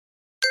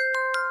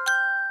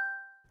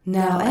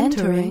Now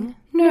entering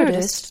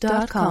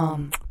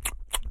Nerdist.com.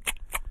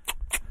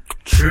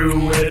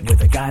 Chewing it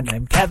with a guy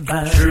named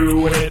Kevin.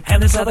 Chewing it.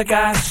 And this other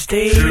guy,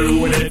 Steve.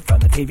 Chewing it. From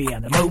the TV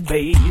and the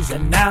movies.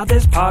 And now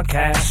this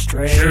podcast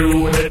straight.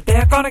 Chewing it.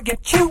 They're gonna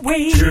get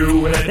chewy.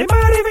 Chewing it. They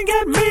might even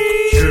get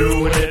me.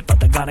 Chewing it. But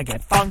they're gonna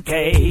get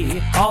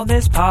funky on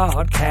this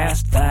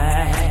podcast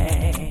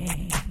thing.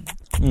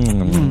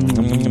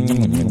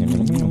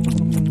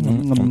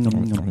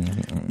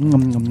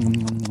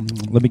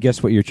 Let me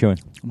guess what you're chewing.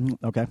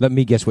 Okay. Let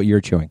me guess what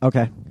you're chewing.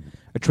 Okay.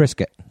 A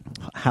Triscuit.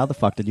 How the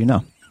fuck did you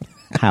know?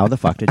 How the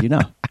fuck did you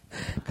know?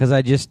 Because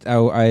I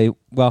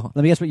Let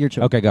me guess what you're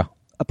chewing. Okay, go.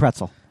 A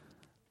pretzel.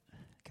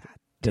 God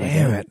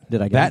damn it.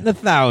 Did I get Batting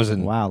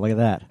 1,000. Wow, look at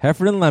that.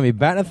 Heffernan Lemmy,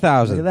 batting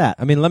 1,000. Look at that.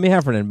 I mean, Lemmy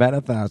Heffernan,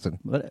 batting 1,000.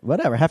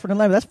 Whatever. Heffernan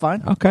Lemmy, that's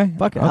fine. Okay.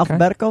 Fuck it. Okay.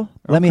 Alphabetical.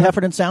 Okay. Lemmy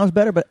Heffernan sounds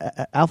better, but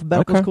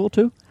alphabetical's Okay. cool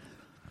too.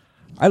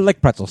 I like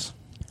pretzels.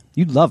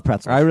 You love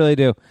pretzels. I really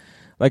do.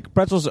 Like,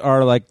 pretzels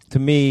are, like, to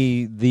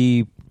me,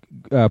 the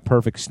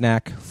perfect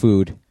snack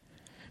food.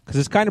 Because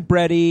it's kind of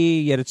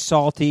bready, yet it's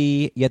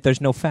salty, yet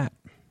there's no fat.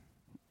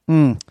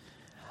 I'm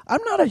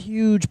not a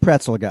huge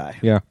pretzel guy.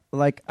 Yeah.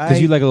 Like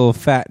Because you like a little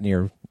fat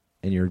in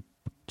your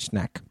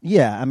snack.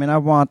 Yeah, I mean, I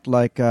want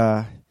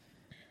a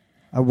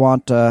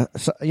lot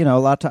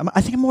of time.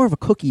 I think I'm more of a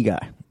cookie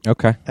guy.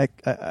 Okay.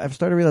 I've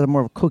started to realize I'm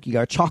more of a cookie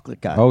guy, a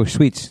chocolate guy. Oh,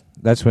 sweets.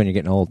 That's when you're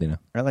getting old, you know.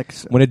 I like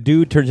When a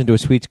dude turns into a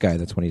sweets guy,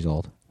 that's when he's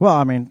old. Well,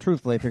 I mean,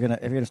 truthfully, if you're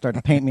gonna start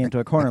to paint me into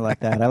a corner like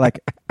that, I like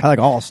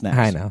all snacks.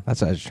 I know. That's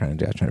what I was trying to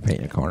do. I was trying to paint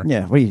you in a corner.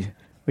 Yeah. What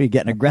are you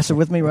getting aggressive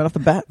with me right off the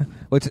bat?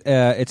 Well,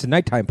 it's a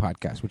nighttime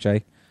podcast, which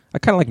I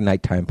kind of like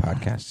nighttime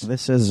podcasts.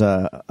 This is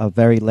a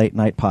very late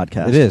night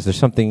podcast. It is. There's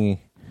something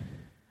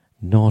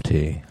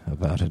naughty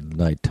about a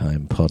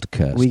nighttime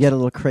podcast. We get a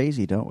little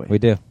crazy, don't we? We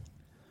do.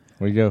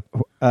 We do.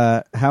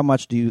 How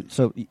much do you?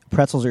 So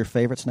pretzels are your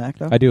favorite snack,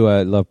 though? I do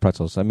love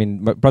pretzels. I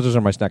mean, pretzels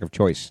are my snack of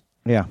choice.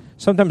 Yeah.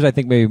 Sometimes I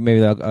think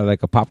maybe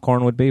like a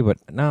popcorn would be, but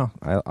no,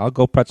 I'll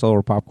go pretzel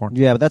over popcorn.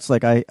 Yeah, but that's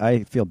like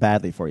I feel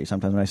badly for you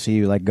sometimes when I see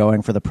you like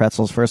going for the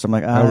pretzels first. I'm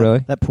like, oh really?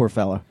 That poor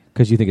fellow.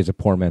 Because you think it's a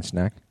poor man's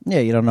snack. Yeah,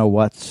 you don't know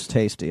what's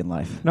tasty in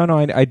life. No,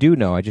 I do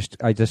know. I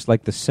just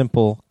like the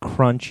simple,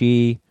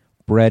 crunchy,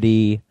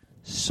 bready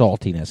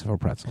saltiness of a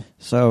pretzel.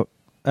 So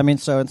in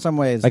some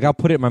ways, Like I'll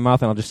put it in my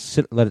mouth and I'll just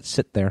let it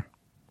sit there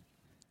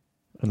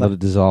and let it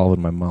dissolve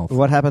in my mouth.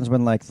 what happens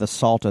when like the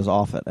salt is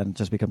off it and it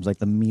just becomes like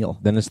the meal?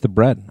 Then it's the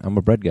bread. I'm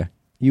a bread guy.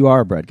 You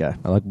are a bread guy.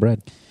 I like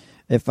bread.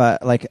 If I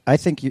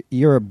think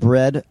you're a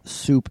bread,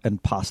 soup,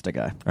 and pasta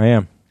guy. I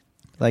am.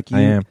 Like I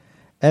am.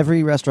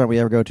 Every restaurant we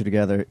ever go to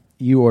together,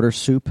 you order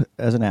soup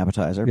as an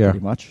appetizer, Yeah.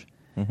 pretty much,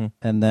 Mm-hmm.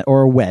 and then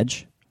or a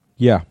wedge,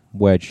 Yeah,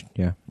 wedge.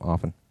 Yeah,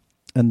 often.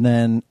 and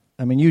then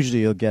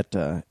usually you'll get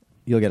a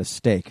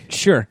steak.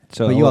 Sure.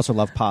 So, But you also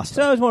love pasta.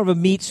 So I was more of a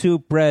meat,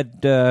 soup, bread,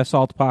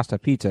 salt, pasta,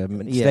 pizza,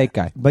 steak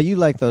guy. But you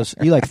like those.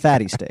 You like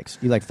fatty steaks.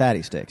 You like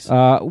fatty steaks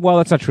Well,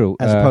 that's not true.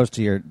 as opposed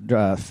to your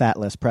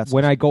fatless pretzels.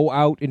 When I go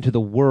out into the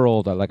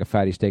world, I like a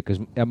fatty steak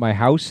because at my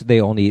house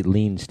they only eat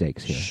lean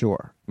steaks here.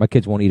 Sure, My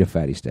kids won't eat a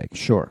fatty steak.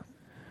 sure.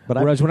 But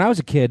Whereas when I was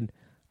a kid,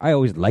 I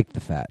always liked the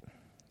fat.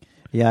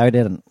 I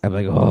didn't. I'm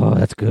like, oh,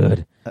 that's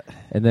good.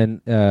 And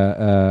then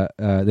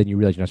you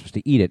realize you're not supposed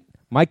to eat it.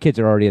 My kids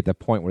are already at the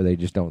point where they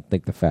just don't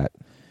think the fat.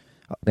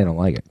 They don't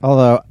like it.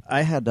 Although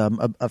I had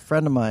a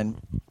friend of mine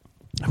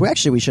who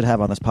actually we should have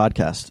on this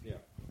podcast.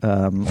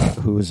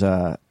 Who's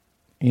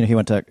he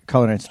went to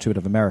Culinary Institute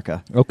of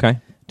America. Okay.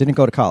 Didn't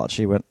go to college.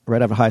 He went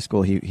right after high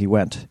school. He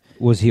went.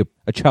 Was he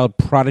a child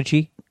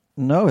prodigy?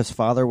 No, his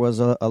father was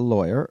a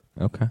lawyer.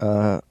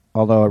 Okay.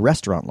 Although a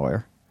restaurant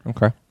lawyer.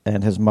 Okay.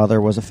 And his mother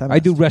was a feminist. I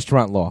do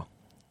restaurant law.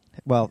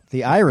 Well,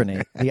 the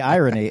irony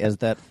is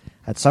that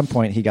at some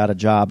point he got a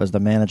job as the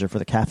manager for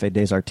the Café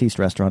des Artistes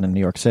restaurant in New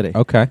York City.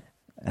 Okay.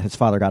 His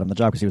father got him the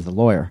job because he was the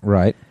lawyer.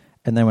 Right.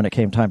 And then when it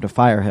came time to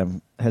fire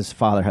him, his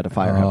father had to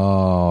fire him.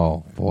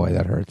 Oh, boy,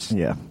 that hurts.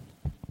 Yeah.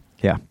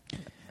 Yeah.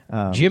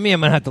 Jimmy, I'm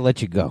going to have to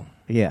let you go.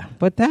 Yeah.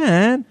 But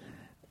Dad.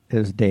 It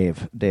was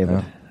David.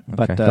 Okay.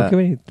 But don't give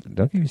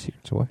any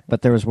secrets away.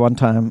 But there was one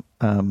time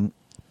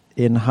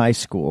in high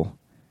school,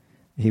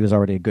 he was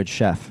already a good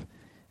chef,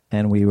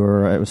 and it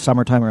was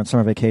summertime, we were on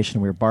summer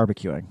vacation, we were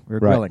barbecuing, we were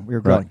grilling,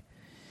 Right.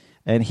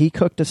 and he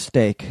cooked a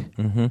steak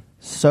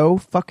so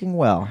fucking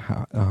well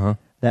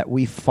that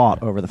we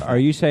fought over the fat. Are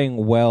you saying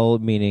well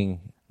meaning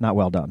Not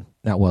well done.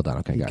 not well done?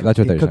 Okay, got it. That's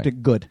what they're He cooked saying.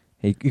 it good.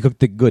 He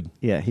cooked it good.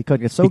 Yeah, he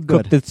cooked it so He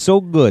good cooked it so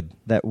good.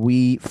 that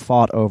we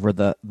fought over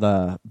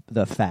the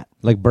fat.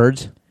 Like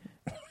birds?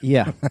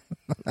 Yeah,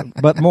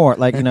 but more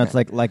like it's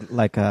like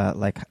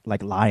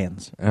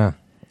lions.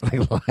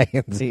 Like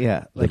lions.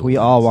 Yeah, like we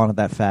all wanted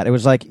that fat. It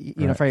was like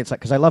it's like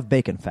because I love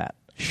bacon fat.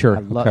 Sure. I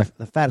love okay.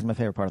 the fat is my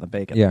favorite part of the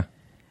bacon. Yeah.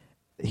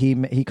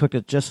 He cooked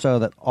it just so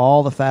that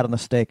all the fat on the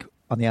steak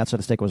on the outside of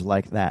the steak was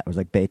like that. It was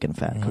like bacon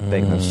fat. Cooked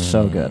bacon. It was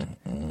so good.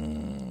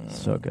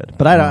 So good.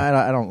 But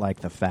I don't like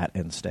the fat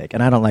in steak,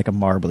 and I don't like a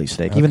marbly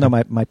steak. Okay. Even though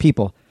my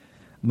people,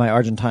 my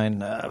Argentine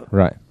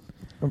Right.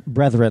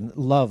 brethren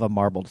love a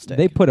marbled steak.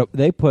 They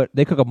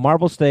cook a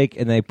marbled steak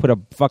and they put a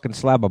fucking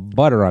slab of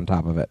butter on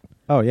top of it.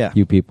 Oh yeah,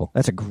 You people.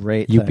 that's a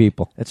great. You thing.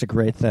 people. It's a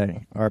great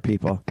thing. Our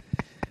people.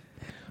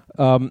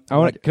 Can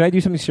I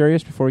do something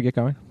serious before we get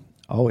going?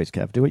 Always,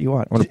 Kev. Do what you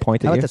want. I want to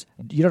point How at about you. this?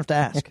 You don't have to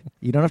ask.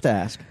 You don't have to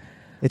ask.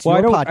 It's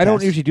Well, your I podcast.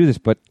 don't usually do this,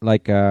 but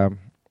like, You want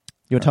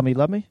to tell me you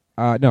love me?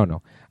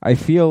 no. I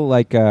feel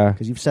like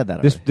Because you've said that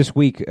already. this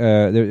week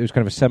there was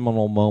kind of a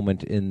seminal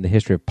moment in the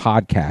history of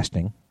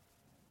podcasting.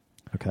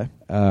 Okay.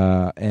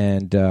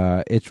 And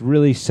it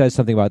really says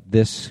something about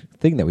this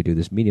thing that we do,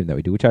 this medium that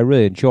we do, which I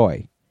really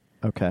enjoy.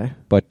 Okay.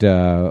 But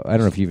I don't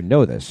know if you even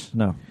know this.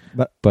 No.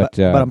 But But,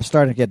 I'm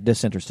starting to get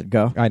disinterested.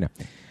 Go. I know.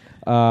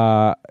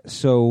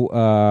 So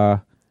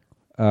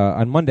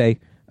on Monday,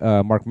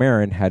 Mark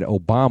Maron had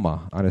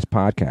Obama on his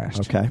podcast.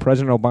 Okay.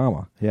 President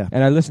Obama. Yeah.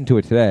 And I listened to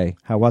it today.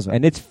 How was it?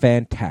 And it's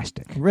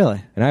fantastic. Really?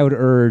 And I would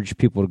urge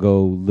people to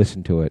go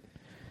listen to it.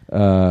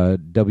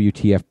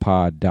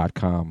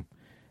 WTFpod.com.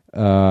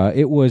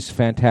 It was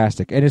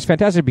fantastic. And it's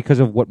fantastic because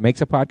of what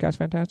makes a podcast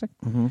fantastic.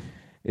 Mm-hmm.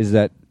 Is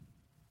that,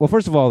 well,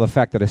 first of all, the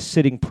fact that a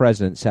sitting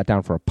president sat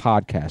down for a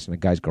podcast in a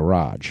guy's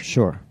garage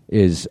Sure.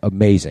 is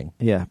amazing.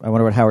 Yeah. I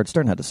wonder what Howard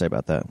Stern had to say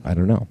about that. I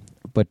don't know.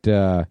 But,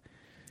 I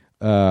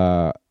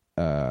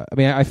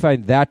mean, I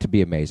find that to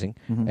be amazing.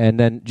 Mm-hmm. And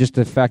then just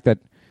the fact that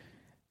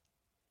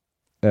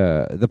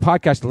the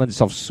podcast lends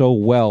itself so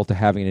well to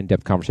having an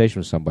in-depth conversation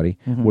with somebody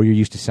Mm-hmm. where you're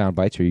used to sound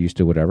bites or you're used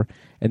to whatever.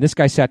 And this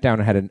guy sat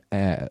down and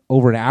had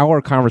over an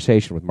hour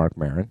conversation with Mark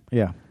Maron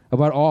Yeah.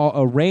 about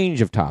a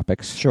range of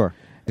topics. Sure.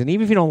 And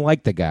even if you don't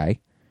like the guy,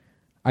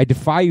 I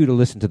defy you to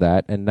listen to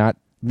that and not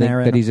think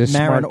Maron, that he's a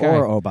Maron smart guy.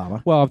 or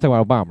Obama. Well, I'm talking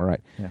about Obama,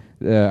 right?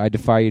 Yeah. I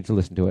defy you to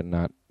listen to it and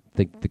not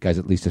think the guy's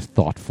at least as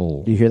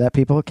thoughtful. Do you hear that,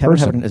 people? Kevin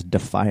Person. Heffernan is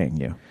defying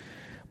you.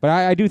 But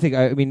I do think,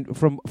 I mean,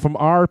 from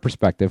our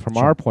perspective, from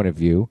our point of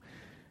view,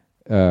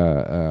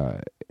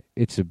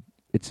 it's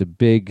a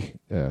big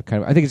kind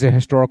of. I think it's a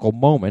historical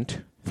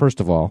moment, first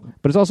of all,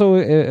 but it's also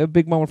a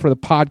big moment for the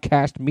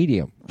podcast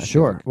medium. I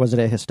Sure. think. Was it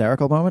a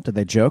hysterical moment? Did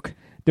they joke?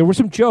 There were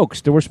some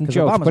jokes. 'Cause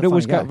Obama's but a it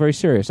was funny guy. got very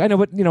serious. I know,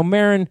 but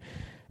Maron,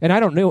 and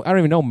I don't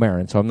even know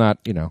Maron, so I'm not.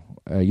 You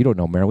don't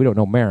know Maron. We don't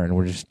know Maron.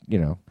 We're just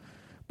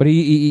But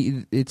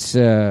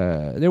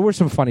there were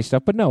some funny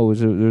stuff, but no,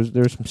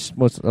 there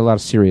was a lot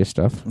of serious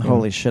stuff.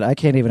 Holy shit. I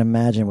can't even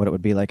imagine what it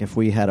would be like if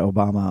we had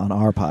Obama on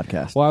our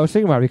podcast. Well, I was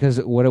thinking about it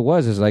because what it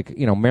was is like,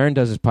 Maron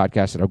does his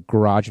podcast at a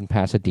garage in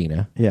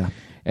Pasadena. Yeah.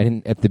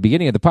 And at the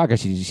beginning of the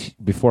podcast,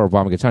 before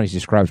Obama gets on, he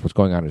describes what's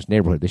going on in his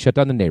neighborhood. They shut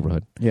down the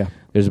neighborhood. Yeah.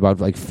 There's about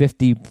like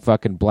 50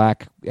 fucking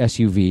black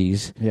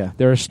SUVs. Yeah.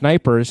 There are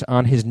snipers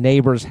on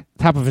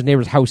top of his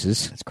neighbor's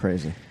houses. That's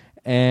crazy.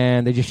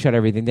 And they just shut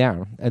everything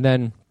down. And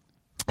then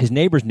his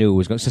neighbors knew it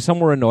was going to, so some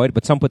were annoyed,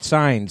 but some put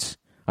signs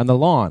on the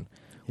lawn.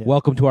 Yeah.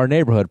 Welcome to our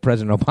neighborhood,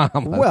 President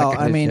Obama. Well,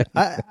 I mean,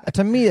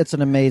 to me, it's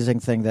an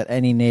amazing thing that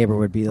any neighbor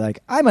would be like,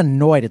 I'm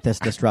annoyed at this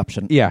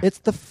disruption. Yeah. It's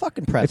the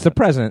fucking president. It's the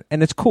president,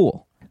 and it's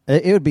cool.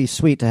 It would be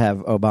sweet to have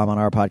Obama on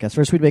our podcast.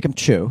 First, we'd make him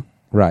chew.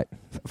 Right.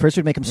 First,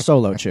 we'd make him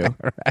solo chew.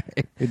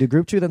 Right. We'd do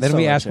group chew, then Then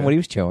solo we asked chew. him what he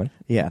was chewing.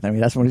 Yeah, then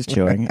we'd ask him what he's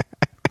chewing.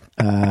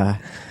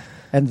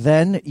 And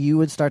then you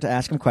would start to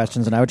ask him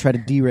questions, and I would try to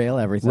derail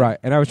everything. Right.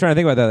 And I was trying to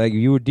think about that. Like,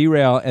 you would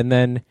derail, and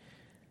then,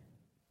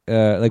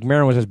 like,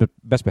 Maron was his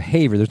best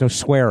behavior. There's no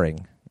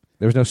swearing.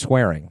 There was no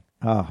swearing.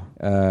 Oh.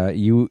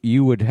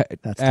 You would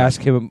That's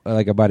ask him,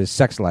 like, about his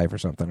sex life or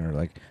something, or,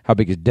 like, how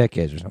big his dick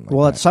is or something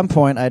Well, like at some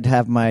point, I'd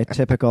have my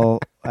typical,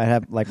 I'd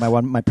have like my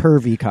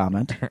pervy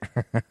comment,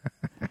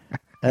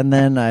 and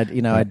then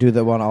I'd do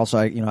the one also.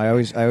 I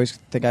always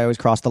think I always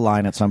cross the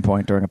line at some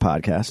point during a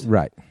podcast.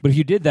 Right. But if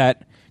you did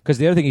that, because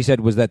the other thing he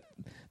said was that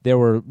there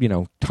were,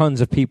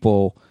 tons of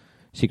people,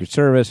 Secret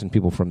Service and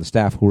people from the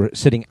staff who were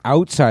sitting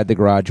outside the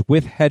garage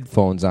with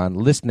headphones on,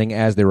 listening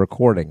as they're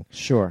recording.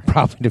 Sure.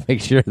 Probably to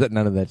make sure that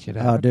none of that shit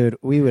happened. Oh, dude,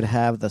 we would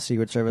have the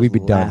Secret Service We'd be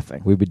laughing.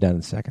 done. We'd be done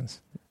in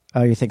seconds.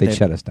 Oh, you think They'd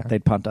shut us down?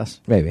 They'd punt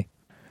us? Maybe.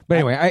 But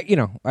anyway,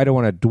 I don't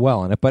want to dwell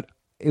on it, but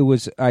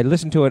I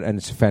listened to it, and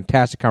it's a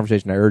fantastic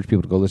conversation. I urge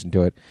people to go listen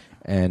to it,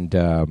 and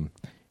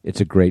it's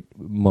a great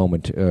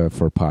moment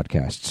for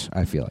podcasts,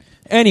 I feel like.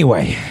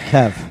 Anyway,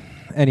 Kev.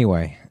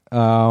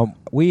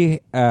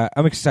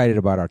 I'm excited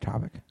about our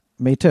topic.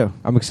 Me too.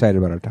 I'm excited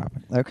about our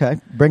topic. Okay,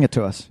 bring it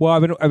to us. Well,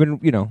 I've been,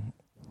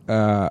 there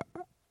are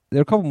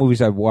a couple movies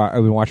I've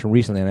been watching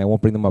recently, and I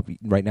won't bring them up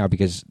right now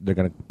because they're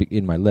going to be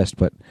in my list.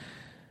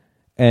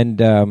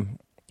 And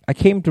I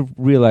came to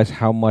realize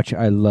how much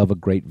I love a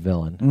great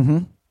villain. Mm-hmm.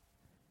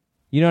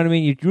 You know what I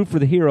mean? You root for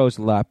the heroes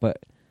a lot,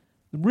 but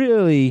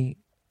really,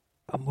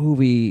 a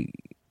movie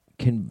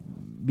can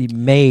be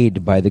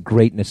made by the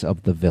greatness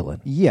of the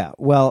villain. Yeah,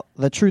 well,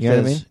 the truth You know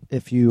is, what I mean?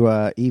 if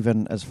you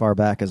even as far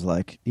back as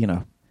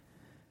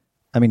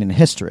in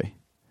history,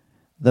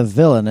 the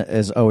villain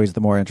is always the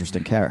more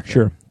interesting character.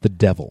 Sure, the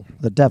devil.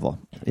 The devil.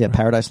 Yeah,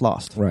 Paradise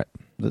Lost. Right.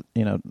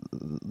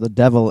 The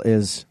devil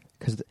is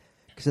because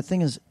the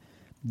thing is,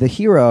 the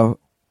hero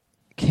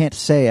can't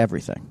say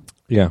everything.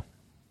 Yeah.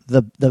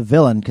 The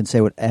villain can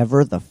say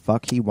whatever the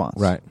fuck he wants.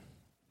 Right.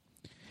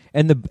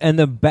 And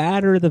the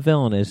badder the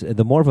villain is,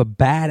 the more of a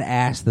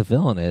badass the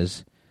villain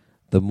is,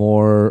 the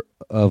more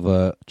of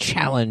a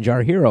challenge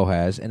our hero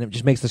has, and it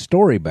just makes the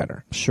story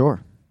better.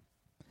 Sure.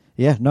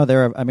 Yeah, no,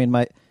 there are, I mean,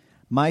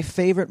 my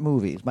favorite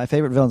movies, my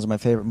favorite villains in my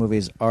favorite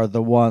movies are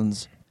the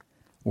ones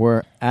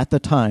where, at the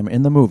time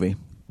in the movie,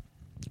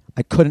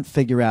 I couldn't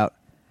figure out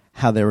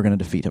how they were going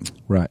to defeat him.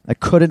 Right. I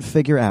couldn't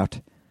figure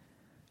out.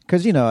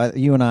 Because, you know,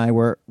 you and I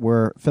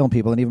were film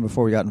people, and even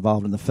before we got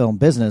involved in the film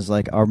business,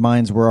 like, our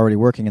minds were already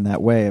working in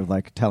that way of,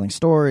 like, telling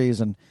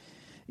stories and,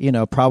 you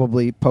know,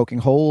 probably poking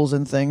holes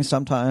in things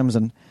sometimes.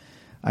 And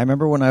I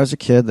remember when I was a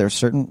kid, there were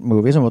certain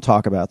movies, and we'll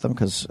talk about them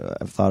because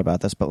I've thought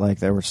about this, but, like,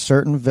 there were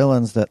certain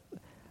villains that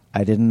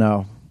I didn't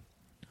know.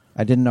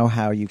 I didn't know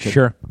how you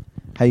could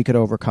how you could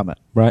overcome it.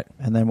 Right.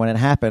 And then when it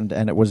happened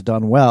and it was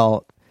done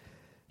well,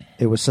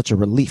 it was such a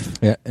relief.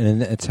 Yeah,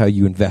 and that's how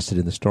you invested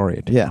in the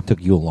story. It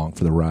took you along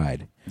for the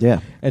ride.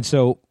 Yeah. And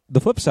so the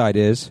flip side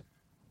is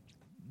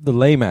the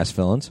lame-ass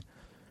villains.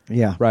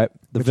 Yeah. Right?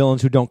 The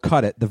villains who don't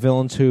cut it. The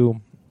villains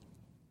who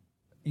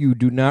you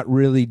do not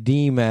really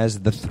deem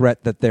as the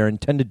threat that they're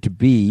intended to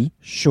be.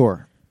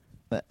 Sure.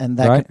 And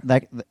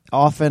that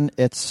often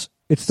it's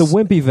the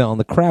wimpy villain,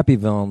 the crappy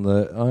villain,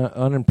 the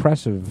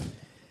unimpressive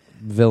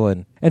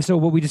villain. And so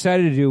what we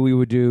decided to do, we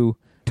would do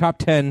top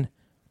 10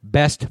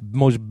 best,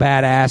 most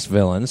badass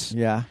villains.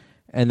 Yeah.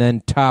 And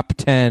then top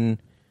 10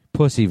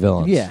 pussy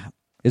villains. Yeah.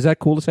 Is that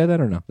cool to say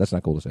that or no? That's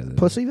not cool to say that.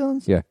 Pussy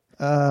villains? Yeah.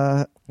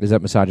 Is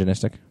that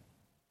misogynistic?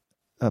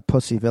 A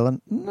pussy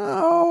villain?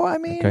 No, I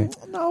mean,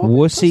 no.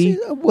 Wussy?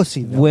 A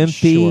wussy villain.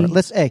 Wimpy?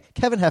 Sure. Hey,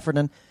 Kevin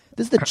Heffernan,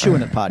 this is the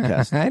Chewing It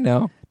podcast. I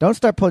know. Don't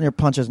start pulling your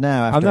punches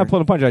now. I'm not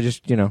pulling a punch. I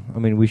just,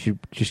 we should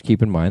just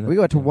keep in mind that. We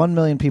go out to 1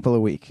 million people a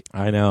week.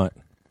 I know it.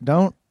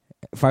 Don't.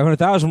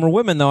 500,000 were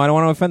women, though. I don't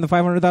want to offend the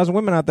 500,000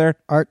 women out there.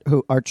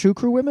 Are True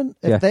Crew women?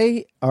 If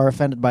they are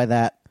offended by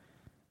that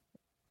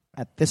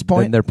at this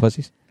point, then they're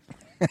pussies.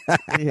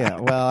 Yeah,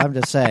 well, I'm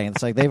just saying.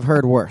 It's like they've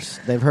heard worse.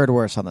 They've heard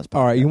worse on this podcast.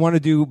 All right, you want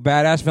to do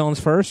badass villains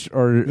first?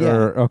 Or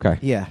okay.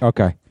 Yeah.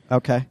 Okay.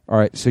 Okay. All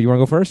right, so you want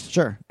to go first?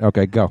 Sure.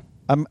 Okay, go.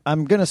 I'm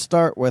going to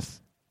start with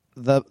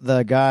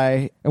the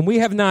guy. And we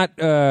have not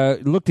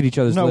looked at each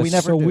other's lists, we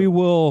never so do. we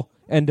will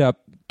end up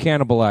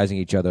cannibalizing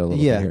each other a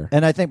little bit here.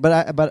 And I think,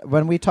 but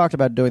when we talked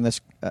about doing this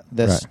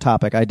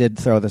topic, I did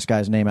throw this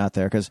guy's name out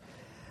there because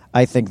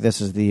I think this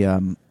is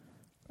the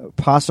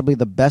possibly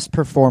the best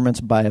performance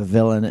by a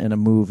villain in a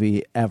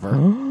movie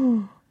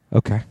ever.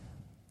 Okay.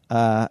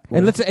 And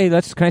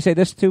let's. Can I say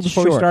this too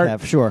before we start?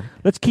 Kev, sure.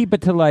 Let's keep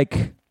it to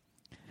like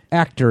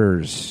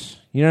actors.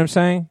 You know what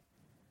I'm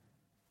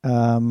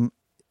saying?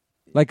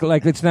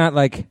 Like it's not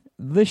like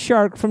the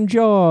shark from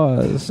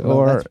Jaws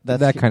or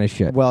that kind of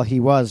shit. Well, he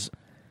was.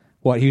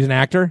 What? He was an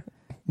actor?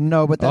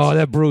 No, but that's,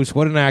 that Bruce,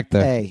 what an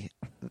actor! Hey,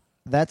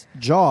 that's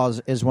Jaws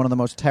is one of the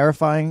most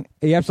terrifying.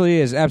 He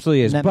absolutely is.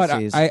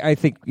 Nemesis. But I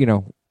think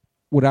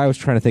what I was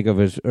trying to think of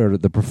is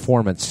the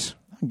performance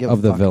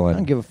of the villain. I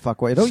don't give a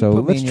fuck what.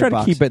 Let's try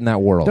to keep it in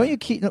that world. Don't you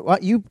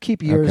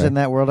keep yours in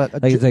that world?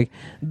 It's like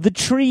the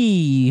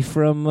tree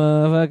from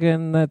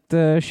fucking that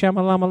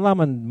Shamalama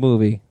Lama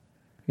movie,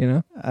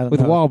 with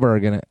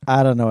Wahlberg in it.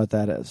 I don't know what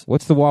that is.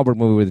 What's the Wahlberg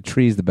movie where the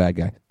tree's the bad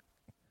guy?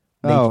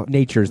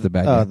 Nature's the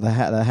bad guy. Oh, the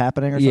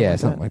Happening or something? Yeah,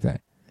 something like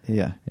that.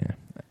 Yeah.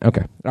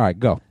 Okay. All right,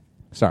 go.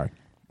 Sorry.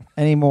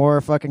 Any more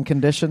fucking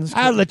conditions?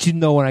 I'll let you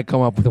know when I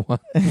come up with one.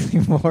 Any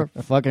more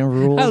fucking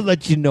rules? I'll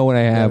let you know when I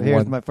have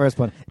Here's one. my first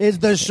one. Is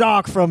the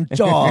shark from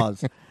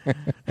Jaws?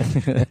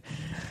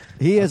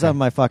 He is on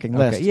my fucking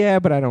list. Okay. Yeah,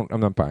 but I'm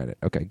not buying it.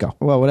 Okay, go.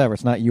 Well, whatever.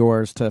 It's not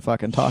yours to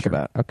fucking talk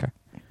about.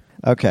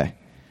 Okay.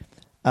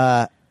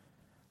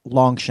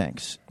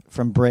 Longshanks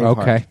from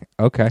Braveheart.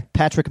 Okay.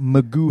 Patrick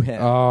McGoohan.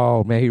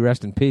 Oh, may he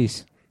rest in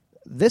peace.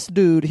 This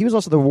dude, he was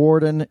also the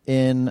warden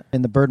in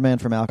the Birdman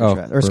from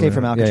Alcatraz, or Escape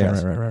from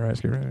Alcatraz.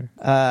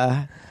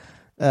 Right.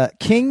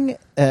 King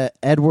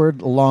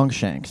Edward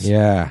Longshanks.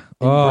 Yeah.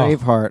 In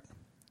Braveheart.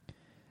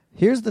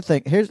 Here's the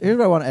thing. Here's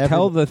what I want everyone.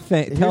 Tell the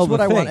thing. Here's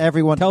what I want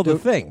everyone to do. Tell the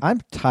thing.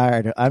 I'm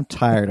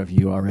tired of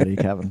you already,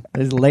 Kevin.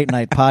 This is a late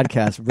night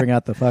podcast. Bring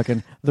out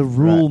the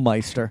rule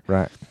meister.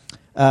 Right.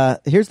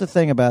 Here's the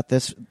thing about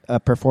this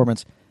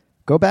performance.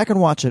 Go back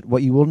and watch it.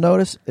 What you will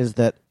notice is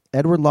that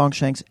Edward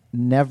Longshanks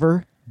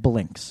never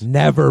blinks.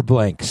 Never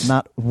blinks.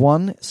 Not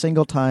one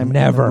single time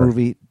in the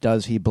movie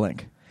does he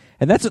blink.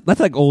 And that's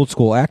like old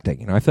school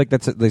acting. I feel like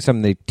that's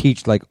something they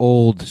teach like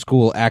old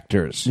school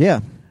actors. Yeah.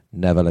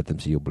 Never let them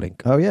see you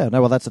blink. Oh yeah. No,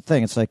 well that's the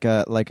thing. It's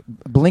like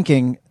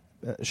blinking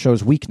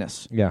shows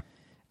weakness. Yeah.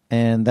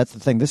 And that's the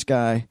thing. This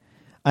guy,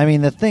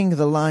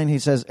 the line he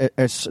says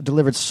is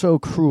delivered so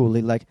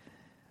cruelly, like,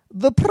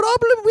 the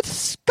problem with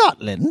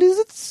Scotland is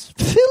it's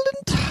filled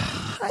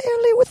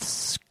entirely with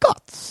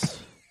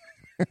Scots.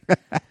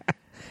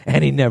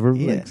 And he never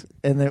blinks.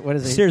 And then, what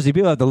is he? Seriously,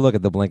 people have to look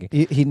at the blinking.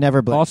 He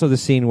never blinks. Also, the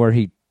scene where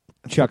he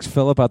chucks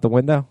Philip out the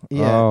window.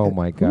 Yeah. Oh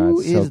my God!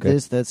 Who is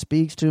this that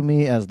speaks to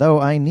me as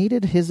though I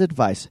needed his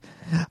advice?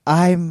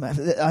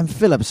 I'm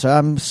Philip, sir.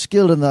 I'm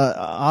skilled in the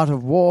art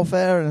of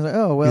warfare.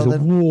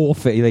 And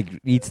warfare. He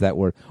eats that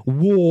word,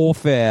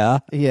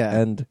 warfare. Yeah.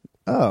 And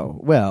Oh,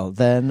 well,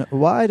 then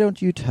why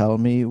don't you tell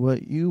me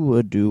what you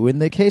would do in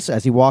the case,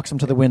 as he walks him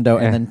to the window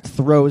and then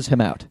throws him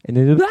out. And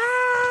then,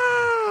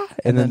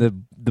 and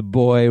then the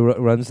boy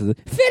runs to the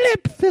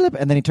Philip,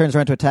 and then he turns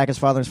around to attack his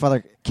father. His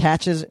father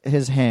catches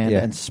his hand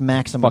and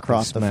smacks him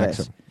across the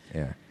face.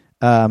 Yeah.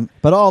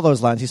 But all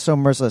those lines, he's so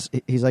merciless.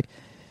 He's like,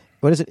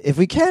 what is it? If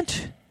we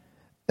can't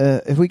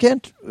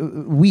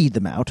weed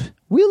them out,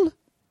 we'll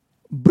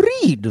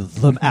breed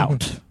them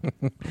out.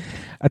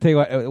 I tell you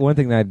what, one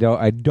thing that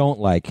I don't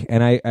like,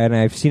 and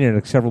I've seen it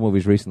in several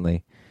movies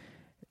recently,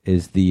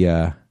 is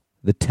the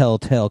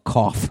telltale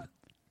cough.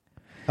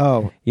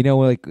 Oh,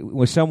 like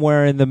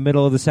somewhere in the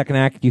middle of the second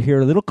act, you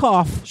hear a little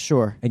cough.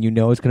 Sure, and you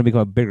know it's going to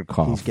become a bigger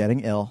cough. He's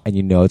getting ill, and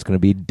you know it's going to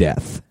be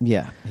death.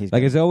 Yeah,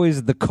 it's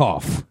always the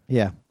cough.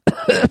 Yeah,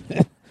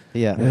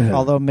 yeah.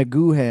 Although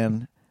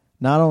McGoohan,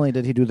 not only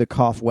did he do the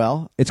cough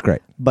well, it's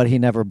great, but he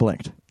never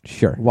blinked.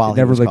 Sure. While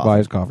never he was blinked coughing. while he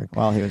was coughing.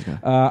 While he was coughing.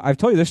 I've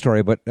told you this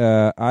story, but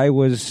I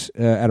was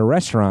at a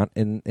restaurant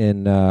in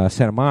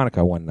Santa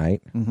Monica one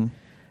night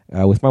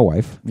with my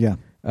wife. Yeah.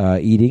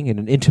 Eating in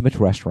an intimate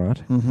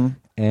restaurant. Mm-hmm.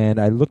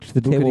 And I looked to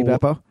the table.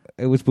 Beppo?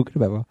 It was Buca di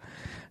Beppo.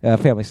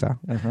 Family style.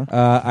 Uh-huh.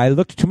 I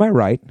looked to my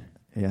right.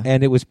 Yeah.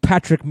 And it was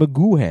Patrick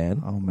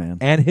McGoohan. Oh, man.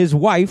 And his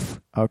wife.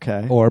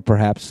 Okay. Or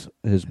perhaps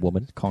his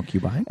woman.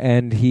 Concubine.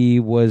 And he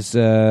was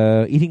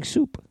eating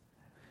soup.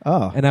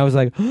 Oh. And I was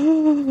like,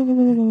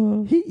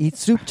 he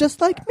eats soup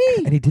just like me.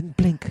 And he didn't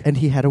blink. And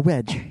he had a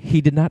wedge. He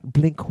did not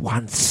blink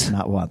once.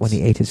 Not once. When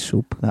he ate his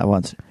soup. Not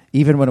once.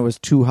 Even when it was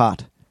too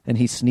hot and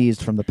he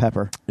sneezed from the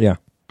pepper. Yeah.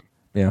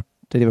 Yeah.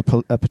 Did he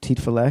have a petite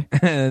filet?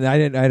 And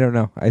I don't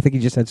know. I think he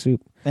just had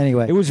soup.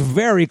 Anyway. It was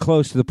very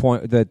close to the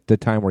point that the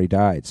time where he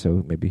died,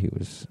 so maybe he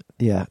was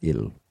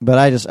ill. But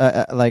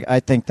I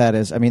think that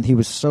is, he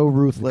was so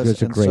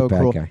ruthless and so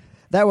cruel. Guy.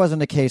 That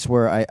wasn't a case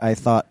where I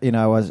thought,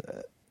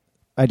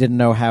 I didn't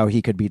know how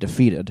he could be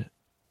defeated,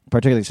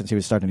 particularly since he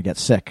was starting to get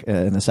sick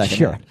in the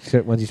second act.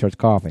 Sure. Once he starts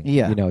coughing,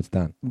 you know it's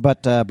done.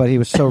 But he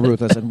was so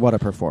ruthless, and what a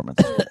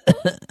performance.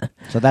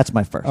 So that's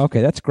my first.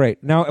 Okay, that's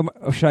great. Now,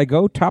 should I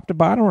go top to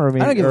bottom, or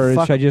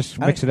should I just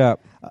mix it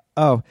up?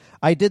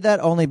 I did that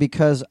only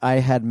because I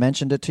had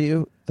mentioned it to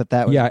you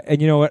that was... Yeah, and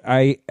you know what?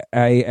 I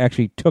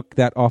actually took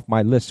that off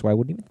my list, so I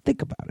wouldn't even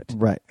think about it.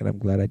 Right. And I'm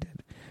glad I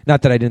did.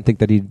 Not that I didn't think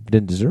that he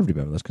didn't deserve to be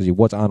on the list, because he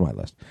was on my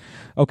list.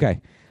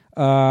 Okay.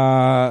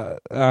 All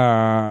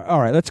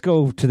right, let's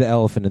go to the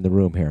elephant in the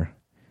room here.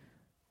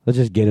 Let's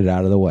just get it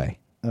out of the way.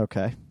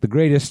 Okay. The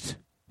greatest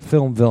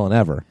film villain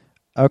ever.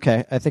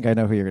 Okay, I think I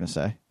know who you're going to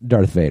say.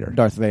 Darth Vader.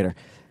 Darth Vader.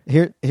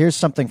 Here's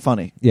something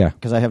funny. Yeah.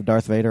 Because I have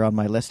Darth Vader on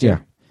my list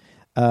here.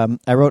 Yeah.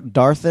 I wrote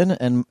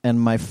Darthin,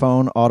 and my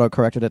phone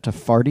auto-corrected it to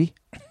Farty.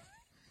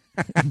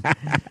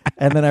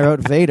 And then I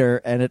wrote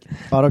Vader, and it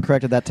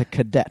auto-corrected that to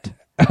Cadet.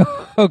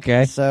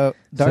 Okay. So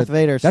Darth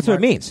Vader... That's what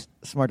it means.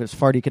 Smart as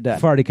Farty Cadet.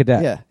 Farty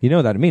Cadet. Yeah. You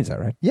know that it means that,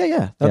 right?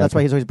 Yeah. No, that's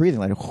why he's always breathing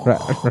like... Right.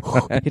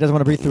 He doesn't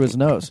want to breathe through his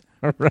nose.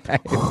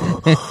 Right.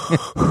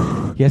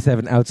 He has to have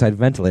an outside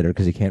ventilator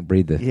because he can't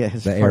breathe the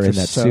air in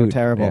that so suit.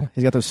 Terrible. Yeah.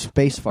 He's got those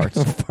space farts.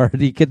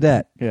 Farty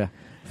Cadet. Yeah.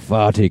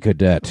 Farty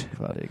Cadet.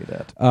 Farty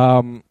Cadet.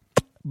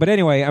 But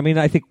anyway,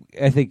 I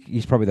think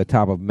he's probably the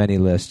top of many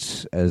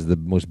lists as the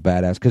most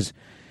badass, because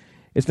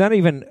it's not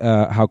even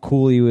how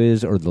cool he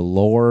is or the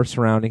lore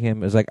surrounding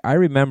him. It's like, I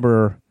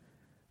remember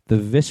the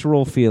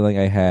visceral feeling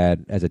I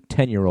had as a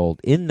 10-year-old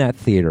in that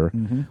theater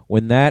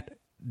when that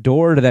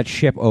door to that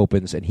ship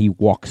opens and he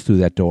walks through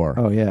that door.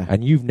 Oh, yeah.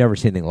 And you've never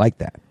seen anything like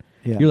that.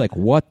 Yeah. You're like,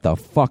 what the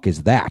fuck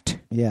is that?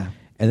 Yeah.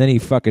 And then he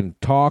fucking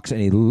talks,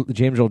 and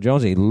James Earl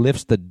Jones, and he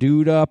lifts the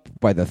dude up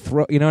by the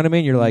throat. You know what I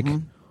mean? You're like,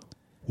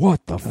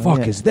 what the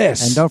fuck is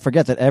this? And don't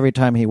forget that every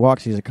time he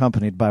walks, he's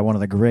accompanied by one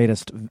of the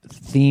greatest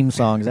theme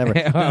songs ever.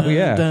 Oh,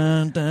 yeah.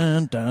 Dun,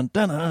 dun, dun,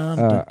 dun, dun,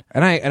 dun.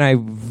 And I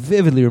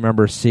vividly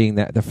remember seeing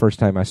that the first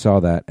time I saw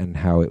that and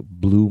how it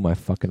blew my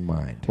fucking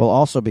mind. Well,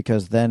 also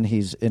because then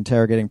he's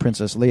interrogating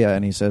Princess Leia,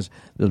 and he says,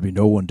 "There'll be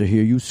no one to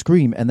hear you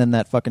scream." And then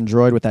that fucking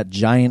droid with that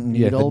giant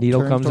needle, the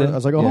needle comes in. I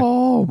was like,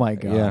 oh my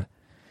God. Yeah.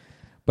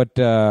 But,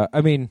 the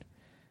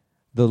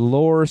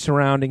lore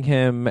surrounding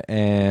him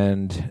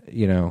and,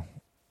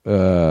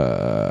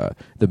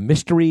 the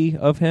mystery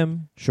of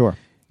him. Sure.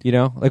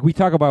 Like we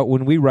talk about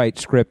when we write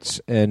scripts,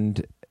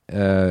 and,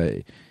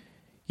 there's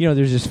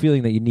this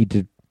feeling that you need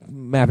to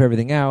map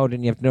everything out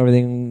and you have to know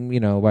everything,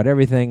 about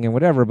everything and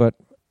whatever, but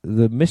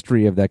the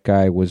mystery of that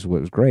guy was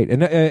great.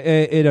 And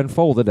it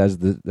unfolded as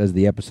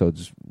the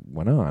episodes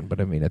went on. But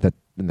in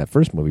that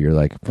first movie, you're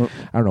like, I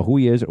don't know who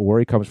he is or where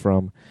he comes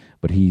from,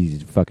 but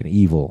he's fucking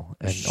evil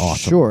and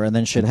awesome. Sure, and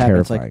then shit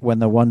happens. Terrifying. Like when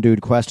the one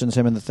dude questions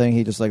him in the thing,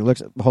 he just like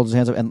holds his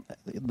hands up, and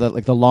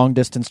the long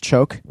distance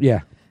choke. Yeah.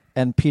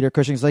 And Peter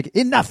Cushing's like,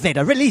 "Enough,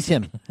 Vader, release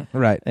him!"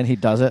 Right. And he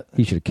does it.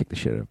 He should have kicked the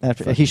shit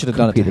out of He should have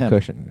done it to Peter him.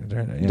 Cushing.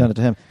 Yeah. Done it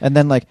to him. And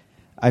then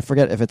I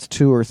forget if it's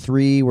 2 or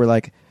 3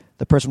 where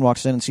the person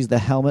walks in and sees the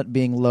helmet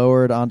being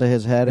lowered onto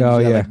his head, and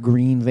he's got that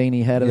green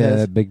veiny head of his.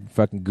 That big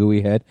fucking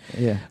gooey head.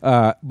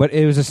 Yeah. But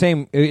it was the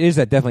same. It is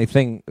that definitely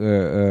thing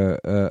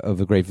of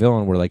a great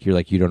villain where you're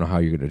like, you don't know how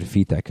you're going to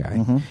defeat that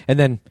guy. And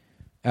then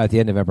at the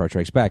end of Empire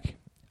Strikes Back,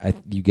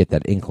 you get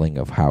that inkling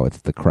of how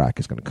the crack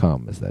is going to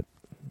come, is that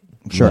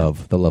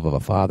the love of a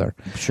father.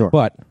 Sure.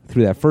 But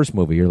through that first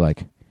movie, you're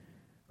like,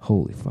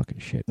 holy fucking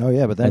shit. Oh,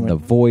 yeah, but then... And the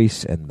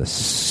voice and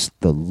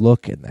the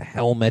look and the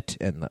helmet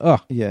and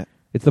yeah.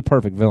 It's the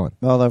perfect villain.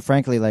 Although,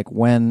 frankly, like,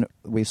 when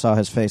we saw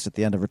his face at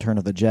the end of Return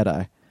of the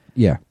Jedi...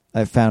 Yeah.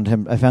 I found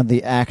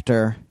the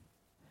actor...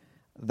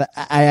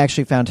 I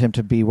actually found him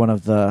to be one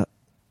of the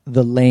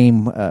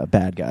lame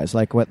bad guys.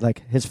 Like,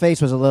 his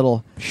face was a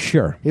little...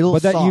 Sure.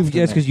 But that's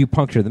because you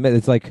puncture the middle.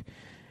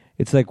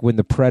 It's like when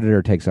the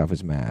Predator takes off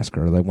his mask,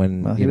 or like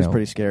when... Well, he was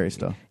pretty scary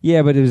still.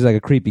 Yeah, but it was like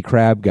a creepy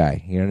crab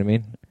guy. You know what I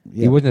mean?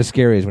 Yeah. He wasn't as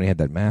scary as when he had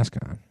that mask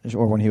on.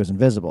 Or when he was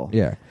invisible.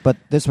 Yeah. But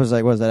this was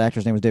like, what was that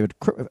actor's name? Was David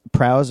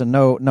Prowse, and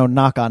no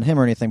knock on him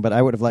or anything, but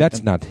I would have liked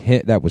him.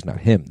 That was not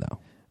him, though.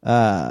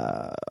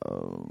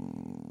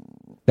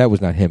 That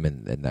was not him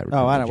in that.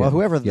 Oh, I don't know. Well,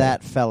 whoever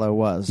that fellow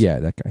was. Yeah,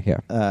 that guy,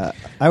 yeah.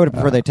 I would have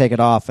preferred they take it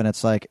off, and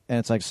it's like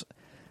Hayden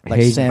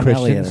Sam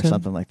Elliott or Christensen?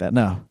 something like that.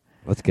 No.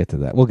 Let's get to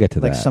that. We'll get to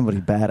that. Like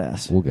somebody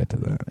badass. We'll get to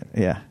that.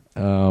 Yeah.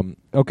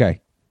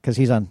 Okay. Because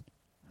he's on...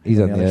 He's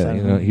on the other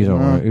side. he's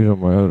on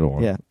my other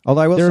one. Yeah.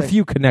 Although I will there are say, a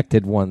few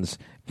connected ones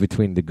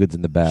between the goods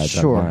and the bads.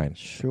 Sure. On mine.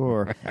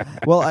 Sure.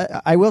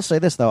 Well, I will say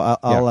this though.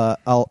 I'm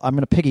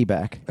going to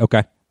piggyback.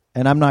 Okay.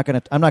 And I'm not going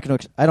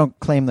to. I don't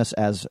claim this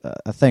as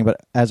a thing, but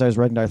as I was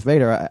writing Darth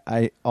Vader,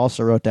 I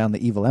also wrote down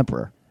the evil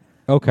Emperor.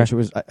 Okay. Which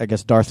was, I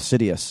guess, Darth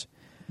Sidious.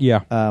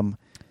 Yeah.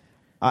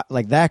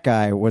 Like that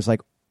guy was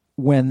like,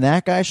 when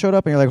that guy showed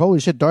up, and you're like,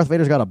 holy shit, Darth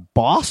Vader's got a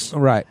boss.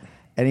 Right.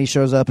 And he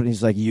shows up and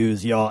he's like,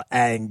 use your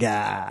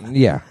anger.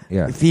 Yeah.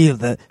 Yeah. Feel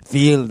the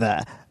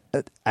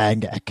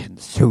anger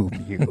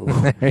consume you.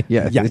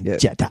 Yeah.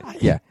 Jedi.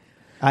 Yeah.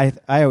 I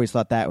always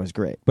thought that was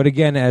great. But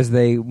again, as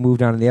they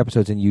moved on in the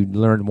episodes and you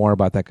learned more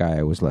about that guy,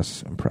 I was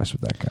less impressed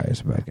with that guy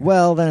as a bad guy.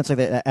 Well, then it's like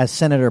as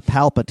Senator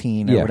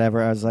Palpatine or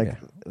whatever. I was like,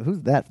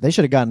 who's that? They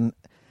should have gotten...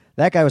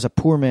 That guy was a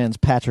poor man's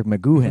Patrick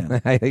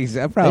McGoohan. They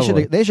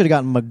should have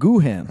gotten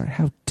McGoohan.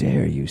 How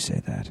dare you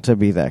say that? To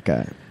be that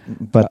guy.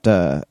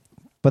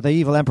 But the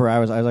evil Emperor, I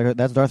was like,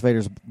 that's Darth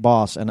Vader's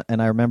boss. And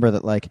I remember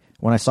that, like,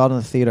 when I saw it in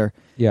the theater,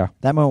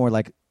 that moment where,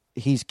 like,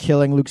 he's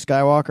killing Luke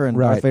Skywalker and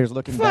Darth Vader's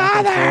looking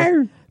back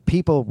and forth,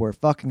 people were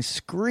fucking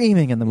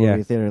screaming in the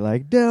movie theater,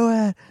 like, do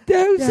it.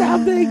 Do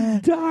something,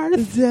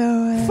 Darth.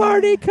 Do it.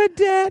 Farty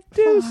Cadet,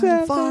 do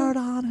something. Fart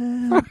on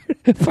him.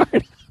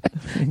 Fart.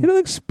 It'll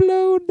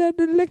explode, that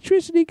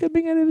electricity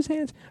coming out of his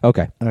hands.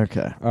 Okay.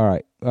 All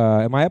right.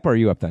 Am I up or are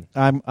you up then?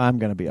 I'm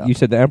going to be up. You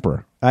said the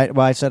Emperor.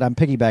 I said I'm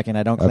piggybacking.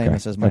 I don't claim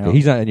this as my own.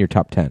 He's not in your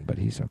top 10, but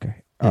he's okay.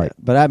 All right.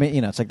 But I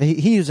mean, it's like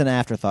he was an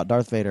afterthought.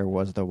 Darth Vader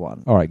was the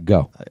one. All right,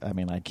 go. I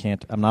mean,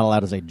 I'm not allowed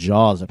to say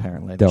Jaws,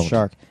 apparently. Don't. The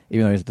shark,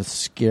 even though he's the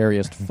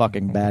scariest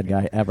fucking bad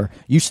guy ever.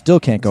 You still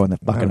can't go in the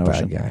fucking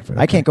ocean. Bad guy,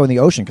 I can't go in the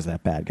ocean because of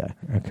that bad guy.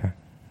 Okay.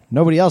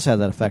 Nobody else has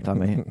that effect on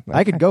me.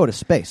 I could go to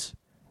space.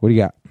 What do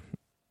you got?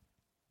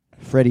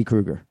 Freddy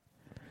Krueger.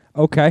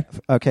 Okay.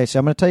 Okay, so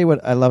I'm going to tell you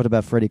what I loved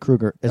about Freddy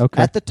Krueger.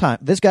 At the time,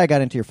 this guy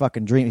got into your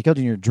fucking dream. He killed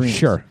you in your dreams.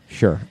 Sure.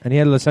 And he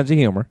had a little sense of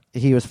humor.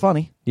 He was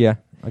funny. Yeah,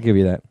 I'll give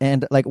you that.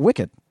 And, like,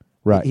 wicked.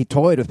 Right. He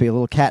toyed with a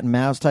little cat and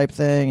mouse type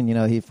thing,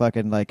 and, he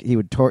fucking, like, he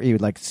would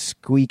like,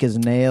 squeak his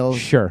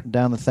nails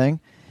down the thing.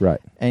 Right.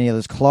 And he had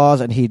his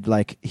claws, and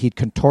he'd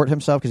contort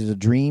himself because he's a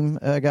dream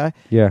guy.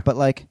 Yeah. But,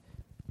 like,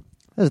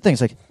 there's the thing.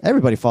 It's like,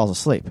 everybody falls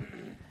asleep.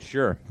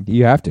 Sure.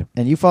 You have to.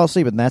 And you fall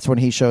asleep, and that's when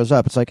he shows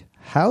up. It's like,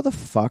 how the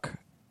fuck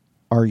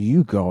are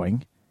you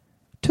going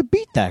to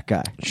beat that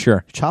guy?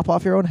 Sure. Chop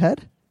off your own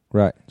head?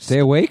 Right. Stay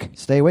awake?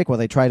 Stay awake while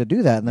they try to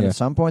do that, and then at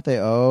some point they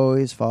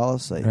always fall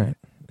asleep. Right.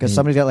 Because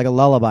somebody's got like a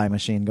lullaby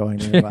machine going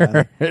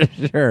nearby.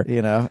 Sure.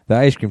 The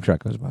ice cream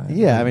truck goes by.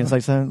 Yeah, I mean, it's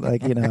like something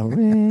like,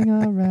 ring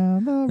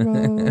around the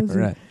rosy.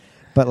 Right.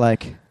 But,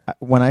 like,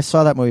 when I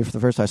saw that movie for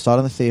the first time, I saw it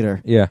in the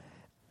theater. Yeah.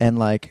 And,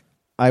 like,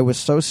 I was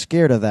so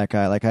scared of that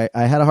guy. Like, I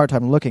had a hard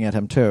time looking at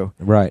him, too.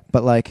 Right.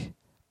 But, like,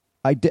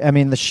 I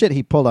mean, the shit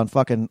he pulled on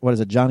fucking, what is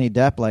it, Johnny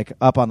Depp, like,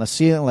 up on the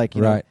ceiling, like,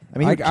 you know. I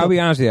mean, I'll be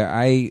honest with you.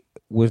 I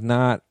was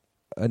not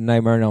a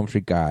Nightmare on Elm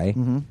Street guy.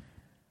 Mm-hmm.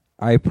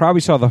 I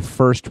probably saw the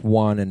first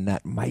one, and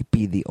that might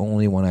be the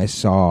only one I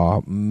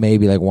saw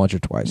maybe like once or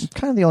twice.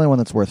 Kind of the only one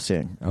that's worth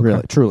seeing,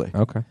 really, truly.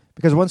 Okay.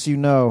 Because once you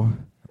know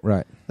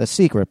the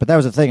secret, but that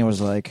was the thing, it was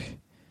like,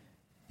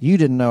 you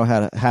didn't know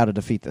how to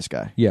defeat this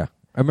guy. Yeah.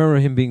 I remember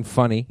him being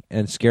funny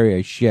and scary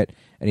as shit,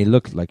 and he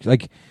looked like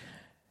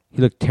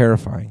he looked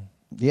terrifying.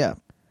 Yeah.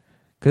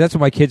 Because that's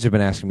what my kids have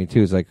been asking me,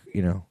 too. Is like,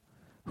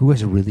 who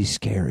has a really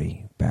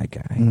scary bad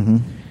guy? Mm-hmm.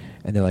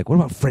 And they're like, what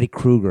about Freddy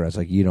Krueger? I was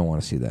like, you don't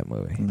want to see that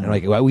movie. No. And they're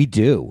like, well, we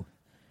do.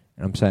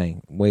 And I'm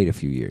saying, wait a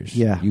few years.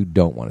 Yeah. You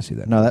don't want to see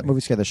that movie. No, that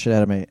movie scared the shit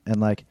out of me. And,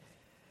 like,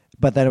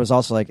 but then it was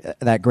also, like,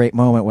 that great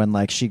moment when,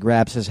 like, she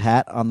grabs his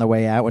hat on the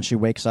way out when she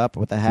wakes up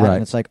with the hat. Right.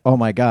 And it's like, oh,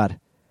 my God,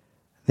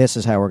 this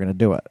is how we're going to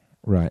do it.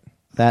 Right.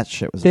 That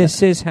shit was...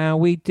 This is how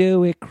we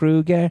do it,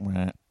 Krueger.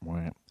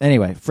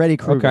 Anyway, Freddy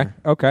Krueger.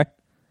 Okay.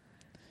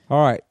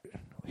 All right.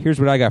 Here's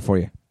what I got for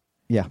you.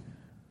 Yeah.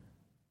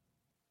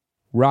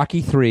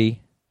 Rocky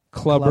 3,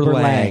 Clubber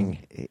Lang.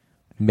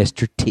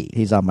 Mr. T.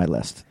 He's on my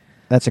list.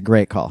 That's a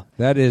great call.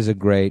 That is a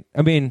great...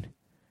 I mean,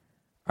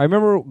 I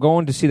remember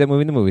going to see that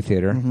movie in the movie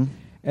theater,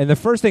 and the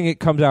first thing that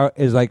comes out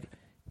is like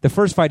the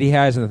first fight he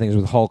has in the thing is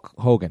with Hulk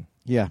Hogan.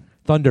 Yeah.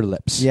 Thunder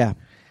Lips. Yeah.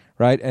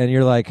 Right? And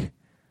you're like...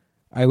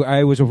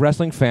 I was a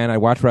wrestling fan. I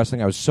watched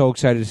wrestling. I was so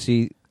excited to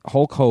see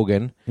Hulk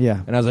Hogan.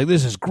 Yeah. And I was like,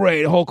 this is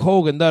great. Hulk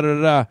Hogan,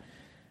 da-da-da-da.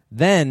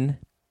 Then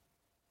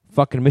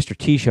fucking Mr.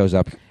 T shows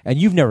up, and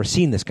you've never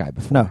seen this guy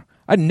before. No.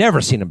 I'd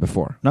never seen him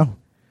before. No.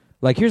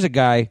 Like, here's a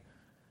guy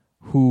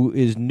who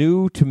is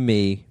new to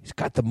me. He's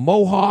got the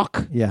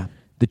mohawk. Yeah.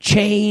 The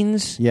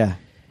chains. Yeah.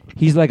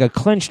 He's like a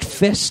clenched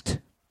fist.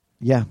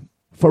 Yeah.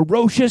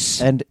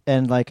 Ferocious. And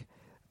like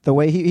the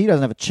way he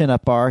doesn't have a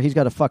chin-up bar. He's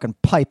got a fucking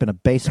pipe in a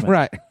basement.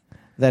 Right.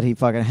 That he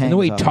fucking hangs And the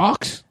way he on.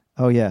 talks.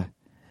 Oh, yeah.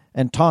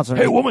 And taunts him.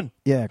 Hey, woman.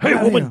 Yeah. Hey,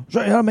 woman.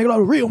 Show you how to make a lot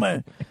of real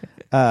man.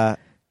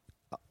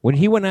 When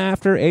he went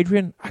after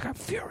Adrian, I got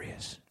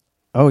furious.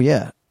 Oh,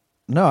 yeah.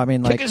 No, I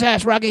mean, like... Kick his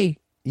ass, Rocky.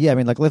 Yeah, I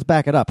mean, like, let's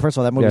back it up. First of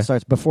all, that movie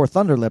starts before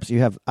Thunder Lips.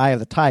 You have Eye of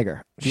the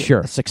Tiger.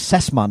 Sure. A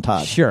success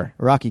montage. Sure.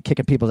 Rocky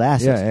kicking people's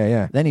asses.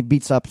 Yeah. Then he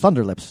beats up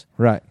Thunder Lips.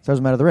 Right. Throws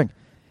him out of the ring.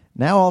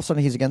 Now, all of a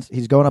sudden,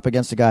 he's going up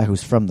against a guy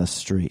who's from the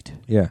street.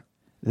 Yeah.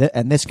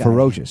 And this guy...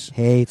 Ferocious.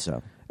 Hates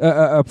him.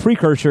 A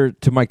precursor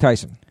to Mike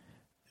Tyson.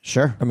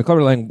 Sure. I mean,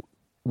 Clubber Lang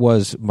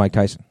was Mike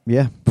Tyson.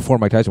 Yeah. Before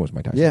Mike Tyson was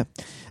Mike Tyson. Yeah.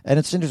 And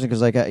it's interesting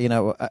because, like,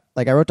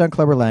 I wrote down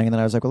Clubber Lang, and then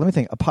I was like, well, let me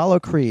think.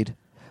 Apollo Creed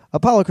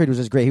was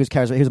just great. He was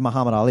charismatic. He was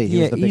Muhammad Ali. He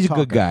was the big he's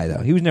talker. a good guy,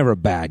 though. He was never a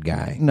bad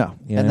guy. No.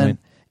 You know and what I then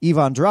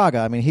Ivan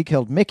Drago, I mean, he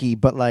killed Mickey,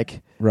 but,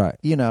 like, right.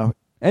 you know.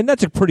 And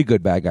that's a pretty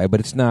good bad guy, but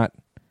it's not.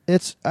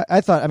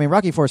 I thought, I mean,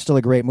 Rocky IV is still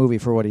a great movie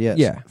for what he is.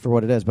 Yeah. For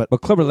what it is. But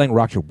Clubber Lang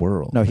rocked your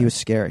world. no, he was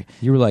scary.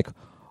 You were like,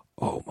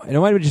 oh, my. And it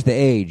might have been just the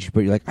age,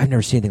 but you're like, I've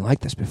never seen anything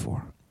like this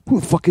before. Who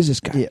the fuck is this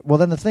guy? Yeah. Well,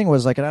 then the thing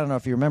was, like, and I don't know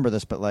if you remember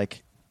this, but,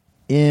 like,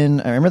 I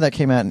remember that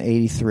came out in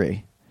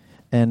 83.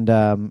 And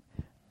I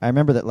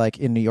remember that, like,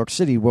 in New York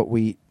City, what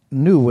we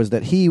knew was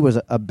that he was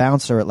a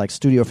bouncer at, like,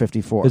 Studio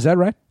 54. Is that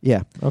right?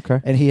 Yeah. Okay.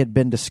 And he had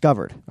been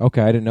discovered.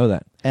 Okay, I didn't know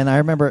that. And I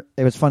remember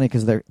it was funny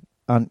because they're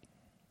on.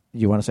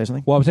 You want to say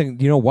something? Well, I'm saying,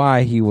 do you know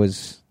why he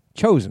was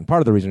chosen?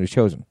 Part of the reason he was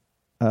chosen.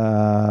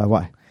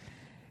 Why?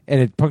 And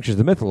it punctures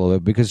the myth a little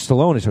bit because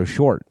Stallone is so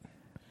short.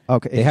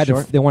 Okay.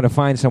 They wanted to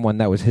find someone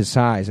that was his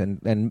size,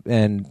 and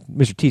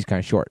Mr. T's kind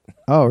of short.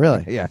 Oh,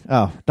 really? Yeah.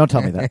 Oh, don't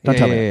tell me that. Don't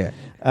tell me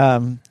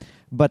that.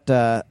 But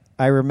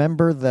I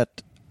remember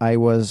that I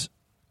was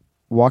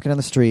walking down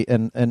the street,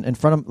 and in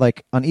front of,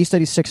 like, on East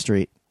 86th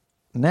Street,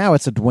 now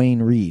it's a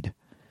Duane Reade,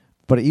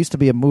 but it used to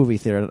be a movie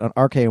theater, an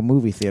RKO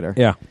movie theater.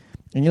 Yeah.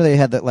 And, you know, they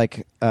had that,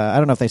 like, I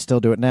don't know if they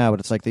still do it now, but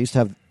it's like they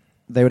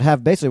would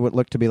have basically what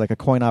looked to be like a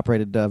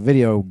coin-operated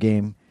video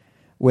game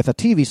with a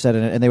TV set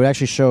in it, and they would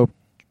actually show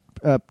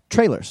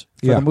trailers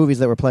for the movies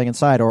that were playing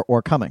inside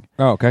or coming.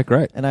 Oh, okay,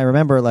 great. And I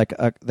remember, like,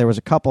 there was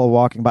a couple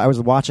walking by. I was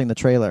watching the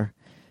trailer,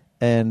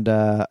 and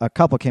a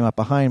couple came up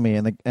behind me,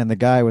 and the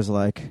guy was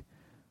like,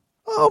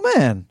 "Oh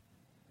man,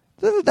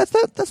 that's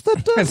the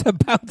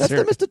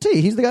Mr.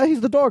 T. He's the guy.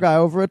 He's the door guy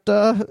over at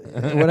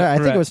whatever. I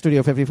think it was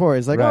Studio 54.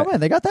 He's like, right. "Oh man,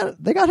 they got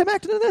him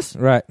acting in this.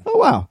 Right. Oh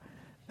wow."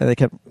 And they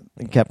kept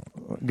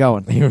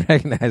going. You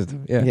recognized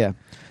him. Yeah. Yeah.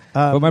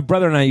 But my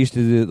brother and I used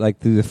to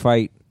do the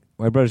fight.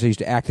 My brothers used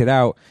to act it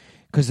out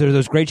because there are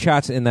those great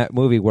shots in that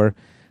movie where,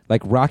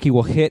 like, Rocky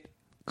will hit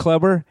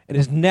Clubber and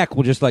his neck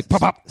will just, like,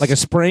 pop like a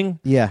spring.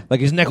 Yeah. Like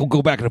his neck will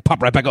go back and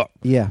pop right back up.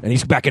 Yeah. And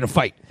he's back in a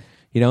fight.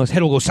 You know, his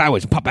head will go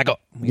sideways and pop back up.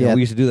 You know,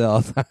 we used to do that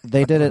all the time.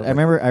 They did it. I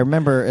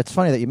remember. It's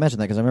funny that you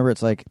mentioned that because I remember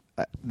it's like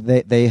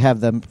they have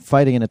them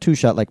fighting in a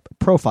 2-shot, like,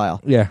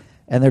 profile. Yeah.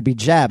 And there'd be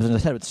jabs, and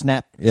his head would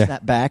snap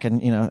back,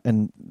 and, you know,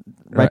 and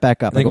right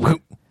back up.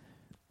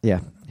 Yeah,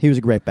 he was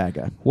a great bad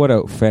guy. What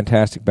a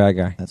fantastic bad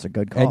guy. That's a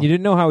good call. And you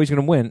didn't know how he was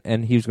going to win,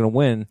 and he was going to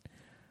win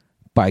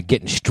by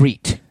getting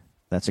street.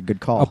 That's a good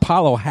call.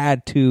 Apollo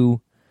had to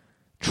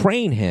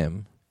train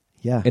him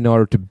in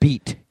order to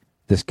beat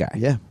this guy.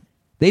 Yeah.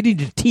 They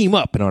needed to team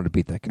up in order to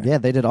beat that guy. Yeah,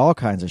 they did all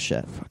kinds of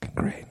shit. Fucking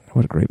great.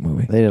 What a great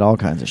movie. They did all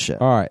kinds of shit.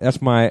 All right,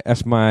 that's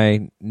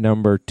my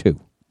number 2.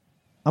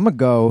 I'm going to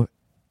go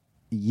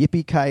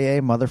yippee-ki-yay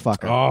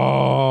motherfucker.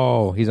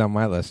 Oh, he's on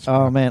my list.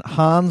 Oh, man.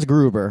 Hans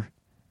Gruber,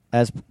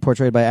 as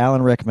portrayed by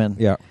Alan Rickman.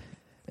 Yeah.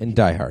 In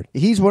Die Hard.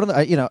 He's one of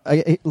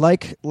the,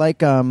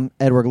 like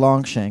Edward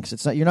Longshanks.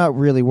 It's not, you're not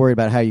really worried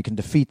about how you can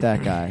defeat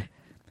that guy.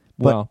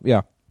 Well,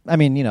 yeah. I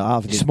mean, you know,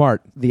 obviously. He's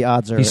smart. The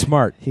odds are. He's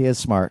smart. He is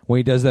smart. When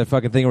he does that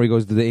fucking thing where he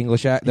goes to the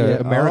English American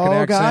accent.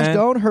 Oh, gosh,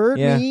 don't hurt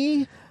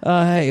me.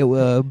 Hey,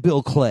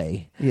 Bill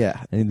Clay.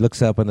 Yeah. And he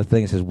looks up on the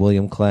thing and says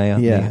William Clay.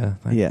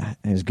 Yeah.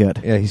 He's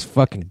good. Yeah, he's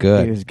fucking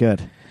good. He was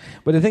good.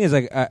 But the thing is,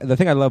 like, the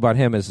thing I love about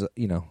him is,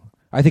 you know,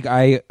 I think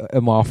I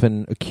am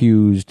often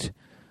accused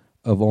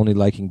of only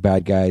liking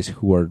bad guys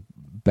who are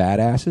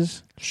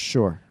badasses.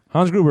 Sure.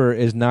 Hans Gruber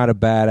is not a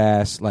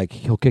badass, like,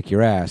 he'll kick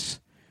your ass.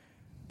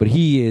 But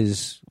he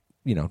is,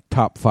 you know,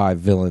 top 5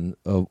 villain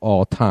of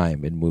all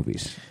time in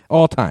movies.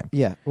 All time.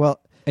 Yeah,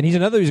 well. And he's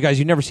another of these guys,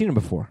 you've never seen him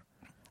before.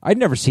 I'd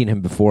never seen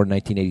him before in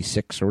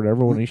 1986 or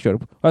whatever when he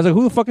showed up. I was like,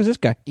 who the fuck is this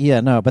guy?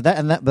 Yeah, no, but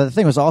the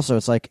thing was also,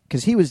 it's like,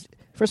 because he was,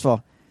 first of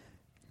all,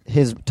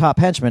 his top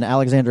henchman,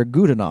 Alexander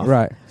Godunov.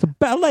 Right. It's a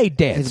ballet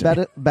dancer. He's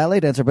a ballet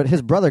dancer, but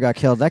his brother got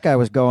killed. That guy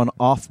was going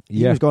off.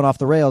 He was going off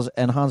the rails,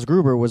 and Hans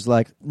Gruber was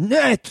like,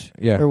 "Net,"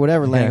 or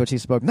whatever language he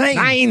spoke.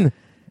 Nine.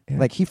 Yeah.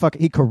 Like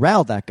he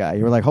corralled that guy.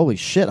 You were like, "Holy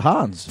shit,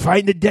 Hans!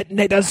 Find the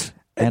detonators,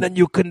 and then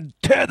you can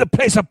tear the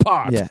place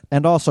apart." Yeah,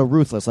 and also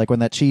ruthless. Like when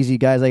that cheesy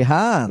guy's like,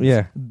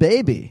 "Hans,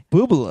 baby,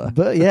 boobala,"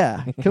 but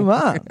yeah, come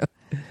on.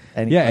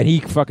 And and he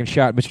fucking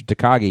shot Mr.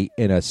 Takagi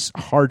in a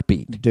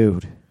heartbeat,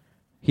 dude.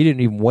 He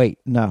didn't even wait.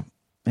 No.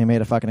 He made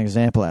a fucking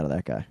example out of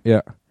that guy.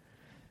 Yeah.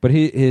 But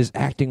his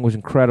acting was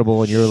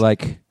incredible, and you're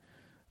like...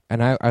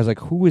 And I was like,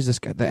 who is this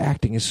guy? The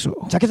acting is so...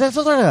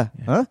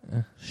 Huh?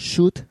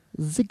 Shoot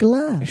the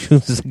glass.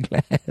 Shoot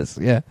the glass,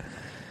 yeah.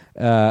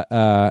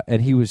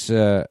 And he was...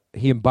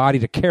 he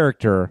embodied a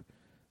character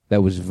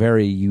that was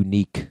very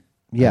unique,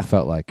 I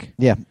felt like.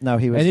 Yeah, no,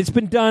 he was... And it's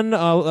been done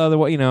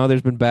otherwise,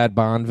 there's been bad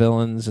Bond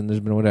villains, and there's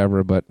been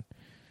whatever, but...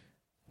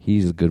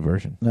 He's a good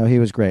version. No, he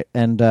was great.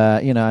 And,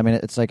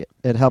 it's like,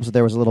 it helps that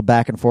there was a little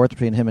back and forth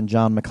between him and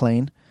John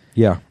McClane.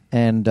 Yeah.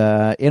 And,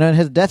 and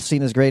his death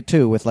scene is great,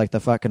 too, with, like, the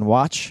fucking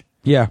watch.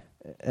 Yeah.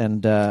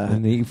 And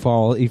he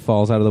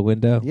falls out of the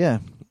window. Yeah.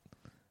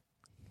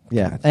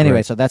 Yeah. That's anyway,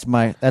 great. So that's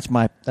my pick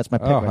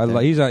right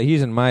there.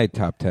 He's in my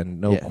top 10,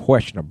 no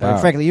question about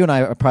it. Frankly, you and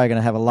I are probably going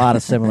to have a lot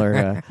of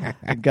similar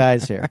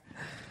guys here.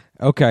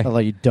 Okay. Although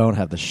you don't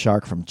have the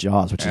shark from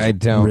Jaws, which is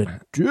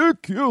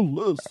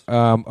ridiculous.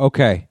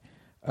 Okay.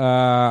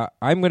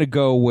 I'm going to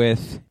go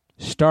with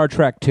Star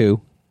Trek 2.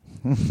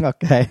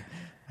 Okay.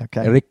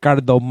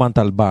 Ricardo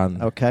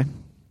Montalban. Okay.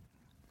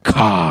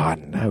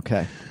 Khan.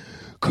 Okay.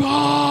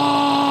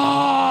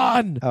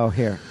 Khan. Oh,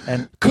 here.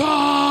 And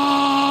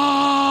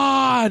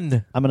Khan.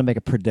 I'm going to make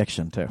a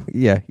prediction, too.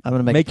 Yeah. I'm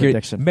going to make a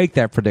prediction. Make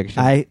that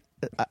prediction.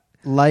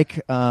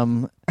 Like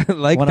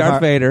Darth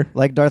Vader.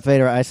 Like Darth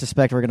Vader, I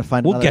suspect we're going to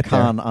find another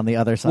Khan on the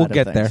other side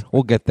of things.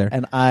 We'll get there.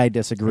 And I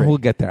disagree. We'll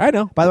get there. I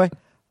know. By the way,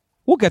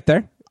 we'll get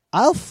there.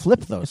 I'll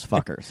flip those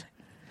fuckers.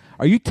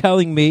 Are you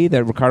telling me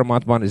that Ricardo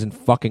Montalban isn't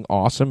fucking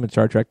awesome in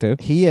Star Trek 2?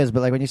 He is, but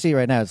like when you see it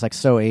right now, it's like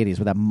so 80s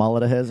with that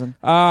mullet of his.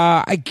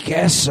 I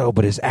guess so,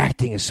 but his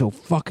acting is so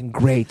fucking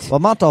great. Well,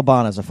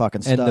 Montalban is a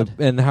fucking stud.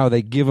 And how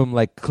they give him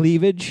like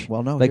cleavage.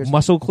 Well, no, like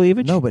muscle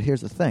cleavage. No, but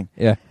here's the thing.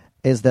 Yeah,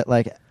 is that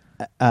like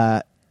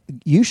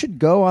you should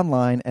go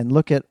online and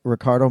look at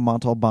Ricardo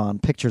Montalban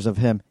pictures of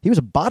him. He was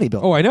a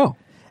bodybuilder. Oh, I know.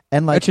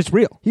 And like that's just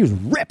real. He was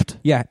ripped.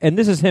 Yeah, and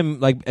this is him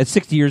like at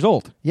 60 years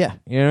old. Yeah,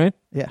 you know what I mean?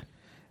 Yeah,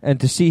 and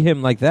to see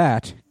him like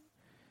that,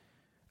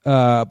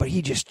 but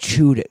he just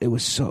chewed it. It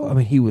was so. I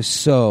mean, he was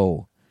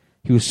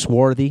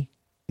swarthy.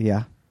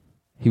 Yeah,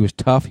 he was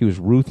tough. He was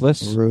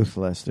ruthless.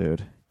 Ruthless,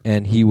 dude.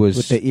 And he was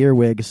with the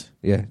earwigs.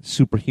 Yeah,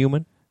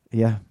 superhuman.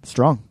 Yeah,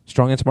 strong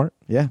and smart.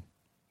 Yeah,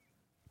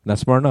 not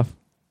smart enough.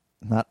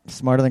 Not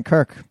smarter than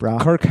Kirk, bro.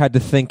 Kirk had to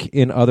think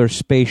in other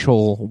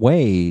spatial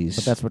ways.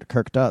 But that's what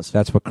Kirk does.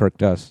 That's what Kirk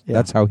does. Yeah.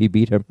 That's how he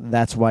beat him.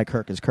 That's why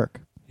Kirk is Kirk.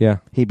 Yeah.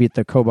 He beat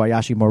the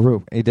Kobayashi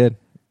Maru. He did.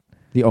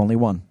 The only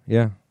one.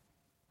 Yeah.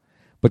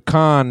 But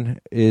Khan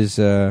is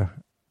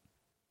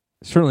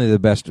certainly the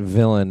best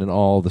villain in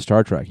all the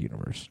Star Trek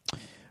universe.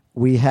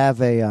 We have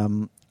a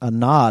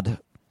nod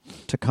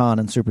to Khan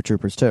in Super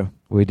Troopers, too.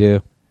 We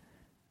do.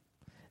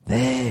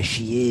 There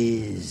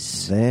she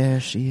is. There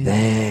she is.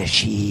 There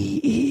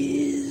she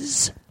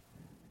is.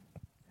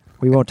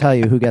 We won't tell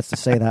you who gets to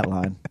say that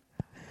line.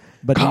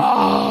 But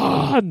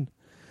Khan!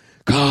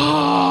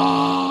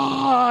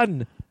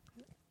 Khan!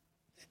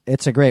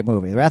 It's a great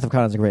movie. The Wrath of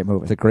Khan is a great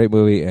movie. It's a great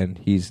movie, and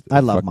he's I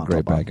love a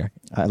great bad guy.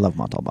 I love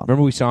Montalban.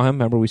 Remember we saw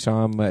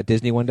him at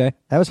Disney one day?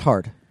 That was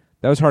hard.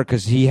 That was hard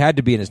because he had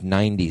to be in his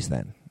 90s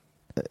then.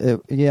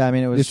 Yeah, I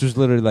mean, it was... This was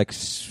literally like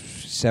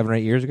 7 or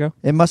 8 years ago.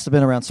 It must have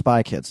been around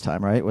Spy Kids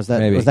time, right? Was that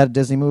Maybe. Was that a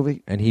Disney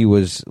movie? And he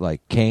was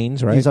like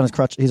canes, right? He's on his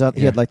crutch. He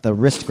had like the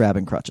wrist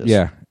grabbing crutches.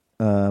 Yeah.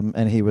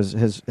 And he was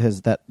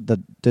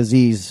the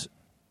disease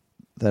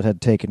that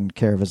had taken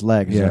care of his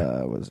legs.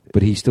 Yeah. Was.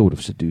 But he still would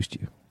have seduced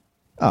you.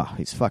 Oh,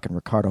 he's fucking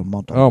Ricardo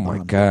Montalban. Oh my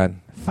God!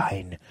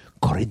 Fine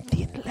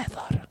Corinthian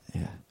leather.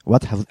 Yeah.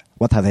 What have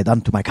they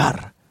done to my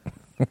car?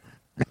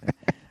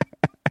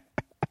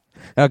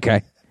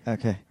 Okay.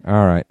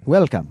 All right.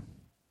 Welcome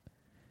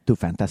to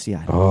Fantasy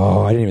Island.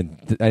 Oh, I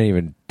didn't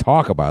even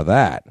talk about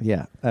that.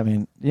 Yeah, I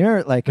mean,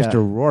 you're like Mr.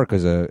 Rourke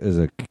is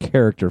a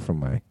character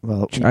from my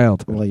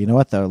childhood. Well, you know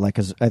what though? Like,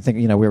 'cause I think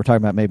we were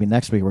talking about maybe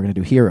next week we're going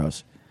to do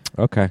Heroes.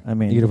 Okay. I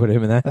mean, you gonna put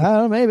him in that? I don't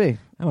know, maybe.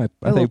 I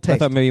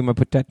thought maybe you might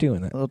put Tattoo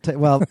in that.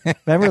 Well,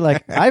 remember,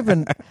 like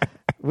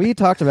we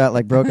talked about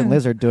like Broken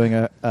Lizard doing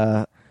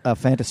a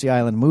Fantasy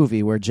Island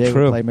movie where Jay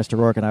would play Mr.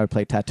 Rourke and I would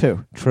play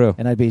Tattoo. True.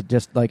 And I'd be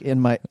just like on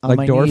my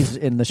Dorf? knees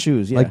in the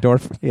shoes. Yeah. Like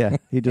Dorf. Yeah.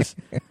 He just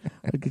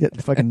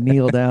get fucking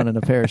kneel down in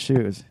a pair of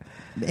shoes.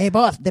 Hey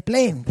boss, the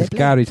plane. There's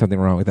got to be something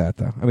wrong with that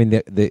though. I mean,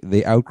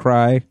 the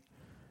outcry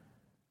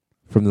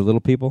from the little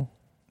people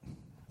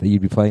that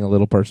you'd be playing a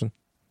little person.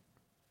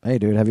 Hey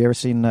dude, have you ever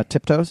seen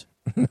Tiptoes?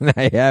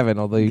 I haven't,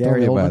 although you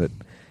Gary told me about Oldman? it.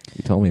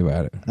 You told me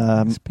about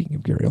it. Speaking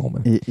of Gary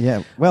Oldman.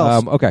 Yeah.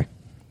 Well, okay.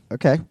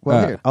 okay.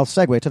 Well, here, I'll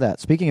segue to that.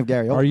 Speaking of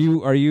Gary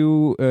Oldman. Are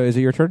you, is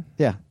it your turn?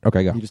 Yeah.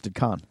 Okay, go. You just did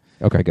Khan.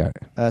 Okay, got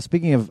it.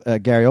 Speaking of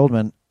Gary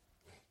Oldman,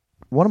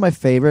 one of my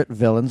favorite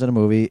villains in a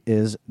movie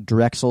is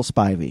Drexel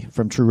Spivey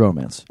from True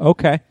Romance.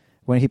 Okay.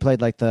 When he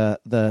played like the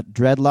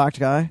dreadlocked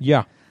guy.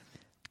 Yeah.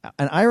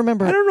 And I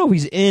remember... I don't know if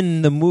he's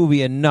in the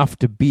movie enough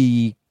to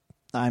be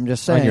I'm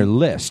just saying, on your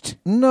list.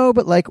 No,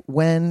 but like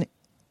when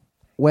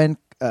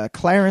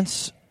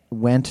Clarence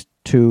went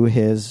to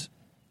his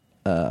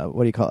what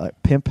do you call it?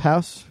 Pimp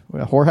house?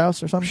 A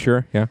whorehouse or something?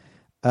 Sure, yeah.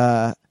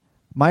 I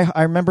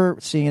remember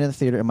seeing it in the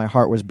theater and my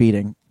heart was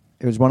beating.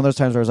 It was one of those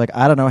times where I was like,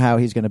 I don't know how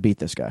he's going to beat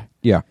this guy.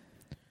 Yeah.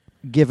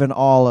 Given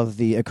all of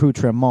the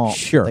accoutrement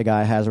Sure. the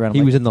guy has around him.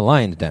 He was in the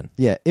Lion's Den.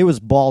 Yeah, it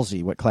was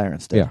ballsy what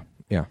Clarence did.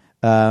 Yeah.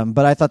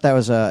 But I thought that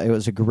was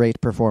a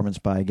great performance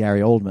by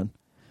Gary Oldman.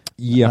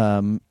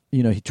 Yeah.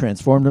 He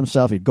transformed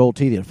himself. He had gold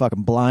teeth. He had a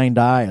fucking blind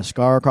eye, a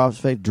scar across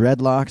his face,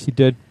 dreadlocks. He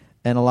did.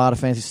 And a lot of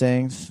fancy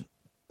sayings.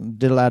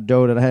 Did a lot of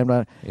dough to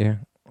him. Yeah.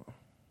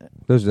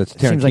 That's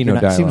Tarantino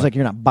dialogue. Seems like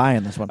you're not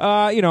buying this one.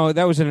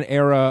 That was in an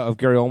era of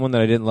Gary Oldman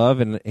that I didn't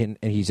love, and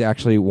he's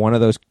actually one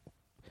of those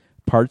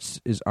parts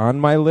is on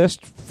my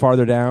list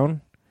farther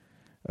down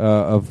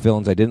of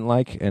villains I didn't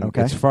like, and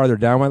it's farther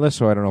down my list,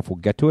 so I don't know if we'll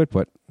get to it,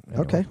 but...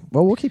 Okay.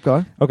 Well, we'll keep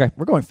going. Okay.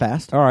 We're going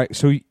fast. All right.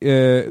 So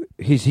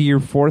is he your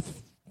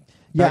fourth?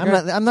 Yeah,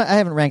 I'm not. I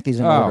haven't ranked these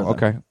in order. Oh,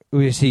 okay.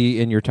 Is he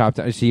in your top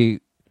 10? Is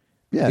he?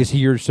 Yeah. Is he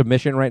your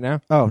submission right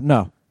now? Oh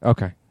no.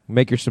 Okay.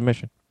 Make your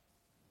submission.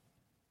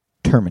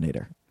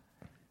 Terminator.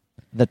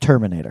 The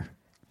Terminator.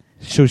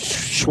 So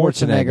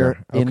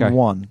Schwarzenegger in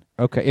one.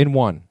 Okay, in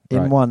one. In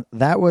right. one.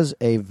 That was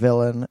a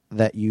villain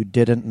that you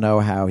didn't know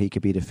how he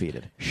could be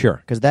defeated. Sure.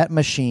 Because that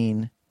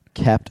machine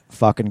kept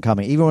fucking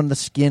coming. Even when the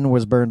skin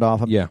was burned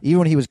off him. Yeah. Even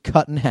when he was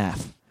cut in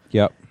half.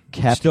 Yep.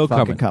 Kept still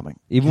fucking coming.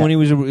 Even when he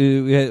was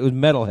it was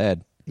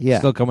metalhead. Yeah.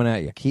 Still coming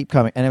at you. Keep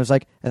coming. And it was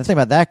like, and the thing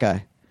about that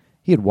guy,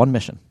 he had one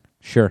mission.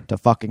 Sure. To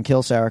fucking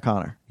kill Sarah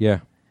Connor. Yeah.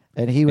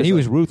 And he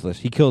was ruthless.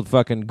 He killed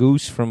fucking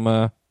Goose from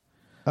oh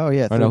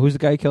yeah. I know who's the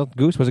guy he killed?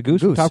 Goose? Was it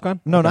Goose from Top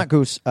Gun? No, Okay. not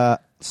Goose.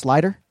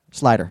 Slider.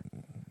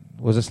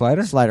 Was it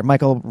Slider?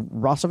 Michael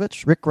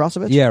Rossovich? Rick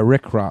Rossovich? Yeah,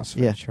 Rick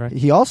Rossovich, Yeah. right?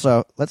 He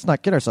also, let's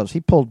not kid ourselves, he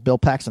pulled Bill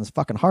Paxton's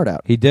fucking heart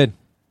out. He did.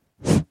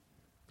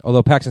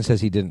 Although Paxton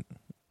says he didn't.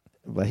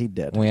 Well, he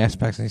did. When we asked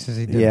Paxton, he says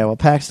he didn't. Yeah, well,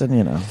 Paxton,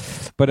 you know.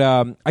 But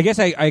I guess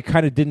I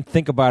kind of didn't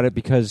think about it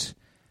because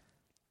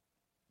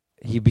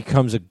he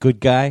becomes a good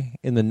guy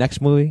in the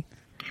next movie.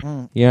 You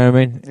know what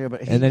I mean? Yeah,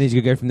 but and then he's a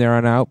good guy from there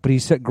on out. But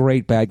he's a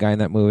great bad guy in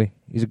that movie.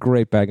 He's a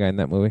great bad guy in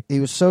that movie. He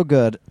was so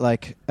good.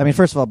 Like, I mean,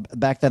 first of all,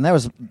 back then, that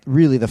was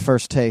really the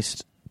first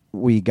taste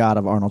we got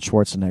of Arnold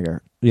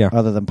Schwarzenegger. Yeah.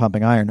 Other than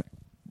Pumping Iron.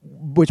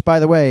 Which, by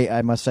the way,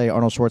 I must say,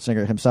 Arnold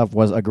Schwarzenegger himself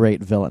was a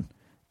great villain.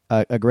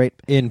 A great...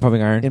 In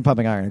Pumping Iron? In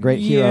Pumping Iron. A great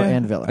hero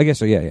and villain. I guess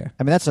so, yeah.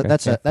 I mean, that's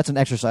an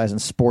exercise in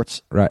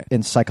sports, right?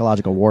 In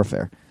psychological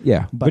warfare.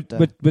 Yeah. But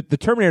the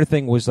Terminator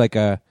thing was like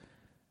it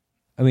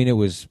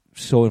was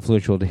so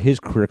influential to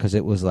his career because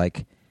it was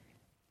like,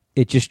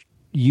 it just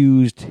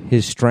used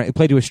his strength, it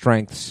played to his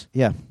strengths,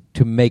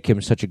 to make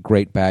him such a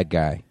great bad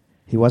guy.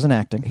 He wasn't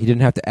acting. He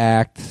didn't have to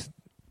act.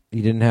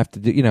 He didn't have to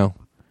do, you know.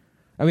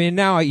 I mean,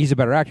 now he's a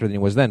better actor than he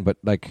was then, but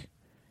like,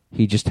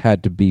 he just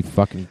had to be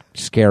fucking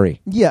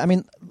scary. Yeah, I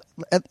mean,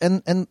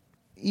 and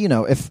you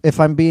know, if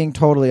I'm being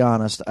totally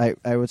honest,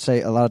 I would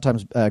say a lot of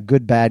times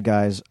good bad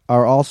guys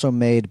are also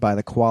made by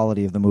the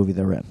quality of the movie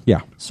they're in.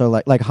 Yeah. So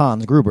like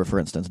Hans Gruber, for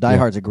instance, Die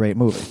Hard's a great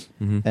movie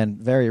and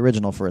very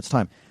original for its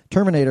time.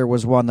 Terminator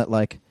was one that,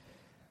 like,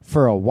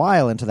 for a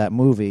while into that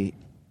movie,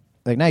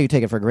 like, now you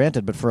take it for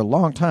granted, but for a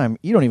long time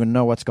you don't even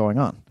know what's going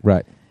on.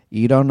 Right.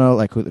 You don't know,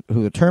 like, who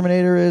the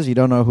Terminator is. You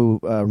don't know who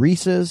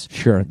Reese is.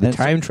 Sure. The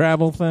time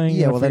travel thing.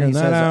 Yeah, well, then he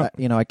says,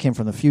 I came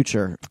from the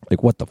future.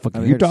 Like, what the fuck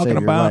I'm are here you to talking save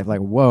your about? life.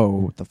 Like, whoa,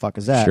 what the fuck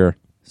is that? Sure.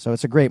 So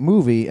it's a great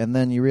movie, and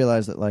then you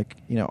realize that, like,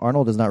 you know,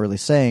 Arnold is not really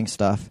saying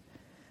stuff,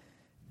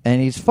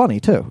 and he's funny,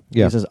 too.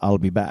 Yeah. He says, I'll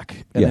be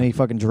back. And then he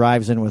fucking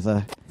drives in with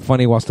a...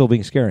 Funny while still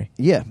being scary.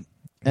 Yeah.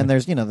 And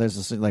there's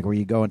this, like, where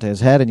you go into his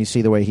head and you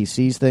see the way he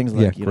sees things.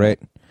 Like, yeah, great.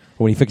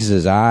 When he fixes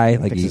his eye,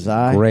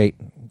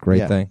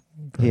 great thing.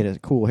 He had a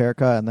cool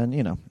haircut, and then,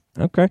 you know.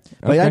 Okay.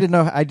 But I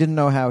didn't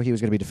know how he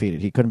was going to be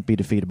defeated. He couldn't be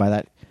defeated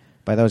by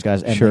those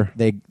guys, and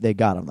they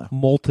got him,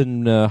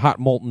 though. Hot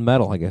molten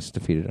metal, I guess,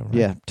 defeated him. Right?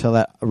 Yeah, till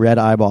that red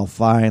eyeball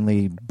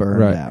finally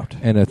burned out.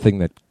 And a thing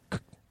that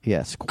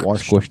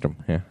squished him.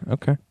 Yeah,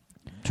 okay.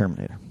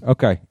 Terminator.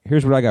 Okay,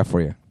 here's what I got for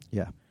you.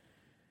 Yeah.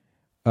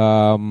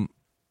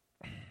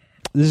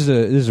 This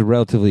is a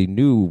relatively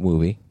new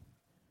movie,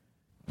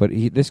 but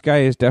this guy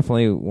is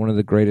definitely one of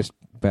the greatest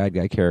bad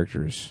guy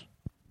characters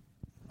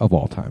of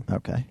all time.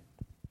 Okay.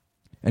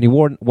 And he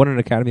won an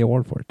Academy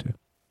Award for it, too.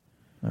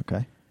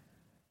 Okay.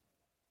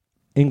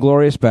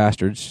 Inglourious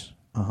Bastards.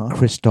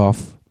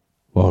 Christoph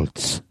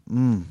Waltz.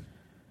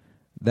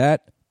 There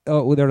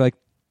are like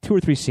 2 or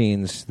 3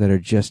 scenes that are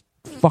just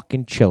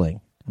fucking chilling.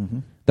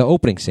 The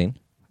opening scene.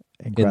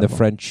 in the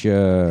French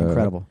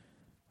incredible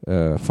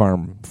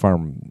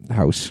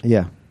farmhouse.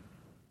 Yeah.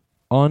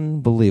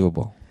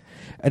 Unbelievable.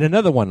 And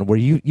another one where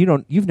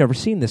you've never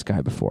seen this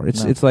guy before.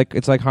 It's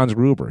like Hans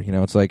Gruber.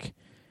 It's like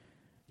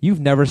you've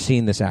never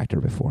seen this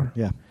actor before.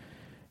 Yeah.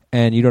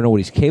 And you don't know what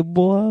he's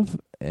capable of,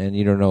 and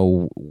you don't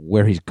know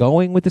where he's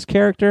going with this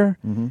character,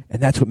 and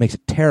that's what makes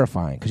it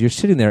terrifying, because you're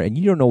sitting there and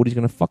you don't know what he's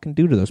going to fucking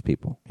do to those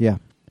people. Yeah.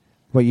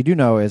 What you do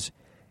know is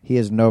he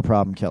has no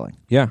problem killing.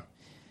 Yeah.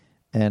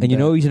 And you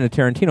know he's in a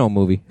Tarantino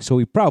movie, so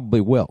he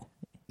probably will.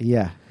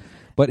 Yeah.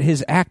 But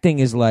his acting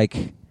is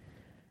like,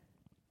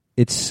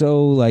 it's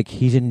so like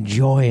he's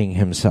enjoying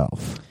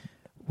himself.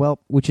 Well,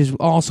 which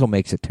also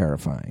makes it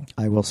terrifying.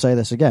 I will say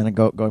this again, and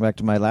going back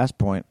to my last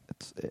point,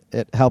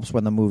 it helps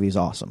when the movie's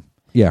awesome.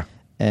 Yeah.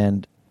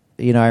 And,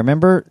 I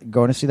remember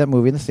going to see that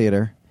movie in the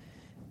theater,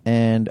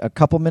 and a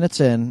couple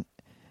minutes in,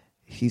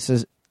 he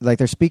says, like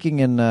they're speaking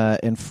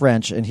in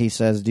French, and he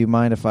says, "Do you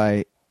mind if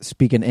I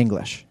speak in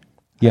English?"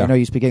 Yeah. I know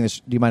you speak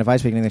English. Do you mind if I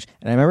speak in English?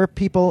 And I remember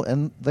people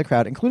in the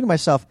crowd, including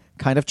myself,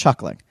 kind of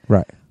chuckling.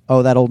 Right.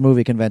 Oh, that old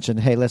movie convention.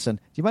 Hey, listen,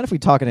 do you mind if we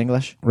talk in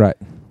English? Right.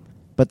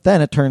 But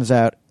then it turns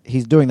out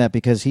he's doing that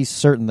because he's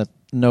certain that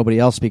nobody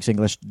else speaks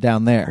English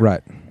down there.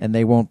 Right. And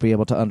they won't be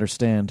able to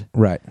understand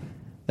right.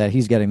 that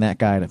he's getting that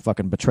guy to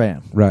fucking betray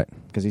him. Right.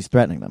 Because he's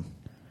threatening them.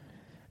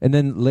 And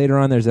then later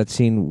on, there's that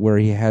scene where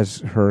he has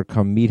her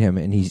come meet him,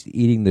 and he's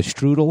eating the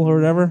strudel or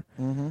whatever,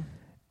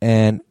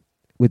 and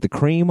with the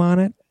cream on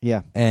it.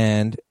 Yeah.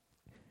 And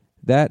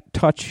that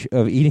touch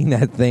of eating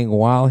that thing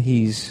while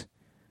he's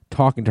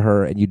talking to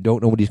her, and you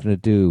don't know what he's going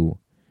to do.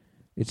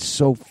 It's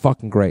so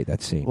fucking great,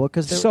 that scene. Well,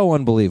 because so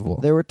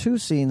unbelievable. There were two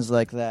scenes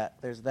like that.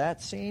 There's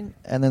that scene,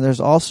 and then there's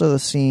also the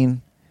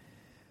scene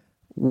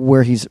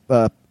where he's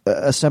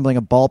assembling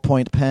a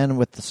ballpoint pen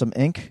with some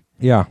ink.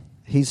 Yeah.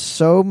 He's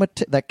so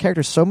that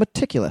character's so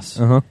meticulous.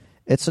 Uh-huh.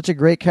 It's such a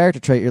great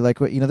character trait. You're like,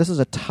 this is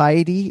a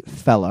tidy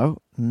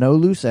fellow, no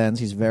loose ends.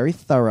 He's very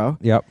thorough.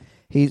 Yep.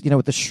 He's,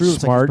 with the strudel,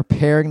 it's like he's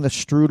preparing the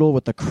strudel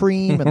with the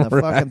cream and the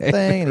fucking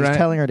thing, and he's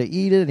telling her to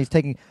eat it, and he's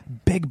taking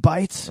big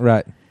bites.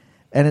 Right.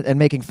 And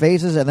making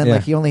faces, and then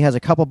like he only has a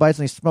couple bites,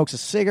 and he smokes a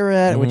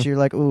cigarette, which you're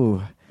like,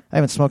 ooh, I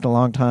haven't smoked in a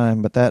long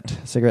time, but that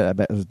cigarette, I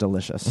bet, was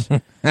delicious.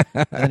 And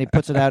then he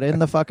puts it out in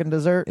the fucking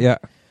dessert. Yeah.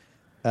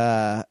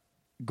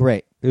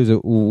 Great. It was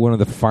one of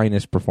the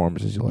finest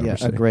performances you'll ever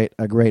see.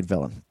 A great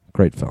villain.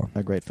 Great villain.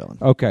 A great villain.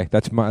 Okay,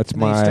 that's my. He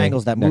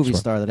strangles that movie one.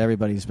 star that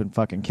everybody's been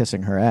fucking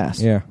kissing her ass.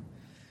 Yeah.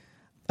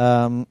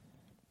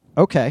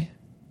 Okay.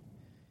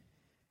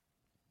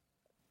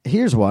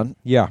 Here's one.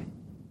 Yeah.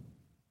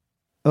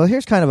 Well,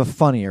 here's kind of a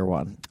funnier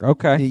one.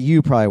 Okay.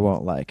 You probably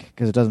won't like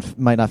because it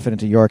might not fit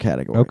into your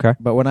category. Okay.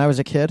 But when I was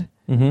a kid,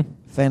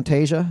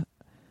 Fantasia,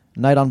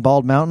 Night on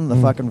Bald Mountain, the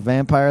fucking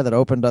vampire that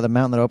opened the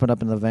mountain that opened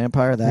up into the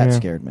vampire, that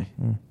scared me.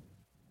 You're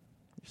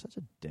such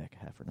a dick,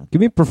 Heffernan. Give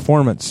me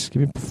performance.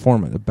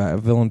 A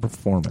villain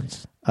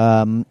performance.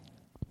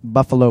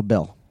 Buffalo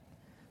Bill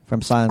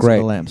from Silence of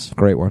the Lambs.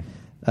 Great one.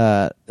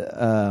 Now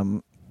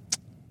I'm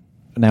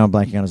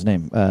blanking on his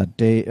name.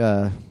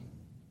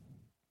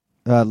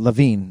 Ted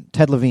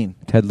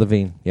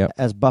Levine. Yep.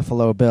 As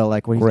Buffalo Bill,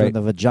 like when he's doing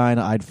the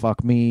vagina, I'd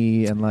fuck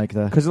me, and like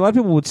the. Because a lot of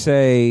people would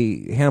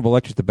say Hannibal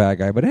Lecter's the bad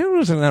guy, but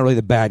Hannibal's not really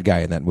the bad guy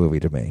in that movie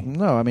to me.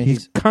 No, I mean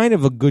he's kind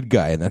of a good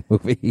guy in that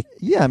movie.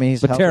 Yeah, I mean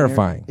he's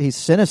terrifying. He's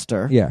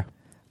sinister. Yeah.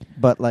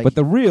 But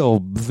the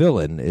real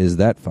villain is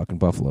that fucking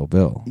Buffalo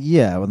Bill.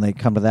 Yeah, when they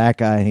come to that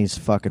guy and he's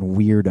fucking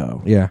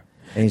weirdo. Yeah.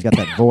 And he's got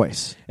that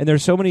voice. And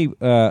there's so many things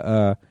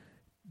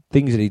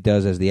that he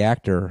does as the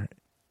actor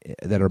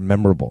that are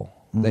memorable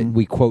that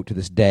we quote to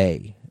this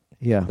day.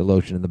 Yeah. The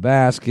lotion in the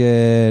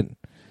basket,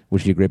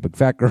 wish you a great big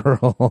fat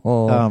girl.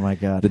 Oh my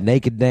god. The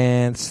naked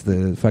dance,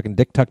 the fucking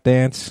dick tuck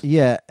dance.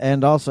 Yeah,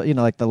 and also,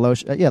 like the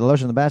lotion the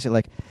lotion in the basket,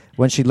 like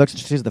when she looks,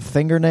 she sees the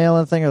fingernail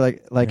and thing, or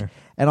like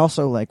and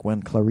also like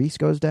when Clarice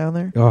goes down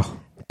there. Oh,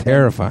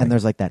 terrifying. And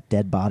there's like that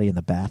dead body in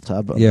the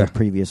bathtub of the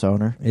previous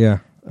owner. Yeah.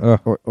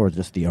 Or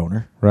just the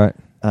owner. Right.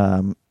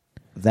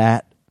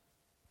 That.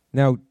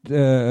 Now,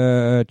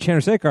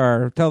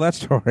 Chandrasekhar, tell that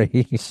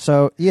story.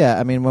 So, yeah,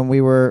 I mean, when we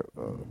were,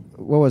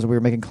 we were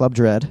making Club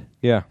Dread.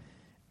 Yeah.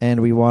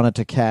 And we wanted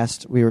to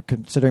cast, we were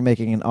considering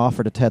making an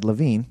offer to Ted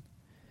Levine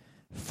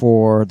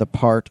for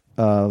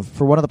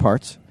one of the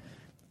parts.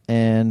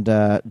 And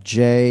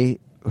Jay,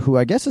 who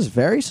I guess is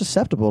very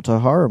susceptible to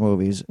horror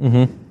movies,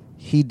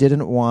 he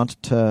didn't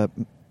want to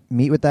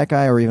meet with that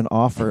guy or even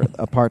offer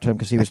a part to him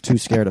because he was too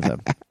scared of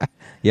him.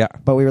 Yeah.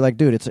 But we were like,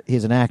 dude,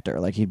 he's an actor.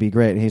 Like, he'd be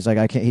great. And he's like,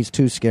 I can't. He's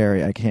too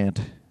scary. I can't.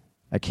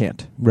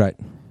 Right.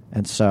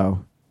 And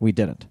so we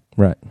didn't.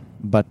 Right.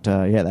 But,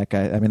 that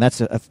guy, I mean,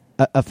 that's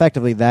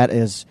effectively that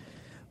is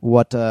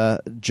what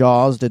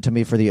Jaws did to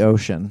me for the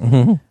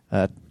ocean.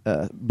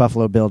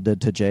 Buffalo Bill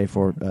did to Jay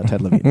for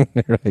Ted Levine.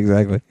 Right,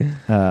 exactly.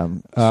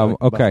 Okay.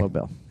 Buffalo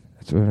Bill.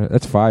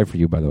 That's 5 for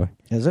you, by the way.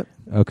 Is it?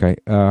 Okay.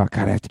 God,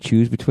 I have to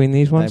choose between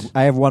these ones?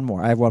 I have one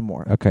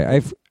more.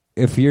 Okay.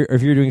 If you're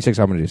doing 6,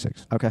 I'm going to do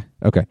 6. Okay.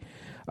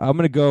 I'm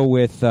going to go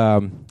with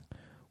one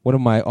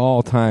of my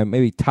all-time,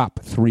 maybe top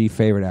 3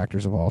 favorite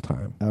actors of all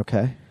time.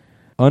 Okay.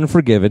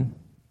 Unforgiven,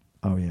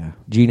 Oh yeah.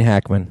 Gene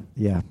Hackman,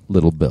 Yeah.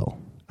 Little Bill.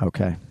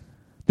 Okay.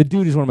 The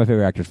dude is one of my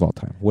favorite actors of all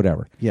time.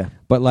 Whatever. Yeah.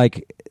 But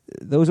like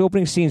those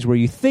opening scenes where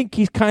you think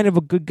he's kind of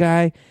a good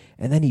guy,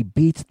 and then he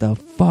beats the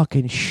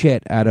fucking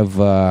shit out of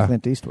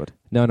Clint Eastwood.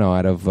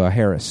 out of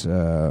Harris.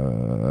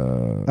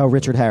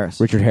 Richard Harris.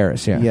 Richard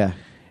Harris. Yeah. Yeah.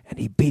 And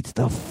he beats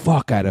the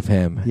fuck out of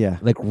him. Yeah.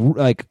 Like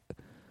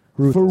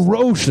Ruthlessly.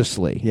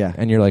 ferociously. Yeah.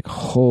 And you're like,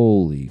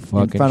 holy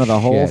fucking in front of the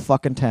whole shit.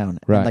 fucking town.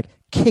 Right. And like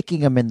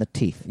kicking him in the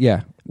teeth.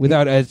 Yeah.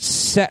 Without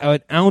an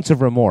ounce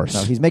of remorse.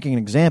 No, he's making an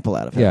example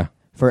out of him. Yeah.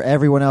 For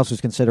everyone else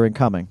who's considering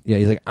coming. Yeah,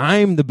 he's like,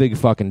 I'm the big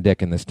fucking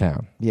dick in this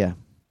town. Yeah.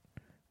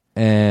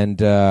 And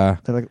They're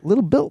like,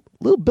 little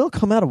Bill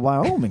come out of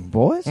Wyoming,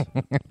 boys.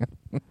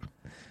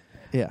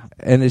 Yeah.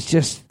 and it's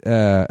just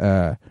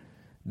that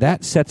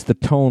sets the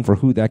tone for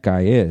who that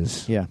guy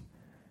is. Yeah.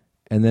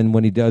 And then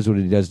when he does what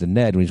he does to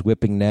Ned, when he's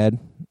whipping Ned,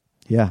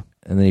 Yeah.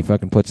 and then he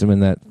fucking puts him in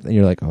that, and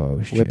you're like,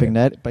 oh shit. Whipping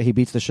Ned, but he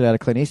beats the shit out of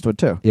Clint Eastwood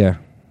too. Yeah.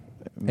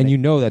 And you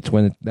know that's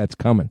when that's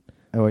coming.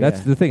 Oh, That's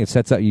yeah. the thing. It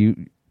sets up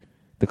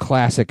the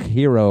classic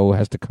hero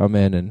has to come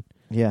in and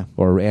Yeah.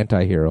 or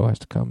anti-hero has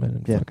to come in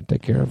and Yeah. fucking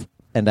take care of.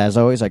 And as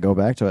always, I go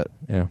back to it.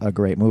 Yeah. A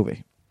great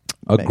movie.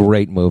 A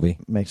great movie.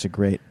 Makes a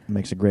great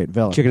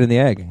villain. Chicken and the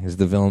egg. Is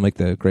the villain make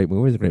the great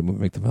movie? Or is the great movie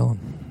make the villain?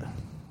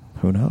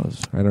 Who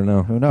knows? I don't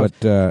know. Who knows?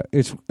 But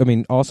it's. I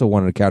mean, also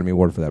won an Academy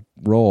Award for that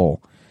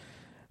role.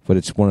 But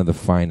it's one of the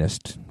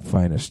finest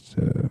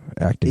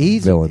acting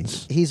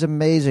villains. He's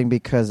amazing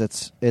because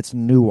it's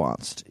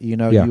nuanced. You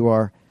know,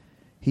 Yeah.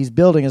 He's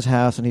building his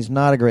house and he's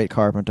not a great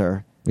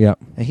carpenter. Yeah.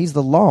 And he's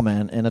the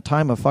lawman in a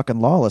time of fucking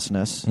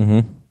lawlessness.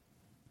 Mm-hmm.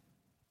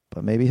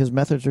 But maybe his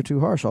methods are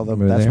too harsh, although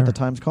Maybe that's they what are. the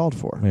time's called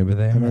for. Maybe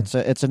they I mean, are.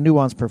 it's a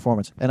nuanced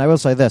performance. And I will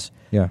say this.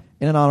 Yeah.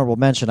 In an honorable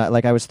mention,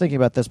 I was thinking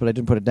about this, but I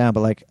didn't put it down.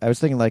 But like I was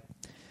thinking, like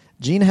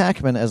Gene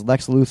Hackman as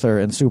Lex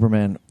Luthor in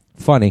Superman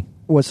Funny.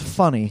 was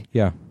funny,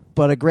 Yeah.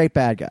 but a great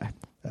bad guy,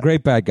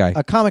 Great bad guy.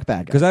 a comic bad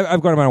guy. Because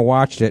I've gone around and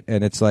watched it,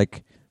 and it's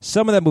like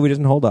some of that movie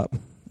doesn't hold up.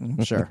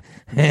 Sure.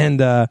 And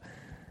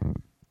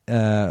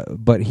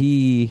but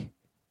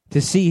to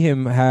see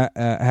him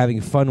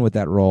having fun with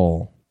that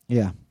role,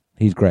 Yeah.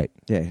 he's great.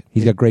 Yeah.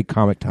 He's got great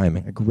comic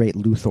timing. A great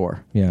Luthor.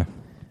 Yeah.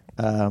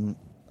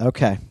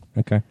 Okay.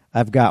 Okay.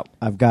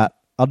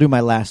 I'll do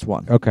my last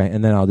one. Okay,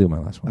 and then I'll do my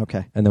last one.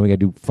 Okay. And then we got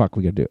to do.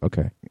 We got to do.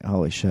 Okay.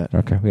 Holy shit.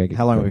 Okay. We gotta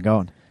How long are we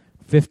going?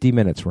 50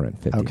 minutes. We're in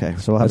 50. Okay,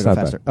 so we'll have to That's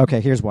go not faster. bad.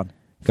 Okay, here's one.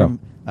 Go. From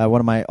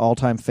one of my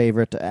all-time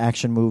favorite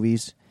action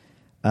movies.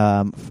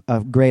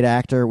 A great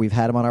actor. We've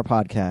had him on our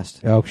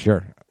podcast. Oh,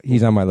 sure.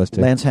 He's on my list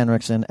too. Lance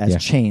Henriksen as Yeah.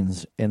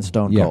 Chains in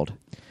Stone Yeah. Cold.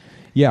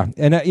 Yeah,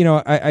 and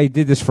I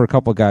did this for a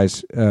couple of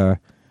guys,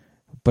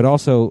 but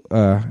also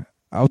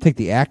I'll take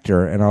the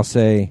actor and I'll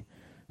say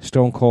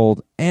Stone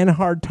Cold and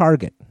Hard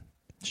Target.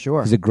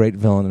 Sure. He's a great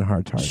villain in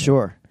Hard Target.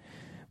 Sure.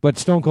 But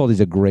Stone Cold, he's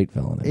a great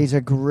villain. He's a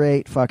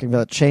great fucking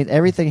villain. Chains,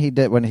 everything he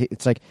did when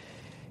it's like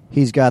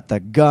he's got the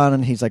gun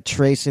and he's like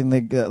tracing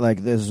the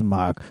like this is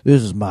my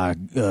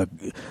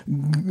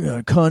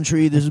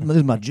country. This is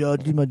my judge.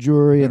 This is my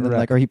jury. And then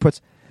Right. or he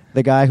puts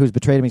the guy who's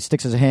betrayed him. He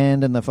sticks his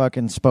hand in the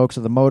fucking spokes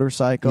of the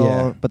motorcycle.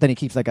 Yeah. But then he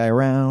keeps that guy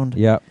around.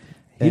 Yeah.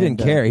 He And, didn't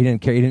care. He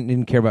didn't care. He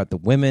didn't care about the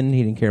women.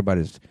 He didn't care about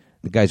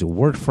the guys who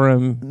worked for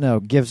him. No,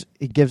 gives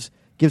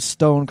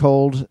Stone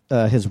Cold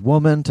his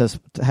woman to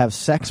have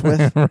sex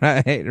with.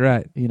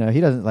 Right. You know,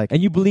 he doesn't like.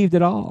 And you believed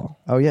it all.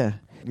 Oh yeah.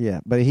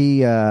 But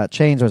he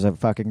Chains was a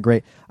fucking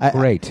great.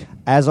 Great.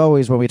 As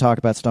always, when we talk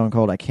about Stone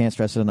Cold, I can't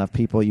stress it enough.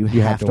 People, you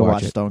have to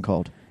watch it. Stone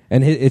Cold.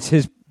 And it's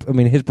his. I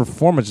mean, his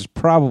performance is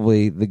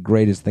probably the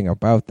greatest thing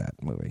about that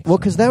movie. Well,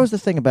 because that was the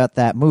thing about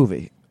that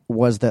movie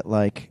was that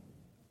like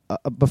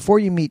before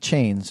you meet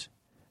Chains,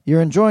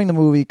 you're enjoying the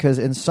movie because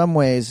in some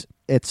ways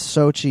it's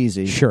so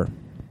cheesy. Sure.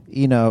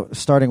 You know,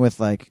 starting with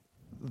like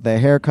the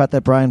haircut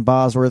that Brian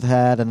Bosworth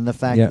had, and then the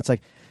fact that it's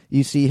like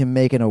you see him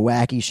making a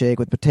wacky shake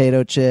with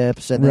potato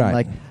chips, and then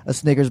like a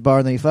Snickers bar,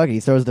 and then he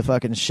throws the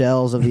fucking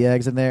shells of the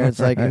eggs in there. It's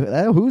like,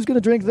 who's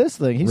gonna drink this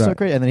thing? He's so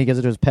crazy. And then he gives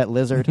it to his pet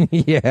lizard.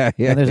 Yeah.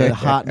 And there's a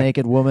hot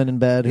naked woman in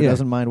bed who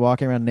doesn't mind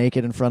walking around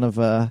naked in front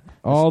of.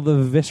 All the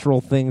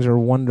visceral things are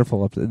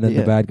wonderful. And then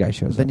the bad guy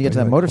shows up. Then you get to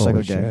that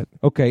motorcycle gang.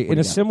 Okay, in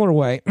a similar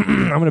way,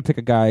 I'm going to pick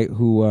a guy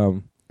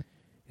who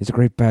is a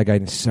great bad guy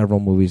in several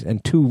movies,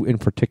 and two in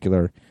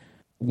particular.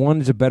 One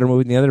is a better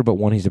movie than the other, but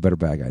one he's a better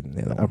bad guy than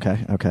the other one.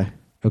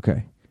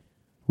 Okay.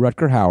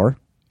 Rutger Hauer.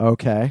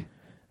 Okay.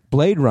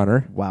 Blade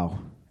Runner. Wow.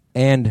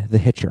 And The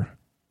Hitcher.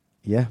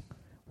 Yeah.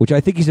 Which I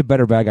think he's a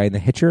better bad guy in The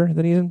Hitcher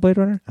than he is in Blade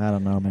Runner. I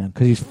don't know, man.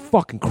 Because he's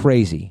fucking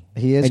crazy.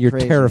 He is and you're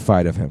crazy.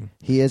 terrified of him.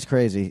 He is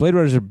crazy. Blade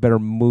Runner's a better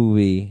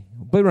movie.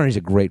 Blade Runner's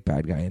a great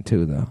bad guy in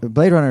too, though.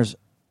 Blade Runner's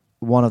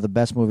one of the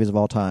best movies of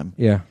all time.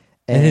 Yeah.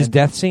 And his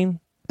death scene?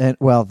 And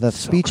well, the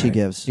speech he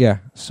gives. Yeah,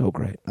 so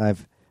great.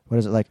 What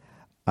is it like?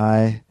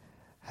 I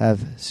have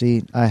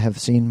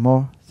seen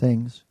more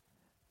things.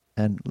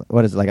 And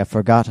what is it like? I've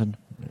forgotten.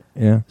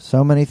 Yeah.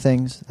 So many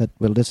things that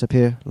will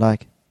disappear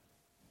like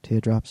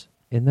teardrops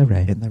in the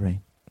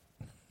rain.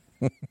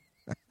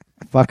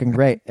 Fucking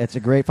great. It's a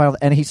great final.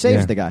 And he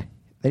saves the guy.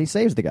 And he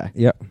saves the guy.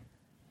 Yep.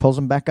 Pulls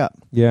him back up.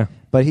 Yeah.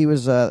 But he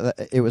was,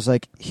 it was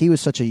like, he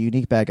was such a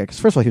unique bad guy. Because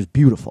first of all, he was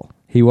beautiful.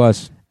 He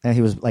was. And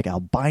he was like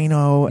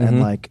albino and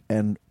like,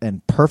 and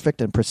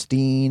perfect and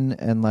pristine.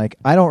 And like,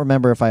 I don't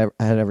remember if I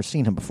had ever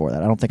seen him before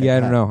that. I don't think I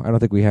don't know. I don't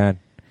think we had.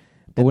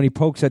 But when he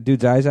pokes that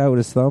dude's eyes out with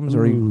his thumbs,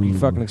 or he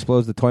fucking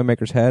explodes the toy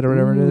maker's head, or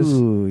whatever it is.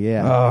 Ooh,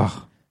 yeah.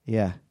 Ugh.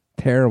 Yeah.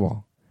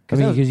 Terrible. I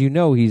mean, because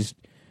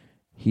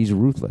he's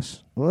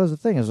ruthless. Well, that's the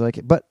thing is like,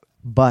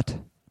 but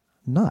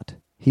not.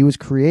 He was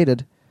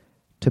created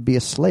to be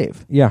a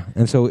slave. Yeah,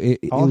 and so it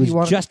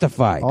was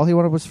justified. All he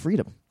wanted was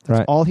freedom.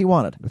 That's all he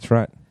wanted. That's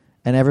right.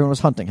 And everyone was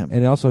hunting him.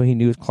 And also, he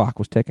knew his clock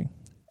was ticking.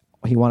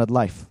 He wanted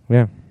life.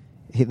 Yeah.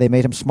 They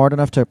made him smart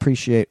enough to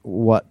appreciate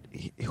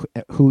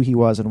who he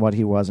was and what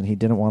he was, and he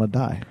didn't want to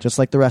die, just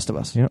like the rest of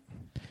us. Yep.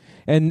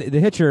 And The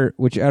Hitcher,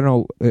 which I don't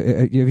know,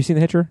 have you seen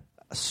The Hitcher?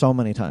 So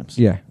many times.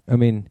 Yeah. I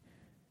mean,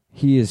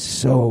 he is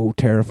so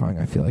terrifying,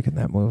 I feel like, in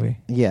that movie.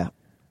 Yeah.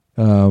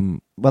 Well,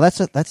 that's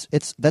a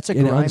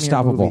grimier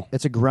unstoppable movie.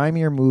 It's a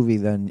grimier movie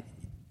than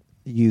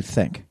you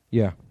think.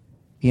 Yeah.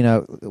 You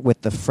know,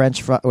 with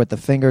the with the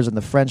fingers and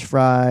the French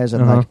fries,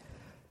 and like,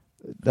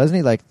 doesn't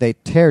he like they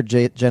tear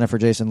Jennifer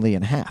Jason Leigh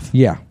in half?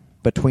 Yeah.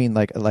 Between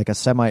like an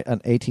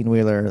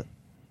 18-wheeler.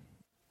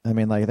 I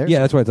mean, like, there's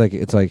that's why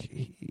it's like,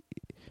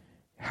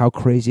 how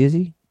crazy is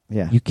he?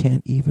 Yeah. You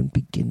can't even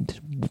begin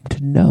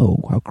to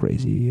know how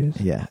crazy he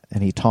is. Yeah,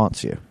 and he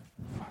taunts you.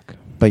 Fuck.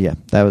 But yeah,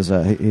 that was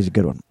he's a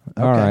good one.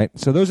 Okay. All right,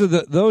 so those are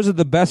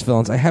the best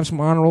villains. I have some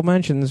honorable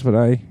mentions, but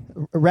I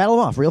rattle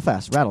them off real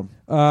fast. Rattle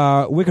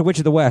them. Wicked Witch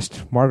of the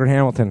West, Margaret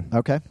Hamilton.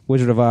 Okay.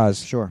 Wizard of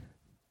Oz. Sure.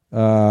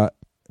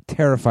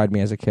 Terrified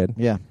me as a kid.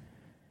 Yeah.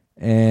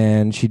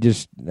 And she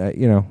just,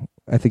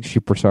 I think she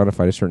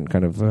personified a certain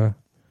kind of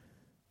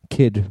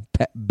kid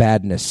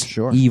badness.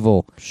 Sure.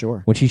 Evil.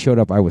 Sure. When she showed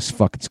up, I was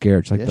fucking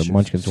scared. It's like the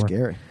Munchkins were.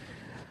 Scary.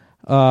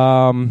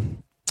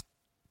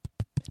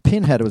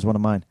 Pinhead was one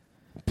of mine.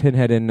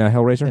 Pinhead in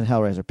Hellraiser? In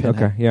Hellraiser.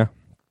 Pinhead. Okay, yeah.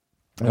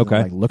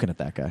 Okay. Like looking at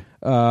that guy.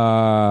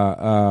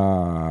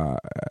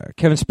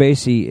 Kevin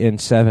Spacey in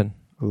Seven.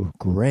 Ooh,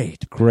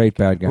 great. Great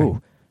bad guy.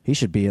 Ooh, he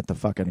should be at the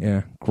fucking...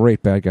 Yeah,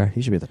 great bad guy.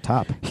 He should be at the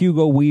top.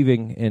 Hugo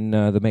Weaving in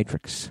The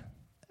Matrix.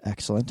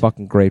 Excellent.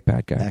 Fucking great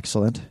bad guy.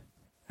 Excellent.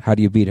 How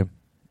do you beat him?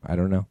 I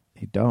don't know.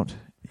 You don't.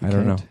 I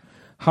don't know.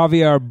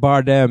 Javier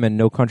Bardem in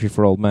No Country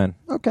for Old Men.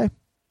 Okay.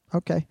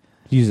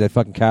 Use that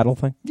fucking cattle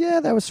thing?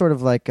 Yeah, that was sort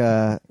of like,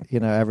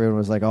 everyone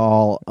was like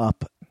all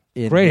up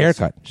in Great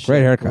haircut.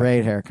 Great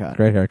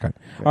haircut.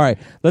 All right,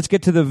 let's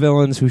get to the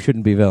villains who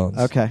shouldn't be villains.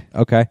 Okay.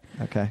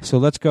 So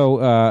let's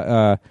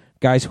go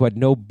guys who had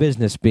no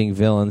business being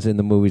villains in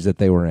the movies that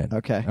they were in.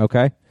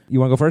 Okay? You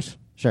want to go first?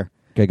 Sure.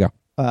 Okay, go.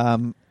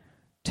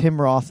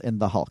 Tim Roth in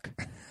The Hulk.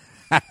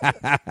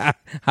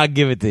 I'll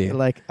give it to you.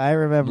 Like, I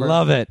remember...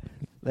 Love it.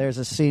 There's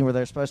a scene where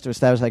they're supposed to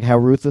establish like how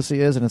ruthless he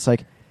is, and it's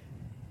like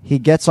he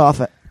gets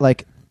off at,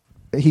 like,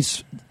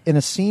 he's in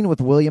a scene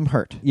with William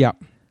Hurt. Yeah.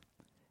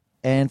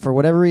 And for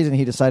whatever reason,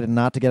 he decided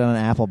not to get on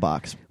an apple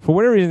box. For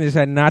whatever reason, he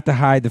decided not to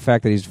hide the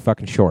fact that he's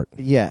fucking short.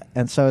 Yeah,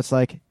 and so it's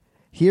like,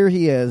 here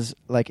he is,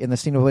 like, in the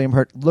scene with William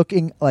Hurt,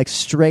 looking, like,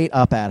 straight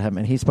up at him,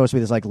 and he's supposed to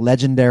be this, like,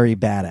 legendary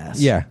badass.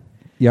 Yeah.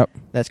 Yep.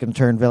 That's going to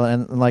turn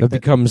villain. And like, it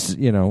becomes,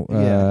 the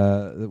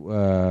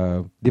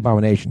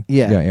Abomination.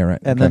 Yeah. Yeah, right.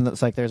 And then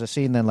it's like, there's a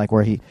scene then, like,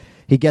 where he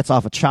gets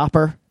off a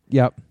chopper.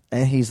 Yep.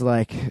 And he's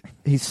like,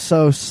 he's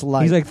so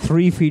slight. He's like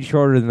 3 feet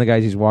shorter than the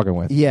guys he's walking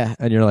with. Yeah.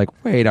 And you're like,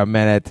 wait a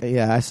minute.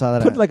 Yeah, I saw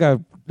that. Put like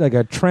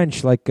a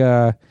trench, like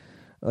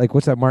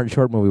what's that Martin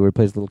Short movie where he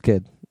plays a little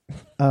kid?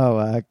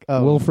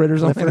 Wilfred or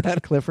something like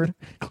that? Clifford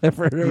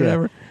or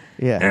whatever.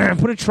 Yeah.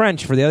 Put a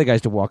trench for the other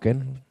guys to walk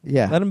in.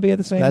 Yeah. Let them be at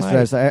the same height.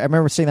 That's what I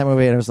remember seeing that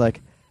movie and I was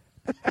like,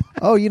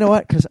 oh, you know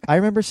what? Because I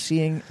remember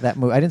seeing that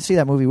movie. I didn't see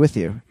that movie with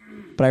you.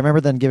 But I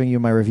remember then giving you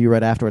my review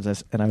right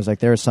afterwards, and I was like,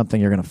 there is something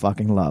you're going to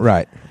fucking love.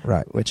 Right.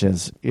 Which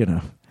is,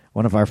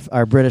 one of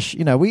our British,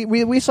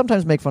 we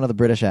sometimes make fun of the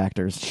British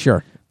actors.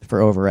 Sure. For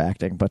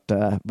overacting. But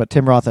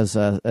Tim Roth as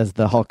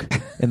the Hulk,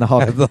 in the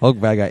Hulk. As the Hulk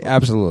bad guy.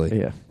 Absolutely.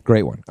 Yeah.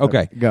 Great one.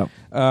 Okay. Go.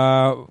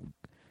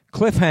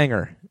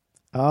 Cliffhanger.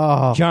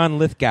 Oh. John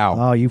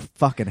Lithgow. Oh, you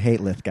fucking hate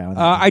Lithgow.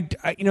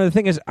 The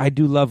thing is, I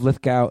do love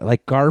Lithgow.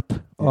 Like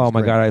Garp. Oh,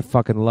 my God, I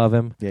fucking love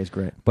him. Yeah, he's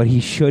great. But he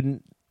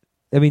shouldn't.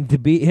 I mean, to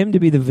be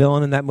the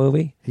villain in that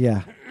movie,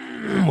 yeah,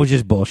 was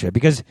just bullshit.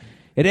 Because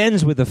it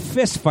ends with a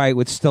fist fight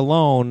with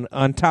Stallone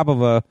on top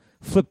of a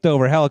flipped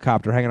over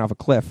helicopter hanging off a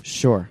cliff.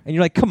 Sure, and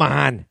you're like, come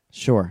on,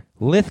 sure.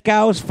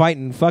 Lithgow's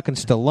fighting fucking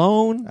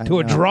Stallone to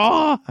a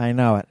draw. I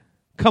know it.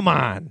 Come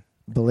on,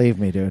 believe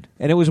me, dude.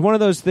 And it was one of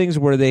those things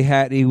where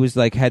had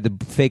the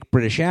fake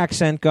British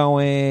accent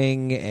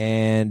going,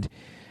 and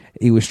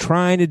he was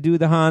trying to do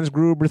the Hans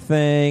Gruber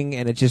thing,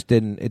 and it just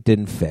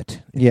didn't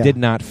fit. It did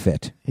not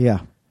fit.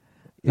 Yeah.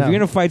 If you're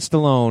going to fight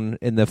Stallone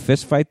in the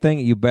fist fight thing,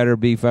 you better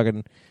be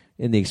fucking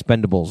in the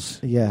Expendables.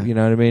 Yeah. You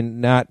know what I mean?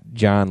 Not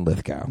John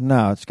Lithgow.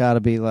 No, it's got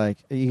to be like,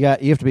 you have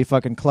to be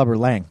fucking Clubber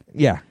Lang.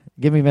 Yeah.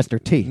 Give me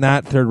Mr. T.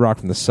 Not Third Rock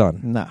from the Sun.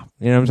 No.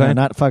 You know what I'm saying?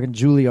 Not fucking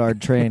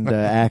Juilliard-trained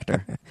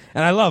actor.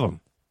 And I love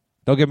him.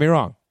 Don't get me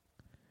wrong.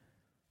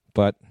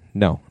 but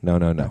no.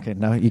 Okay,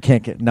 no, you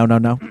can't get no.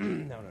 No.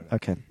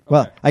 Okay.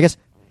 Well, I guess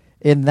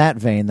in that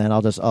vein, then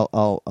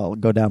I'll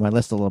go down my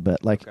list a little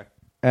bit. Like,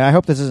 and I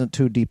hope this isn't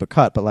too deep a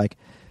cut, but like,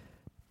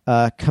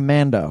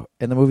 Commando,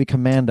 in the movie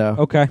Commando.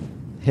 Okay.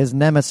 His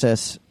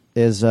nemesis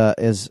is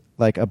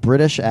like a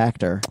British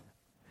actor.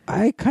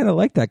 I kind of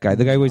like that guy.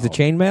 The guy who wears the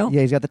chainmail.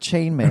 Yeah, he's got the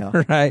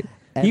chainmail. Right.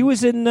 And he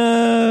was in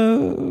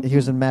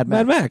Mad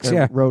Max.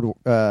 Yeah. Road,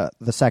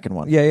 the second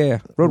one. Yeah.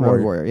 Road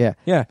Warrior. Yeah.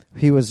 Yeah.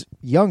 He was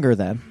younger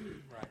then,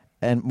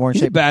 and more in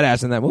He's a shape.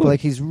 badass in that movie. But, like,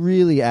 he's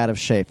really out of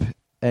shape,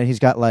 and he's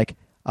got like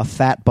a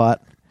fat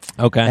butt.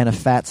 Okay. And a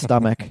fat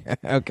stomach.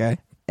 Okay.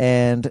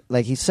 And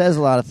like he says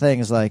a lot of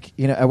things. Like,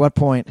 you know, at what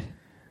point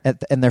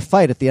in their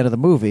fight at the end of the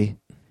movie,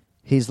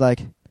 he's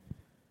like,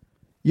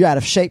 "You're out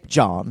of shape,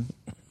 John.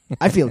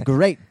 I feel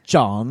great,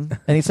 John."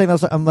 And he's saying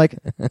those. I'm like,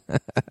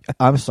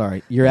 "I'm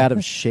sorry, you're out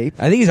of shape."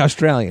 I think he's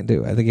Australian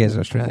too. I think he has an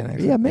Australian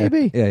accent. Yeah,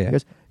 maybe. Yeah. He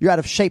goes, "You're out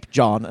of shape,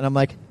 John." And I'm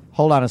like,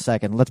 "Hold on a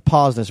second. Let's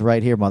pause this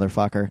right here,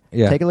 motherfucker.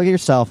 Yeah. Take a look at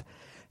yourself,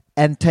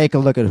 and take a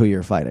look at who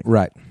you're fighting.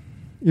 Right.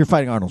 You're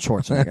fighting Arnold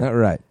Schwarzenegger."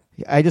 Right.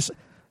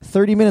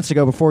 30 minutes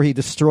ago, before he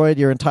destroyed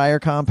your entire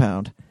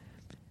compound,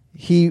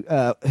 he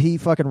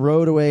fucking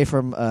rode away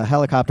from a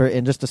helicopter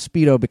in just a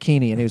Speedo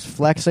bikini, and he was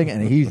flexing,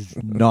 and he's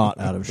not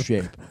out of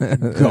shape.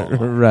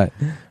 Right.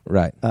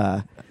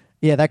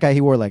 Yeah, that guy, he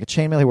wore like a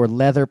chainmail. He wore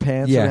leather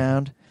pants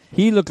around.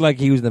 He looked like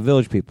he was in the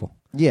Village People.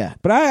 Yeah.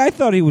 But I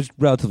thought he was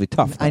relatively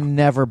tough, though. I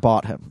never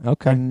bought him.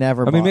 Okay. I mean,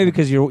 maybe him.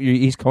 because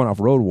he's coming off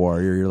Road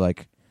Warrior. You're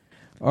like,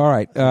 all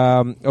right.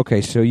 Okay,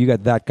 so you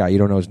got that guy. You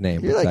don't know his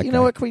name. You're like, that you guy.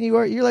 know what, Queen?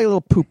 You're like a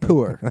little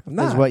poo-pooer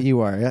is what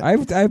you are. Yeah?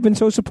 I've been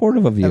so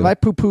supportive of you. Have I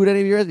poo-pooed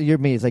any of yours? You're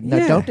me. It's like, no,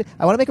 Yeah. don't.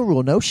 I want to make a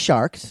rule. No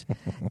sharks.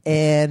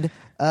 And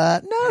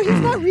no, he's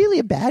not really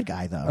a bad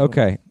guy, though.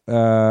 Okay.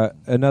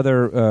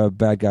 Another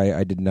bad guy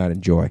I did not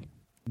enjoy.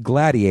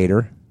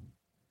 Gladiator,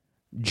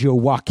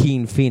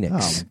 Joaquin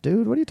Phoenix. Oh,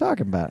 dude, what are you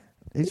talking about?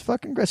 He's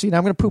fucking aggressive. Now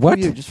I'm going to poo-poo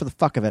you just for the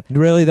fuck of it.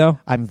 Really, though?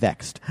 I'm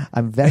vexed.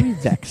 I'm very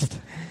vexed.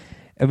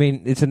 I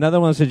mean, it's another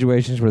one of those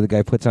situations where the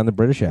guy puts on the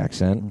British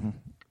accent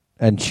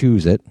and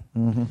chews it.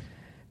 Mm-hmm.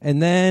 And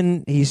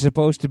then he's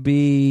supposed to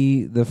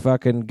be the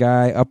fucking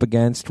guy up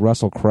against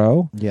Russell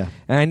Crowe. Yeah.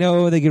 And I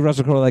know they give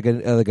Russell Crowe like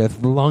a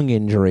lung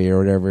injury or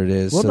whatever it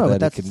is, Well, so no, that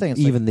that's it the can thing. It's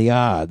even the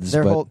odds.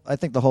 But I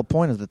think the whole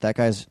point is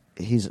that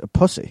he's a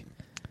pussy.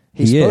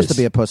 He's He supposed is.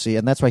 to be a pussy,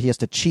 and that's why he has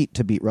to cheat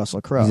to beat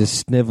Russell Crowe. he's a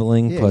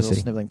sniveling He's a pussy.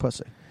 little sniveling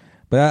pussy.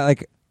 But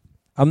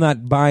I'm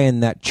not buying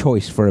that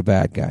choice for a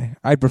bad guy.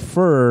 I'd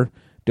prefer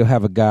to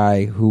have a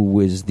guy who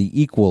is the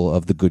equal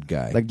of the good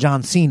guy. Like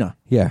John Cena.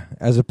 Yeah,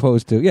 as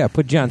opposed to,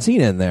 put John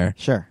Cena in there,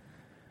 Sure.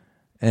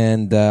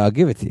 and I'll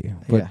give it to you.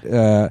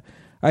 But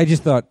I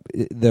just thought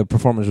the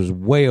performance was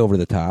way over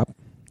the top,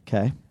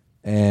 Okay.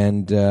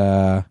 and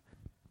I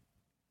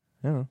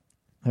don't know.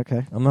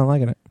 Okay. I'm not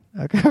liking it.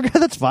 Okay,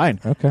 that's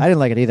fine. Okay. I didn't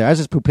like it either. I was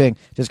just poo-pooing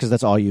just because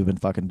that's all you've been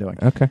fucking doing.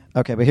 Okay.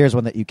 Okay, but here's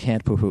one that you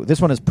can't poo-poo. This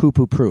one is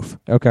poo-poo proof.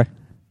 Okay.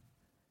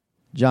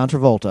 John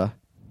Travolta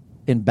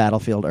in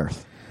Battlefield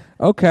Earth.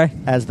 Okay.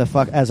 As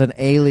an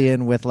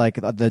alien with like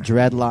the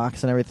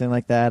dreadlocks and everything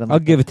like that, and I'll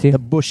give it to you. the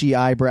bushy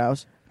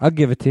eyebrows. I'll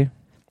give it to you.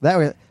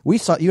 You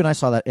and I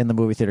saw that in the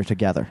movie theater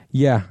together.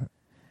 Yeah.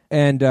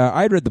 And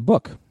I had read the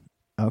book.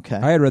 Okay.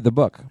 I had read the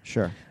book.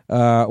 Sure.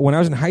 When I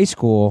was in high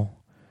school,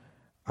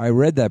 I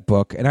read that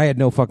book, and I had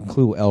no fucking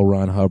clue who L.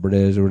 Ron Hubbard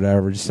is or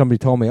whatever. Just somebody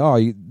told me,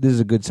 this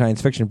is a good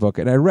science fiction book.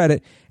 And I read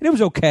it, and it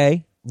was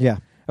okay. Yeah.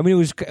 I mean, it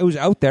was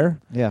out there.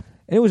 Yeah.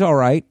 And it was all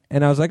right.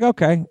 And I was like,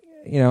 okay.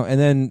 And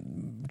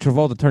then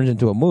Travolta turns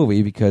into a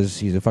movie because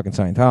he's a fucking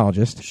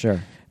Scientologist. Sure.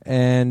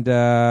 And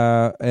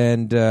yeah,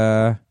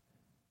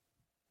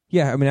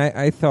 I mean,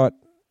 I thought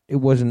it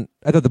wasn't.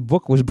 I thought the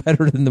book was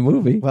better than the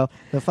movie. Well,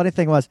 the funny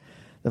thing was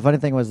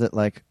that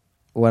like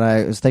when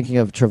I was thinking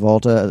of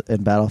Travolta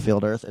in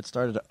Battlefield Earth, it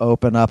started to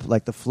open up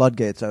like the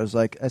floodgates. I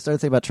started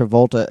thinking about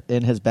Travolta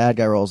in his bad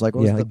guy roles. Like,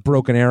 what was like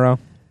Broken Arrow.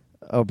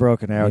 Oh,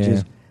 Broken Arrow. Yeah.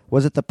 Jeez.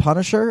 Was it The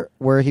Punisher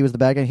where he was the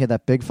bad guy and he had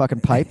that big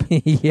fucking pipe?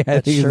 Yeah,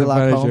 that he was the Sherlock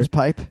Punisher. Holmes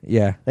pipe?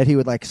 Yeah. That he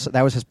would like,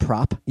 that was his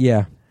prop?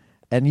 Yeah.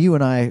 And you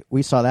and I,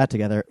 we saw that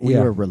together. We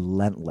Yeah. were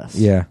relentless.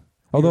 Yeah.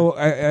 Although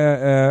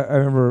I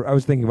remember I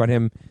was thinking about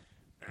him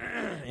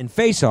in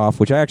Face Off,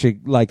 which I actually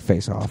like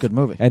Face Off. Good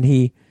movie. And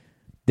he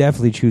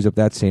definitely chews up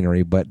that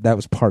scenery, but that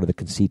was part of the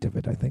conceit of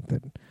it, I think,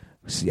 that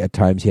at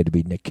times he had to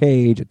be Nick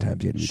Cage, at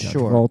times he had to be John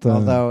Sure. Travolta.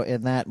 Although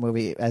in that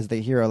movie, as the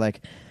hero,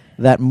 like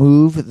that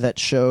move that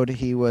showed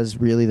he was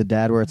really the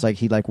dad, where it's like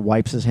he like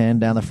wipes his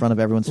hand down the front of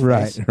everyone's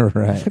face.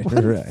 Right. What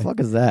the fuck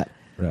is that?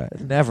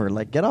 Right. Never.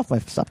 Like,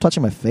 stop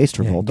touching my face,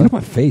 Yeah, Travolta. get off my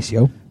face,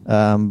 yo.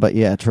 But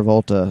yeah,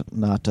 Travolta,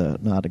 not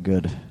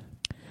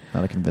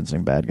a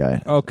convincing bad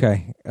guy.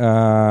 Okay.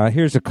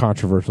 Here's a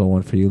controversial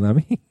one for you,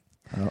 Lemmy.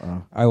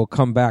 Uh-oh. I will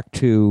come back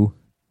to...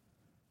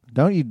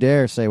 Don't you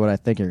dare say what I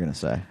think you're going to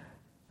say.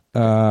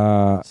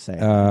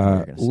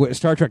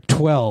 Star Trek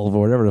 12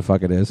 or whatever the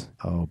fuck it is.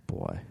 Oh,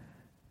 boy.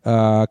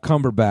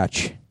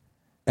 Cumberbatch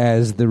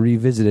as the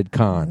revisited I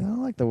Khan.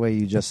 don't like the way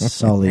you just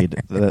sullied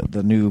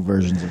the new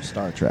versions of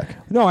Star Trek.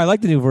 No, I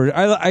like the new version.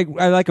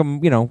 I like them.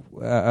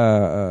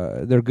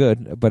 They're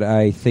good, but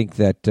I think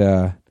that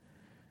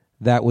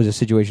that was a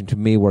situation to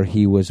me where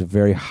he was a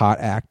very hot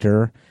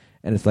actor,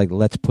 and it's like,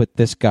 let's put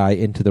this guy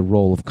into the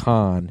role of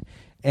Khan,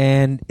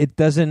 and it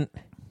doesn't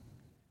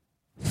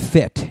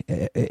fit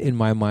in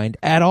my mind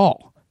at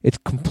all. It's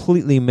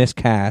completely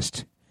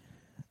miscast.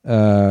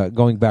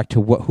 Going back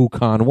to who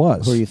Khan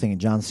was. Who are you thinking?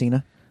 John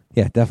Cena?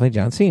 Yeah, definitely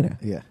John Cena.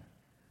 Yeah.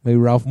 Maybe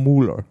Ralph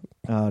Mueller.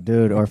 Oh,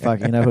 dude, or fuck,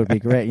 who'd be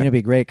great? Who'd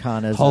be great?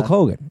 Khan is Hulk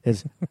Hogan.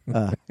 Is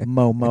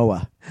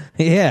Momoa.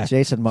 Yeah.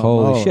 Jason Momoa.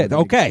 Holy shit. would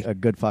be Okay. a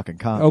good fucking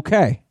Khan.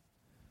 Okay.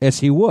 Yes,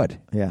 he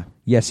would. Yeah.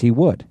 Yes, he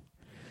would.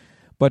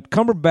 But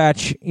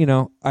Cumberbatch,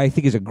 I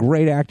think is a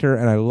great actor,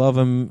 and I love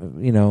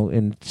him,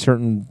 in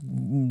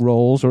certain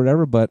roles or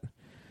whatever, but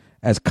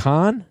as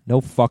Khan,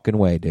 no fucking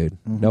way, dude.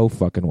 Mm-hmm. No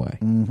fucking way.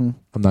 Mm-hmm.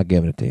 I'm not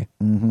giving it to you.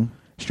 Mm-hmm.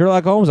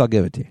 Sherlock Holmes, I'll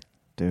give it to you.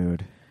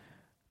 Dude.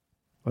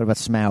 What about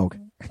Smaug?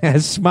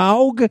 As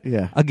Smaug,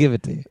 Yeah. I'll give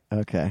it to you.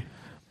 Okay.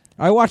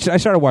 I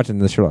started watching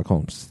the Sherlock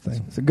Holmes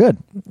thing. It's good.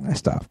 I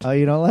stopped. Oh,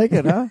 you don't like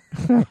it, huh?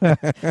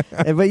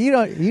 But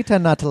you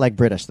tend not to like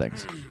British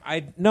things.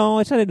 No,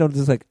 it's not. I don't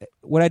just like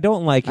what I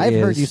don't like. I've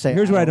heard you say.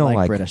 Here's what I don't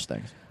like. British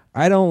things.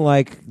 I don't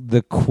like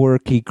the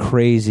quirky,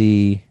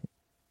 crazy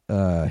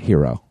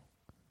hero.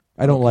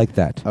 I don't like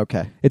that.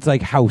 Okay. It's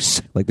like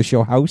House, like the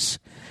show House.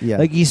 Yeah.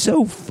 Like he's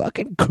so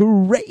fucking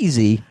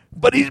crazy,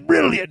 but he's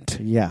brilliant.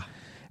 Yeah.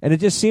 And it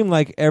just seemed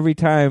like every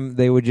time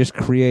they would just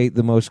create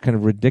the most kind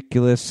of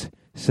ridiculous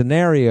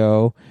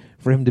scenario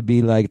for him to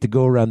be like, to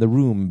go around the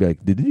room and be like,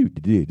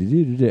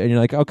 and you're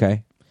like,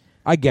 okay,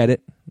 I get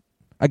it.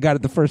 I got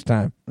it the first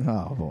time.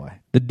 Oh boy.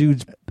 The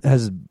dude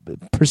has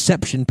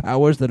perception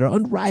powers that are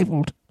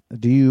unrivaled.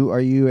 Are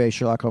you a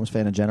Sherlock Holmes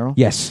fan in general?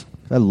 Yes.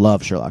 I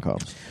love Sherlock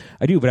Holmes.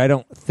 I do, but I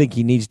don't think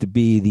he needs to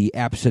be the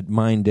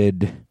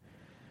absent-minded,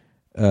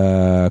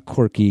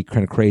 quirky,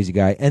 kind of crazy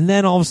guy. And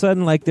then all of a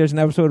sudden, like, there's an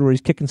episode where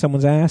he's kicking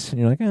someone's ass, and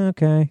you're like,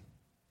 okay,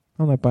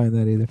 I'm not buying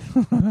that either.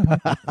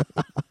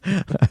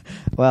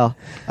 Well,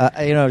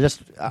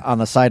 just on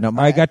the side note,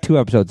 I got 2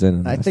 episodes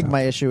in. I think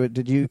my issue.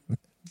 Did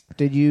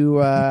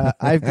you?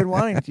 I've been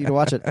wanting you to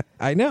watch it.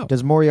 I know.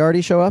 Does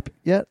Moriarty show up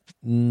yet?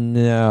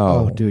 No.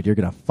 Oh, dude, you're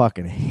gonna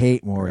fucking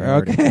hate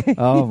Moriarty. Okay.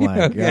 Oh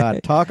my Okay.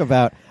 God. Talk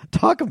about.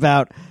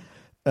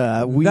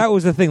 That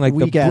was the thing. Like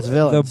weak-ass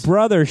villains. the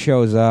brother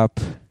shows up,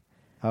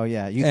 Oh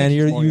yeah,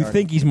 you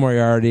think he's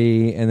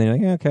Moriarty, and then you're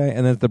like, okay,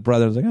 and then the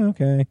brother's like,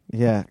 okay.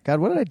 Yeah. God,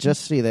 what did I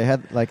just see? They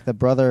had like the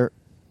brother.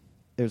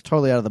 It was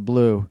totally out of the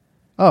blue.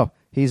 Oh,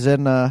 he's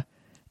in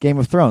Game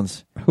of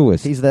Thrones. Who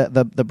is? He's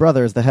the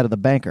brother is the head of the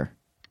banker.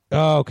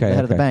 Oh, okay. The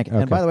head of the bank. Okay.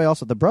 And by the way,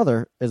 also the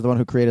brother is the one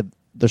who created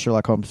the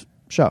Sherlock Holmes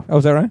show. Oh,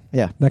 is that right?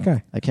 Yeah. That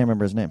guy. I can't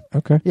remember his name.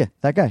 Okay. Yeah,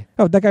 that guy.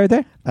 Oh, that guy right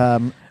there?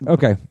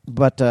 Okay.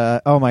 But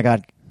oh my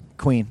God,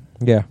 Queen.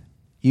 Yeah.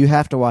 You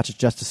have to watch it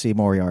just to see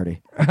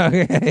Moriarty.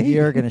 Okay.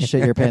 You're gonna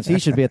shit your pants. He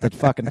should be at the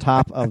fucking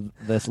top of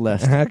this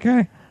list.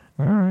 Okay.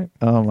 All right.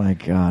 Oh my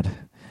God.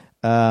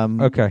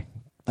 Okay.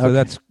 So Okay.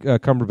 that's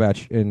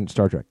Cumberbatch in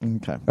Star Trek.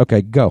 Okay.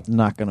 Okay, go.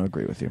 Not gonna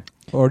agree with you.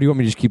 Or do you want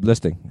me to just keep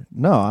listing?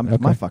 No,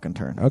 it's my Okay. fucking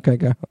turn. Okay,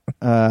 go.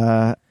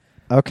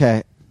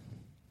 Okay.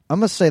 I'm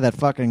gonna say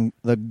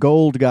the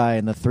gold guy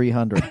in the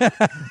 300.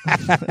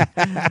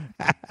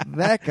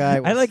 That guy.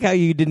 I like how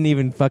you didn't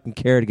even fucking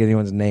care to get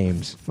anyone's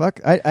names. Fuck.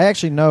 I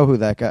actually know who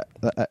that guy.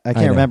 I can't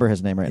know. remember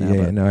his name right now.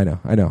 Yeah, but no,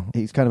 I know.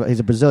 he's he's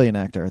a Brazilian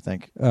actor, I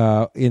think.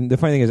 The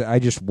funny thing is, I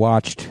just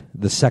watched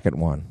the second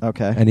one.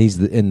 Okay. And he's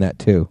in that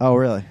too. Oh,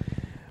 really?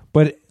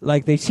 But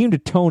like they seem to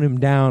tone him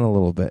down a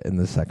little bit in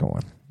the second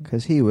one.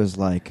 Because he was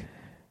like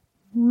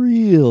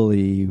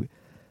really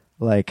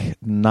like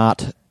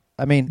not.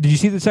 I mean, Did you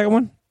see the second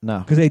one? no.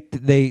 Because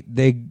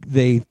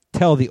they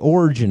tell the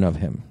origin of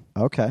him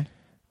Okay.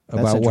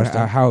 That's about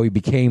interesting. how he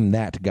became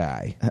that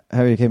guy.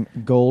 How he became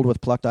gold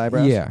with plucked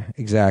eyebrows? Yeah,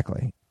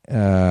 exactly.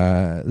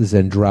 This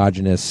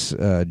androgynous,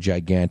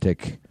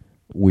 gigantic,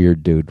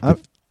 weird dude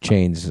with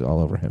chains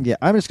all over him. Yeah,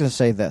 I'm just going to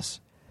say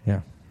this.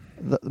 Yeah.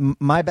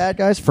 My bad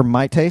guys, for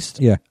my taste,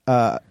 Yeah.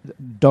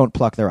 don't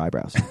pluck their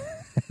eyebrows.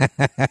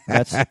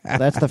 That's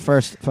the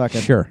first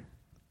fucking... Sure.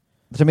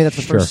 To me, that's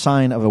the Sure. first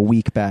sign of a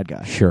weak bad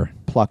guy. Sure.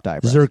 Plucked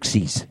eyebrows.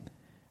 Xerxes.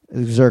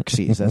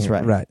 Xerxes, that's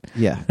right. Right.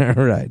 Yeah.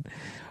 Right.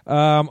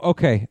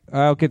 Okay.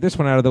 I'll get this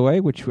one out of the way,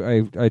 which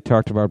I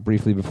talked about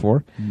briefly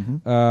before.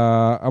 Mm-hmm.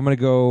 I'm going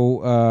to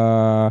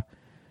go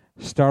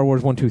Star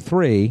Wars 1, 2,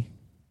 3,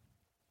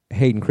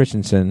 Hayden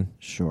Christensen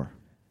Sure.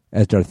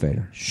 as Darth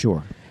Vader.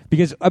 Sure.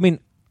 Because, I mean,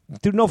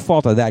 through no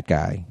fault of that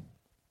guy,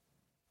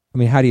 I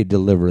mean, how do you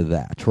deliver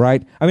that,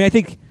 right? I mean, I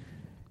think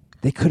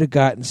they could have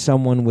gotten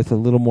someone with a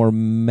little more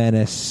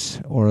menace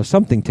or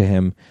something to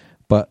him,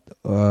 but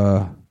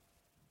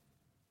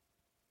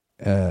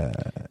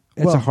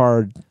it's a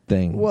hard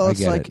thing. Well, I it's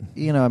get like,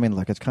 it. I mean,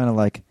 look, it's kind of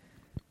like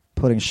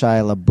putting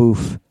Shia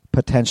LaBeouf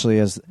potentially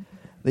as,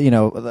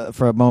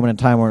 for a moment in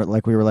time where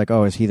like we were like,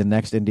 oh, is he the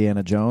next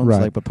Indiana Jones?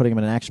 Right. Like, but putting him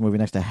in an action movie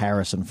next to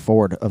Harrison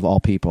Ford, of all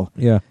people.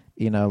 Yeah.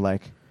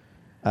 Like...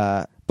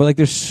 But like,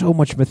 there's so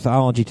much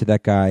mythology to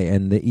that guy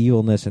and the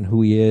evilness and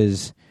who he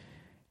is.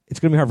 It's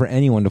going to be hard for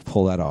anyone to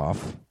pull that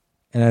off,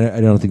 and I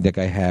don't think that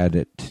guy had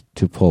it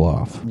to pull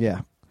off.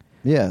 Yeah,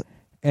 yeah.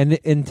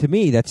 And to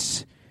me,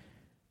 that's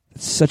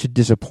such a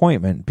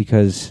disappointment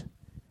because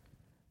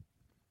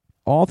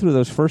all through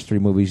those first 3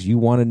 movies, you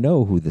want to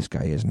know who this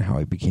guy is and how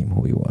he became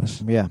who he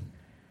was. Yeah.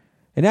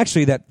 And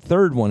actually, that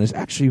third one is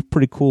actually a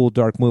pretty cool,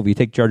 dark movie. You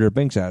take Jar Jar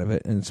Binks out of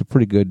it, and it's a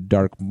pretty good,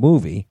 dark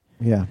movie.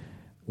 Yeah.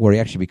 Where he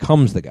actually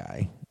becomes the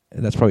guy.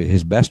 And that's probably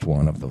his best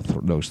one of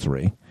those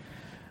 3.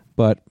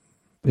 But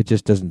it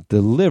just doesn't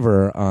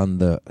deliver on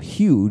the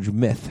huge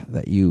myth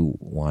that you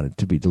wanted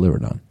to be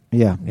delivered on.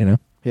 Yeah. You know?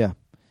 Yeah.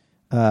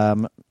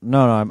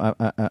 No,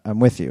 I'm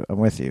with you. I'm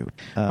with you.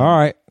 All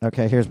right.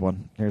 Okay, here's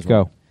one.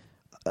 Go.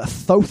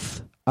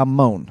 Thoth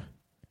Amon.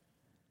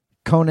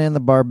 Conan the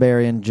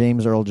Barbarian,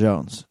 James Earl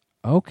Jones.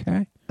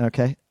 Okay.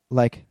 Okay?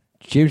 Like,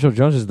 James Earl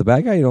Jones is the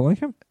bad guy? You don't like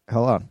him?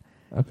 hold on.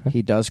 Okay.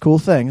 He does cool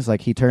things,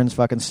 like he turns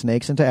fucking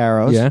snakes into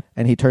arrows,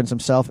 and he turns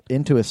himself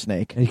into a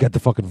snake. And he got the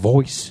fucking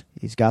voice.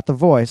 He's got the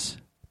voice,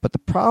 but the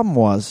problem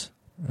was,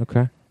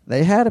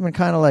 they had him in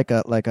kind of like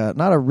a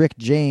not a Rick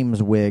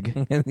James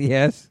wig,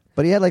 yes,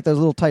 but he had like those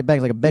little tight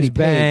bangs, like a Betty Page.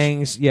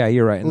 Bangs, yeah,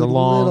 you're right, and the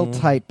long little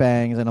tight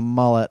bangs and a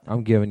mullet.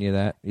 I'm giving you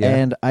that. Yeah,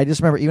 and I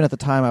just remember even at the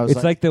time I was,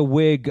 it's like the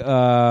wig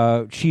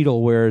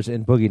Cheadle wears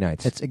in Boogie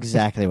Nights. It's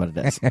exactly what it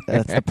is.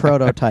 That's the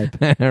prototype.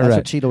 That's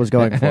what Cheadle was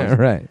going for.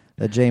 Right.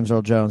 James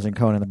Earl Jones and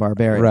Conan the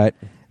Barbarian. Right.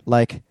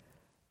 Like,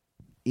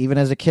 even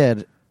as a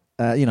kid,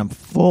 I'm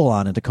full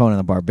on into Conan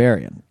the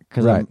Barbarian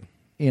because I'm,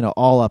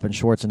 all up in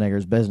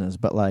Schwarzenegger's business.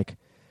 But like,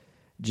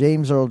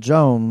 James Earl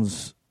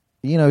Jones,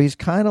 he's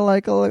kind of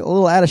like a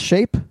little out of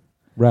shape.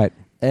 Right.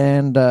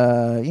 And,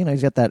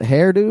 he's got that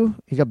hairdo.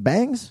 He's got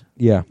bangs.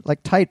 Yeah.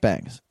 Like tight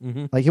bangs.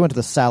 Mm-hmm. Like he went to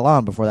the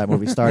salon before that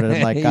movie started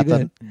and like got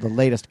the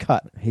latest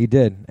cut. He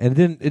did. And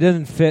it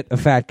doesn't fit a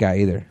fat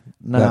guy either.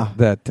 No.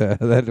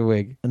 That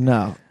wig.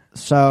 No.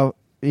 So,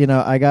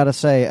 I got to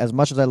say, as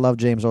much as I love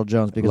James Earl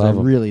Jones, because I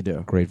really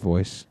do. Great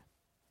voice.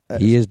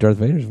 He is Darth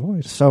Vader's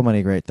voice. So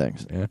many great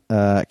things.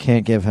 Yeah.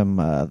 Can't give him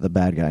the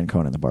bad guy in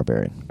Conan the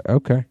Barbarian.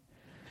 Okay.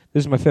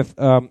 This is my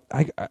 5th.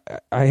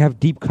 I have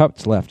deep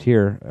cuts left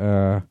here.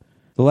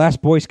 The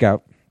Last Boy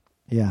Scout.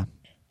 Yeah.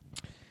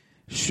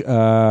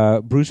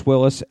 Bruce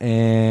Willis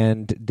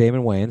and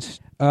Damon Wayans.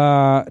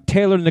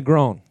 Taylor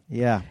Negron.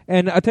 Yeah.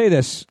 And I'll tell you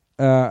this.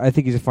 I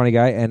think he's a funny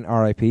guy, and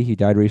R.I.P. He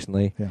died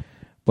recently. Yeah.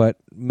 But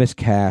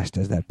miscast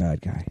as that bad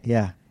guy.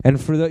 Yeah.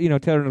 And for the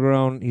Taylor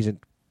Negron, he's a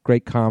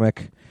great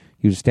comic.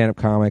 He was a stand-up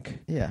comic.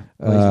 Yeah.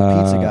 Well, he's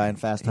the pizza guy in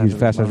Fast Times. He was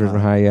Fast Times at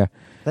Ridgemont High. Yeah.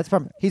 That's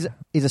from he's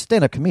a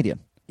stand-up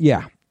comedian.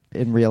 Yeah.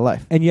 In real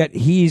life. And yet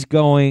he's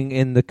going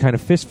in the kind of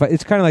fist fight.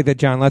 It's kind of like that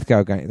John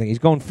Lithgow guy thing. He's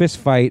going fist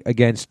fight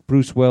against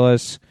Bruce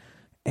Willis,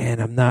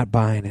 and I'm not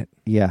buying it.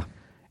 Yeah.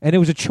 And it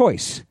was a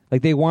choice.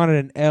 Like they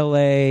wanted an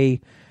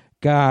L.A.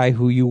 guy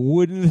who you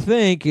wouldn't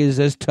think is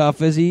as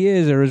tough as he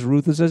is or as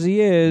ruthless as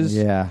he is.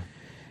 Yeah.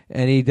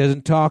 And he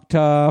doesn't talk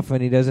tough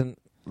and he doesn't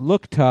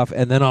look tough,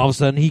 and then all of a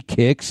sudden he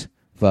kicks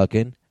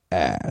fucking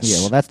ass. Yeah,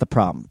 well, that's the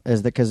problem,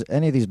 is that because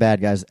any of these bad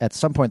guys, at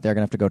some point they're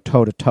going to have to go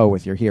toe-to-toe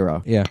with your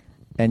hero. Yeah.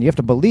 And you have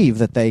to believe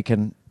that they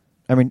can.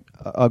 I mean,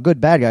 a good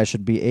bad guy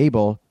should be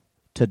able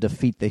to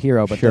defeat the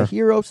hero, but the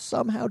hero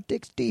somehow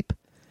digs deep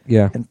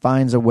and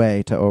finds a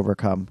way to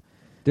overcome.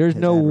 There's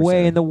his no adversary.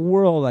 way in the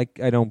world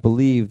I don't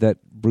believe that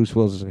Bruce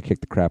Willis is going to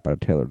kick the crap out of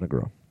Taylor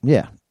Negron.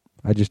 Yeah.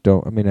 I just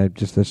don't. I mean,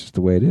 that's just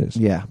the way it is.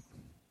 Yeah.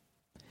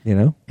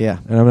 Yeah.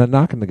 And I'm not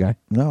knocking the guy.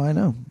 No, I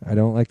know. I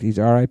don't like these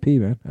R.I.P.,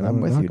 man. I'm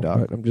with you,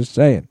 dog. I'm just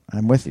saying.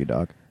 I'm with you,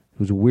 dog. It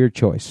was a weird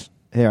choice.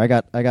 Here, I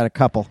got a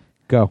couple.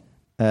 Go.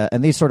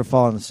 And these sort of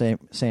fall in the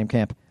same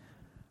camp.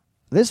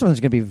 This one's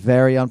going to be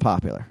very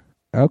unpopular.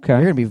 Okay.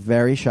 You're going to be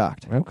very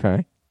shocked.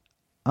 Okay.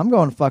 I'm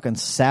going fucking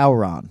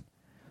Sauron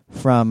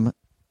from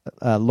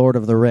Lord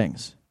of the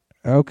Rings.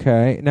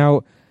 Okay.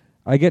 Now,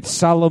 I get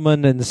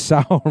Solomon and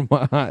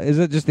Sauron. Is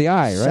it just the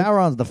eye, right?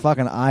 Sauron's the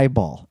fucking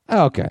eyeball.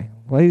 Oh, okay.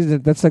 Well,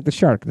 that's like the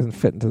shark. It doesn't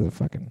fit into the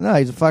fucking... No,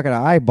 he's a fucking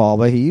eyeball,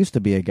 but he used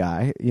to be a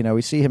guy.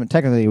 We see him,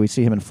 technically we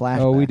see him in flashback.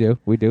 Oh, we do.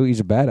 We do. He's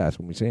a badass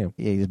when we see him.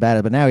 Yeah, he's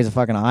badass, but now he's a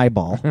fucking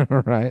eyeball.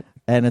 Right.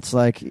 And it's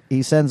like,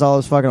 he sends all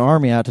his fucking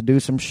army out to do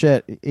some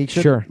shit. He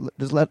should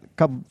just let a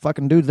couple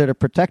fucking dudes there to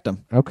protect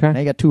him. Okay. Now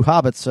you got two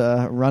hobbits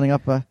running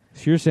up So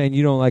you're saying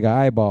you don't like an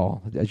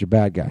eyeball as your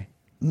bad guy?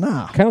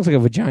 Nah. Kind of looks like a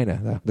vagina,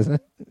 though, doesn't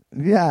it?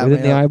 Yeah.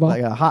 Within the eyeball?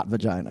 Like a hot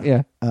vagina.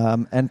 Yeah.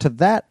 And to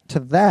that,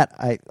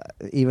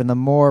 even the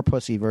more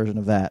pussy version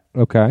of that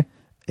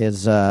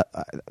is the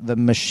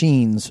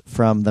machines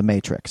from The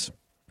Matrix.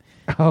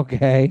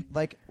 Okay.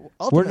 Like,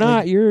 we're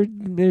not. You're.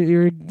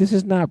 This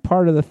is not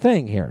part of the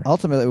thing here.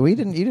 Ultimately, we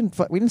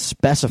didn't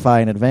specify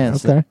in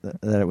advance that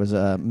it was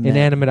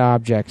inanimate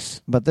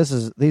objects. But these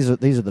are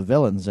the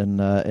villains in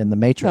The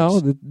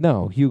Matrix.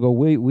 No. Hugo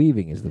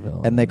Weaving is the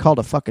villain, and they called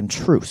a fucking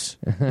truce.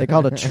 They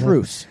called a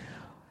truce.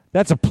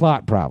 That's a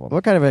plot problem.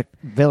 What kind of a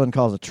villain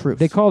calls a truce?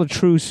 They called a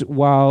truce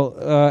while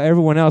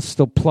everyone else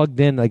still plugged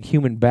in like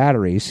human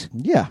batteries.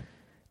 Yeah.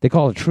 They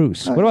call it a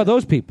truce. What about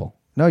those people?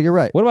 No, you're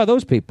right. What about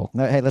those people?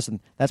 No, hey, listen,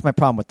 that's my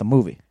problem with the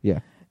movie. Yeah.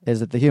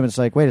 Is that the human's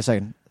like, wait a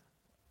second.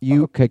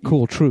 Okay,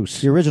 cool,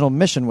 truce. The original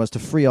mission was to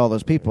free all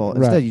those people.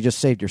 Instead, Right. you just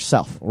saved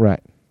yourself.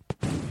 Right.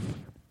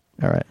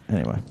 All right.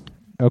 Anyway.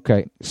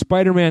 Okay.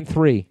 Spider-Man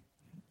 3.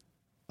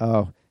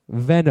 Oh.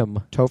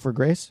 Venom. Topher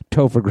Grace?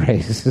 Topher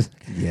Grace.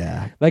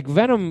 Yeah. Like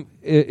Venom,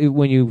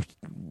 when you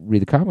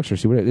read the comics or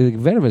see what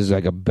Venom is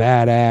like a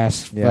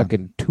badass,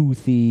 fucking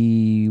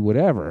toothy,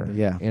 whatever.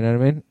 Yeah. You know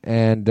what I mean?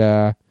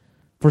 And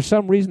for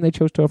some reason, they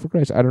chose Topher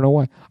Grace. I don't know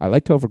why. I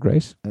like Topher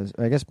Grace.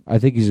 I guess. I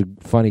think he's a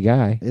funny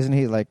guy. Isn't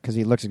he like, because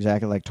he looks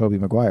exactly like Tobey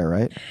Maguire,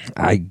 right?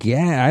 I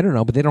don't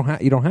know, but they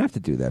don't. You don't have to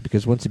do that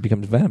because once it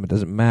becomes Venom, it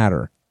doesn't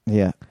matter.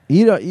 Yeah.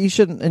 You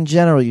shouldn't, in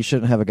general, you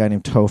shouldn't have a guy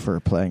named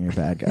Topher playing your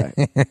bad guy.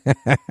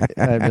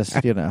 I just,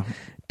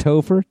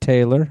 Topher,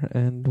 Taylor,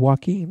 and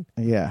Joaquin.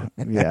 Yeah.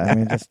 Yeah. I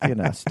mean, just,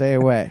 stay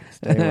away.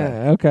 Stay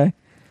away.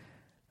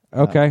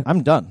 Okay.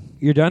 I'm done.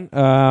 You're done?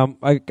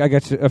 I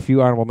got a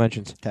few honorable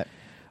mentions. Okay.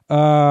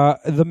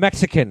 The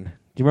Mexican. Do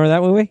you remember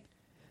that movie?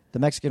 The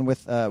Mexican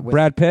with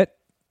Brad Pitt.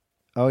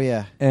 Oh,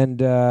 yeah. And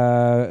James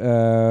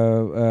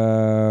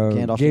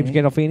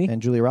Gandolfini.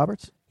 And Julia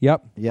Roberts.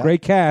 Yep. Yeah.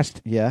 Great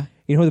cast. Yeah.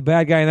 You know who the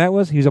bad guy in that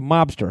was? He was a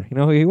mobster. You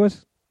know who he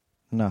was?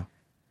 No.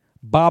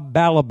 Bob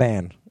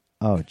Balaban.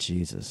 Oh,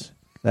 Jesus.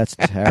 That's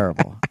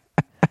terrible.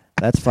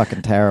 That's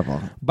fucking terrible.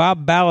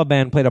 Bob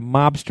Balaban played a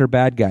mobster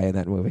bad guy in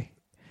that movie.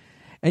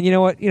 And you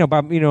know what?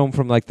 Bob, him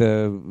from like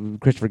the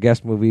Christopher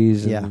Guest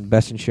movies and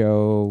Best in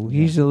Show.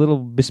 He's a little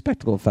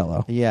bespectacled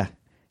fellow. Yeah.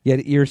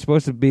 Yet you're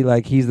supposed to be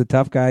like, he's the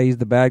tough guy, he's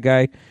the bad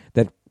guy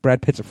that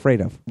Brad Pitt's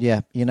afraid of.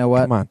 Yeah. You know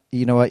what? Come on.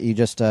 You know what? You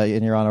just,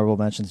 in your honorable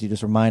mentions, you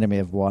just reminded me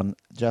of one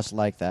just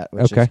like that.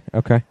 Which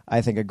Okay. is,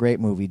 I think, a great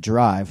movie,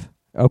 Drive.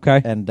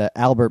 Okay. And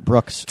Albert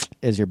Brooks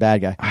is your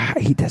bad guy.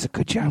 He does a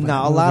good job.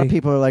 No, a lot of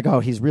people are like, "Oh,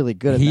 he's really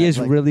good at that." He is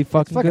like, really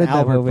fucking good at that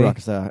Albert movie.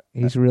 Brooks,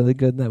 He's really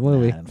good in that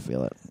movie. I didn't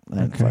feel it.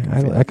 I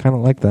kind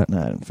of like that. No,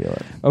 I didn't feel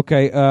it.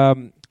 Okay.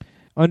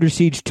 Under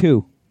Siege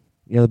 2.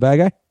 You know the bad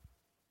guy?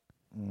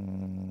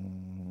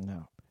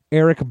 No.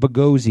 Eric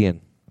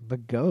Bogosian.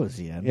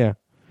 Bogosian? Yeah.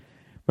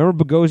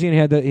 Remember Bogosian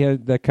had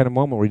that kind of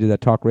moment where he did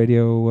that talk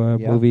radio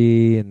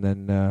movie, and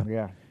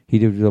then he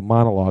did the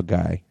monologue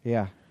guy.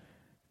 Yeah.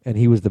 And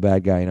he was the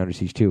bad guy in Under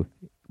Siege 2.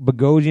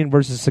 Bogosian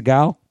versus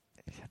Seagal.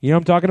 You know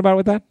what I'm talking about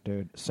with that?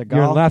 Dude, Seagal.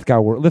 You're in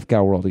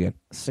Lithgow world again.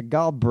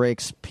 Seagal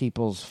breaks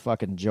people's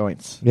fucking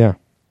joints. Yeah.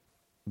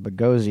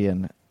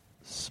 Bogosian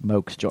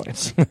smokes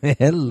joints.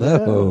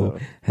 Hello.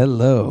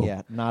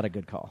 Yeah, not a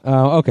good call.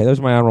 Okay, those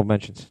are my honorable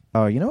mentions.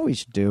 Oh, you know what we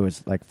should do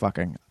is like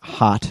fucking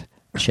hot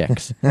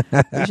chicks.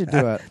 We should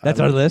do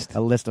That's our list?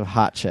 A list of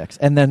hot chicks.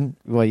 And then,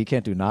 well, you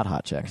can't do not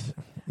hot chicks.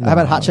 How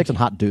about hot chicks and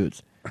hot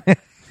dudes?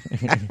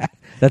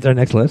 That's our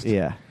next list?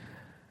 Yeah.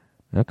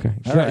 Okay.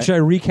 Should I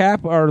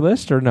recap our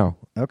list or no?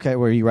 Okay,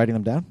 were you writing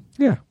them down?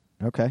 Yeah.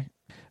 Okay.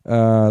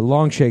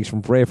 Longshakes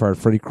from Braveheart,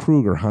 Freddy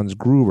Krueger, Hans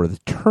Gruber, The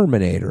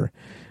Terminator.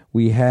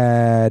 We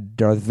had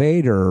Darth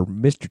Vader,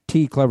 Mr.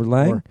 T, Clever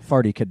Lang. Or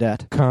Farty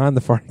Cadet. Khan,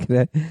 the Farty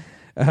Cadet.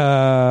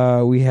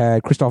 We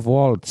had Christoph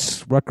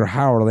Waltz, Rutger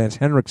Hauer, Lance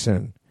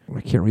Henriksen.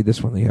 I can't read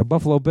this one. Yeah,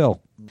 Buffalo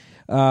Bill.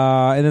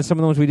 And then some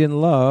of the ones we didn't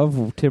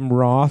love. Tim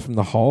Roth from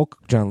The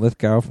Hulk, John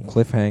Lithgow from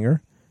Cliffhanger,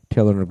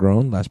 Taylor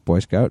Negron, Last Boy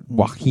Scout,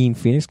 Joaquin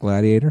Phoenix,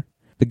 Gladiator.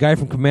 The guy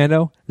from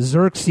Commando,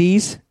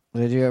 Xerxes.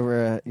 Did you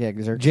ever,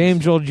 Xerxes.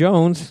 James Earl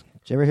Jones.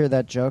 Did you ever hear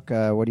that joke?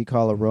 What do you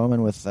call a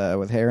Roman with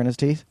hair in his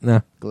teeth?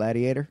 No.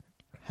 Gladiator.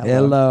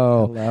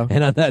 Hello.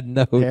 And on that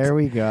note, there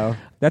we go.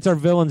 That's our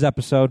villains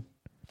episode.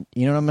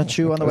 You know what I'm gonna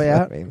chew on the way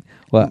out?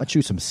 What? I'm gonna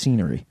chew some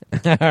scenery.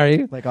 Are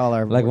you? Like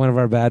one of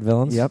our bad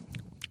villains? Yep.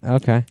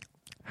 Okay.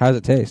 How does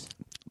it taste?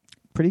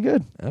 Pretty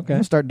good. Okay. I'm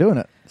gonna start doing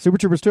it. Super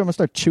Troopers 2, I'm gonna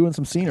start chewing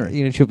some scenery.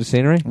 You gonna chew up the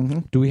scenery? Mm-hmm.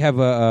 Do we have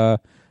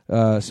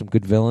some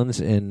good villains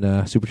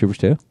in Super Troopers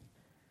 2?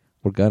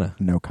 We're gonna.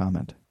 No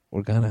comment.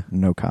 We're gonna.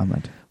 No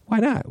comment. Why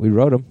not? We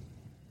wrote them.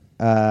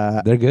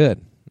 They're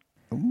good.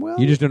 Well,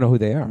 you just don't know who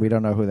they are. We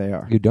don't know who they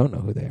are. You don't know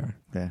who they are.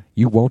 Yeah.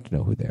 You won't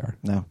know who they are.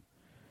 No.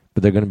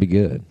 But they're going to be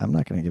good. I'm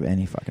not going to give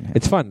any fucking hint.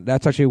 It's fun.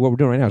 That's actually what we're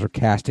doing right now is we're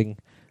casting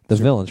the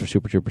villains for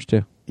Super Troopers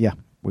 2. Yeah.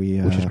 Which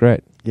is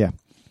great. Yeah.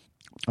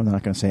 I'm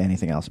not going to say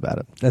anything else about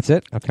it. That's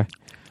it? Okay.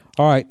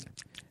 All right.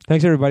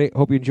 Thanks, everybody.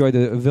 Hope you enjoyed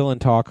the villain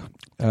talk.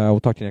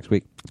 We'll talk to you next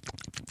week.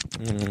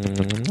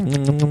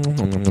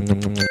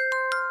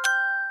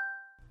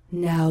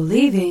 Now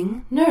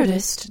leaving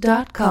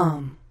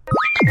Nerdist.com.